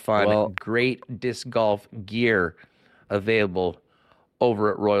lot of fun. Well- Great disc golf gear available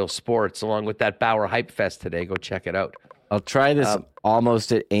over at Royal Sports, along with that Bauer Hype Fest today. Go check it out. I'll try this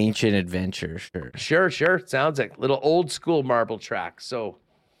Almost Ancient Adventure. Sure. Sure. Sounds like a little old school marble track. So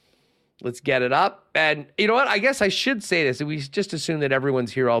let's get it up. And you know what? I guess I should say this. We just assume that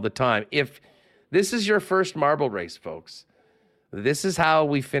everyone's here all the time. If this is your first marble race, folks, this is how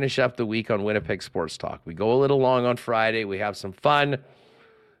we finish up the week on Winnipeg Sports Talk. We go a little long on Friday. We have some fun.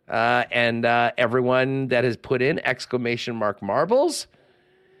 And everyone that has put in ! marbles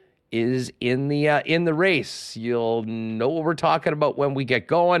is in the race. You'll know what we're talking about when we get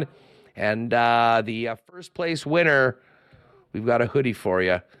going. And the first place winner, we've got a hoodie for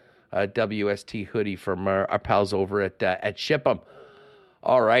you, a WST hoodie from our pals over at Ship'em.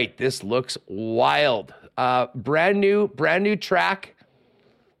 All right, this looks wild. Brand new track,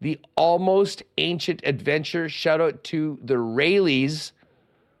 the Almost Ancient Adventure. Shout out to the Rayleys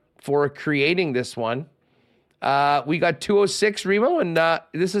for creating this one. We got 206 Remo, and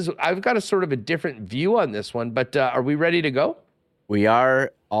I've got a sort of a different view on this one, but are we ready to go? We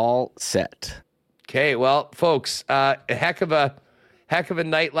are all set. Okay, well, folks, a heck of a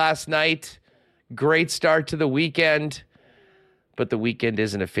night last night. Great start to the weekend, but the weekend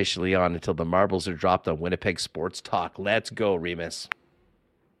isn't officially on until the marbles are dropped on Winnipeg Sports Talk. Let's go, Remus.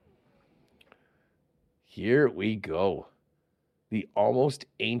 Here we go. The Almost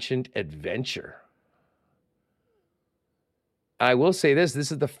Ancient Adventure. I will say this is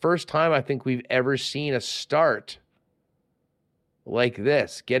the first time I think we've ever seen a start like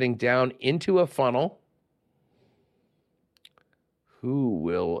this, getting down into a funnel. Who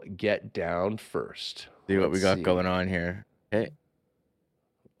will get down first? See what we Let's got see. going on here. Okay.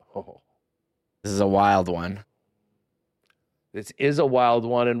 Oh, This is a wild one. this is a wild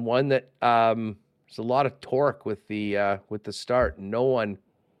one, and one that there's a lot of torque with the start. No one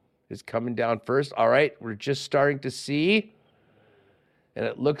is coming down first. All right, we're just starting to see, and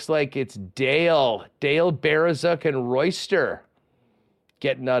it looks like it's Dale Barazuk, and Royster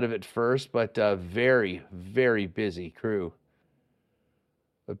getting out of it first, but a very, very busy crew.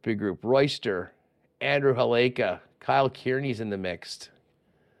 A big group. Royster, Andrew Haleka, Kyle Kearney's in the mix.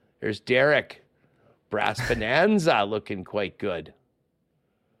 There's Derek. Brass Bonanza looking quite good.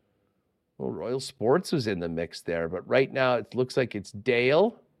 Well, Royal Sports was in the mix there, but right now it looks like it's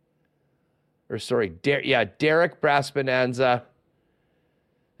Derek Brass Bonanza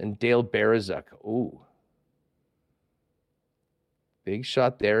and Dale Barazuk. Ooh. Big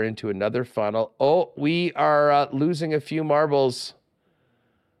shot there into another funnel. Oh, we are losing a few marbles.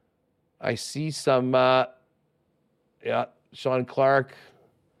 I see some, Sean Clark,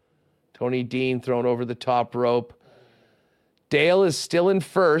 Tony Dean thrown over the top rope. Dale is still in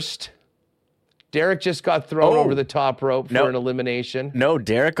first. Derek just got thrown over the top rope for an elimination. No,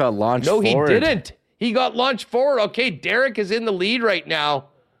 Derek got launched forward. No, he didn't. He got launched forward. Okay, Derek is in the lead right now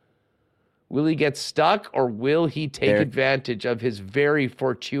Will he get stuck, or will he take advantage of his very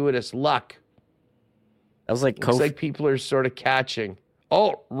fortuitous luck? That was like Looks like people are sort of catching.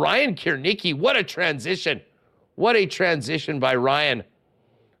 Oh, Ryan Kiernicki, what a transition. What a transition by Ryan.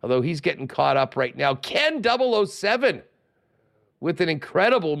 Although he's getting caught up right now. Ken 007 with an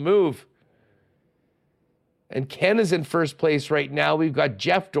incredible move. And Ken is in first place right now. We've got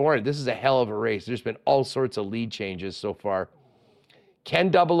Jeff Doran. This is a hell of a race. There's been all sorts of lead changes so far.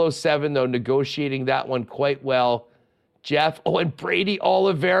 Ken 007, though, negotiating that one quite well. Jeff, and Brady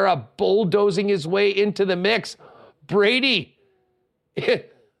Oliveira bulldozing his way into the mix. Brady.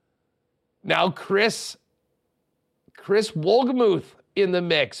 Now Chris Wolgemuth in the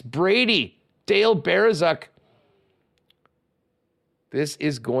mix. Brady, Dale Berezuck. This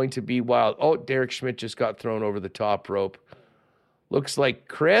is going to be wild. Oh, Derek Schmidt just got thrown over the top rope. Looks like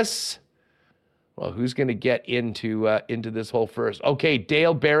Chris. Well, who's going to get into this hole first? Okay,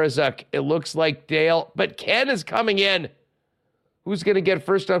 Dale Berezuck. It looks like Dale, but Ken is coming in. Who's going to get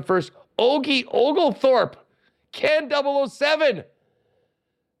first on first? Ogie Oglethorpe. Ken 007.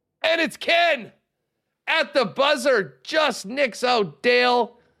 And it's Ken at the buzzer. Just nicks out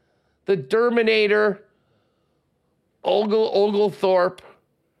Dale, the Derminator. Oglethorpe,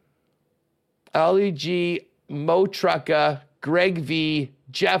 Ali G, Mo Trucka, Greg V,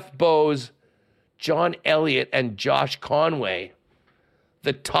 Jeff Bose, John Elliott, and Josh Conway.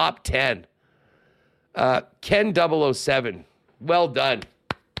 The top 10. Ken 007, well done.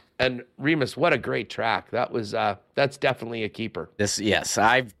 And Remus, what a great track. That's definitely a keeper.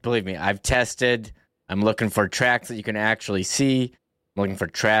 Believe me, I've tested. I'm looking for tracks that you can actually see. I'm looking for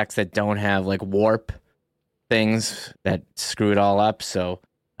tracks that don't have like warp things that screw it all up. So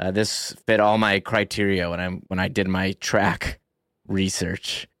this fit all my criteria when I did my track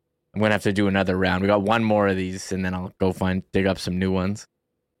research. I'm gonna have to do another round. We got one more of these, and then I'll go dig up some new ones.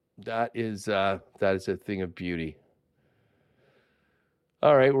 That is a thing of beauty.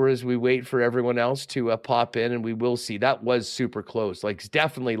 All right, whereas we wait for everyone else to pop in, and we will see. That was super close. Like, it's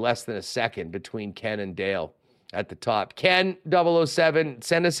definitely less than a second between Ken and Dale at the top. Ken 007,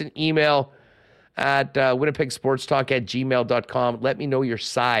 send us an email at winnipegsportstalk@gmail.com. Let me know your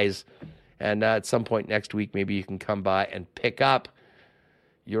size. And at some point next week, maybe you can come by and pick up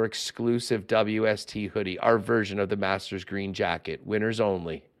your exclusive WST hoodie, our version of the Masters green jacket. Winners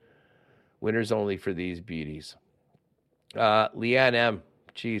only. Winners only for these beauties. Leanne M.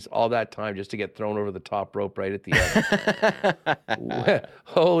 Geez, all that time just to get thrown over the top rope right at the end.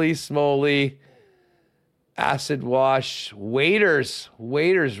 Holy smoly. Acid wash. Waiters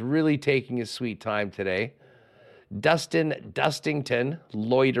really taking his sweet time today. Dustin Dustington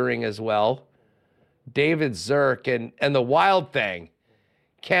loitering as well. David Zirk and the wild thing.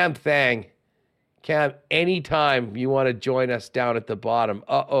 Cam Thang. Cam, anytime you want to join us down at the bottom.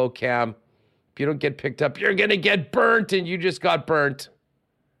 Cam. If you don't get picked up, you're going to get burnt, and you just got burnt.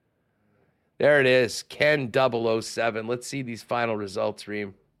 There it is. Ken 007. Let's see these final results,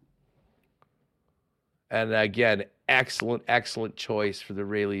 Reem. And again, excellent choice for the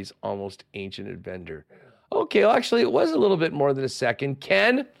Rayleigh's Almost Ancient Adventure. Okay, well, actually, it was a little bit more than a second.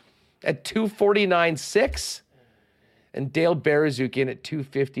 Ken at 249.6. And Dale Berezuck in at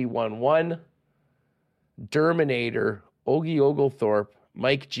 251.1. Derminator, Ogie Oglethorpe,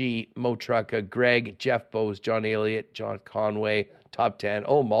 Mike G, Mo Trucka, Greg, Jeff Bose, John Elliott, John Conway, top 10.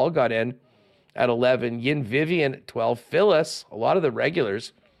 Oh, Maul got in at 11. Yin Vivian at 12. Phyllis, a lot of the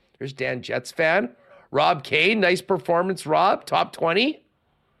regulars. There's Dan Jets fan. Rob Kane, nice performance, Rob, top 20.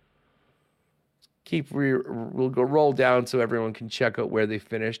 We'll go roll down so everyone can check out where they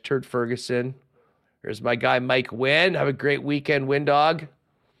finished. Turt Ferguson. There's my guy, Mike Wynn. Have a great weekend, Win Dog.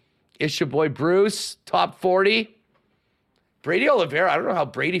 It's your boy, Bruce, top 40. Brady Oliveira, I don't know how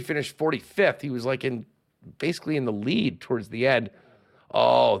Brady finished 45th. He was basically in the lead towards the end.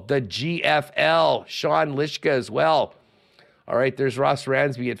 Oh, the GFL, Sean Lishka as well. All right, there's Ross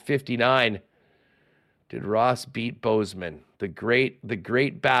Ransby at 59. Did Ross beat Bozeman? The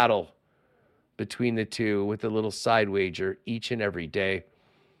great battle between the two with a little side wager each and every day.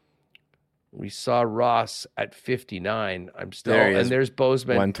 We saw Ross at 59. There's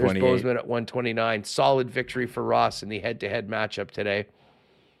Bozeman. There's Bozeman at 129. Solid victory for Ross in the head-to-head matchup today.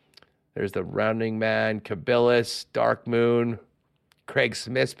 There's the rounding man, Kabilis, Dark Moon. Craig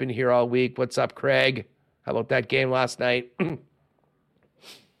Smith's been here all week. What's up, Craig? How about that game last night?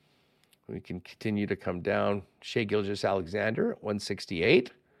 We can continue to come down. Shea Gilgeous-Alexander at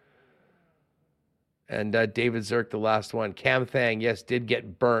 168. And David Zirk, the last one. Cam Thang, yes, did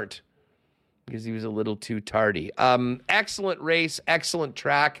get burnt because he was a little too tardy. Excellent race, excellent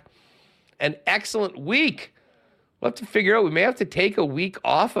track, an excellent week. We'll have to figure out. We may have to take a week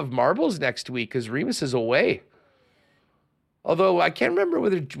off of marbles next week because Remus is away. Although I can't remember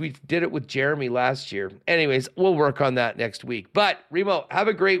whether we did it with Jeremy last year. Anyways, we'll work on that next week. But, Remo, have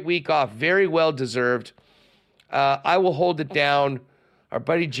a great week off. Very well deserved. I will hold it down. Our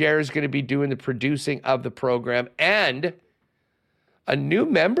buddy Jer is going to be doing the producing of the program. And a new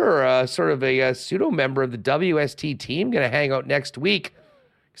member, sort of a pseudo member of the WST team, going to hang out next week.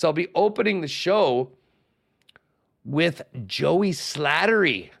 So I'll be opening the show with Joey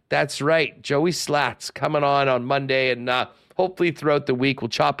Slattery. That's right. Joey Slats coming on Monday. And hopefully throughout the week, we'll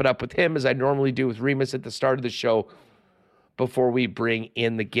chop it up with him as I normally do with Remus at the start of the show before we bring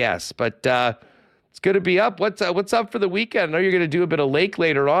in the guests. But it's good to be up. What's up for the weekend? I know you're going to do a bit of lake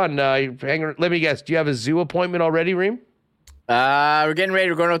later on. Let me guess. Do you have a zoo appointment already, Reem? We're getting ready.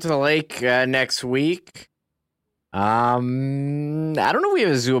 We're going out to the lake next week. I don't know if we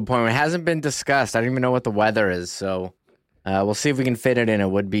have a zoo appointment. It hasn't been discussed. I don't even know what the weather is. So we'll see if we can fit it in. It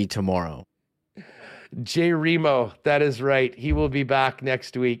would be tomorrow. Jay Remo, that is right. He will be back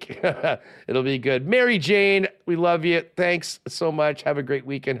next week. It'll be good. Mary Jane, we love you. Thanks so much. Have a great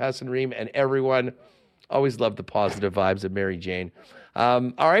weekend, Hassan Reem, and everyone. Always love the positive vibes of Mary Jane.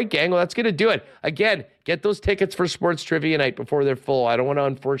 All right, gang. Well, that's going to do it. Again, get those tickets for Sports Trivia Night before they're full. I don't want to,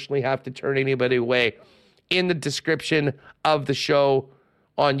 unfortunately, have to turn anybody away. In the description of the show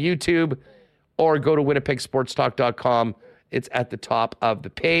on YouTube, or go to winnipegsportstalk.com. It's at the top of the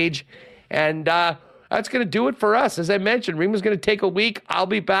page. And that's going to do it for us. As I mentioned, Remo's going to take a week. I'll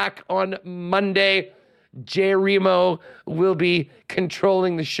be back on Monday. Jay Remo will be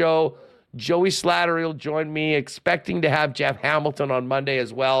controlling the show. Joey Slattery will join me, expecting to have Jeff Hamilton on Monday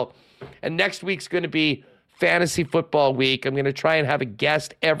as well. And next week's going to be Fantasy Football Week. I'm going to try and have a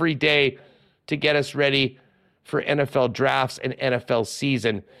guest every day to get us ready for NFL drafts and NFL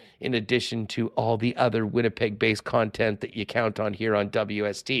season, in addition to all the other Winnipeg-based content that you count on here on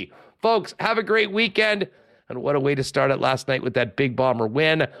WST. Folks, have a great weekend, and what a way to start it last night with that Big Bomber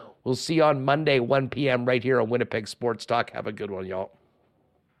win. We'll see you on Monday, 1 p.m. right here on Winnipeg Sports Talk. Have a good one, y'all.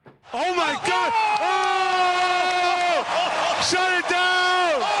 Oh, my God! Oh! Shut it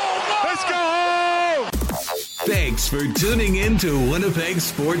down! Let's go home! Thanks for tuning in to Winnipeg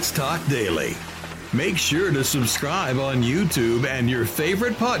Sports Talk Daily. Make sure to subscribe on YouTube and your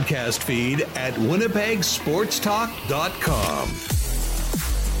favorite podcast feed at winnipegsportstalk.com.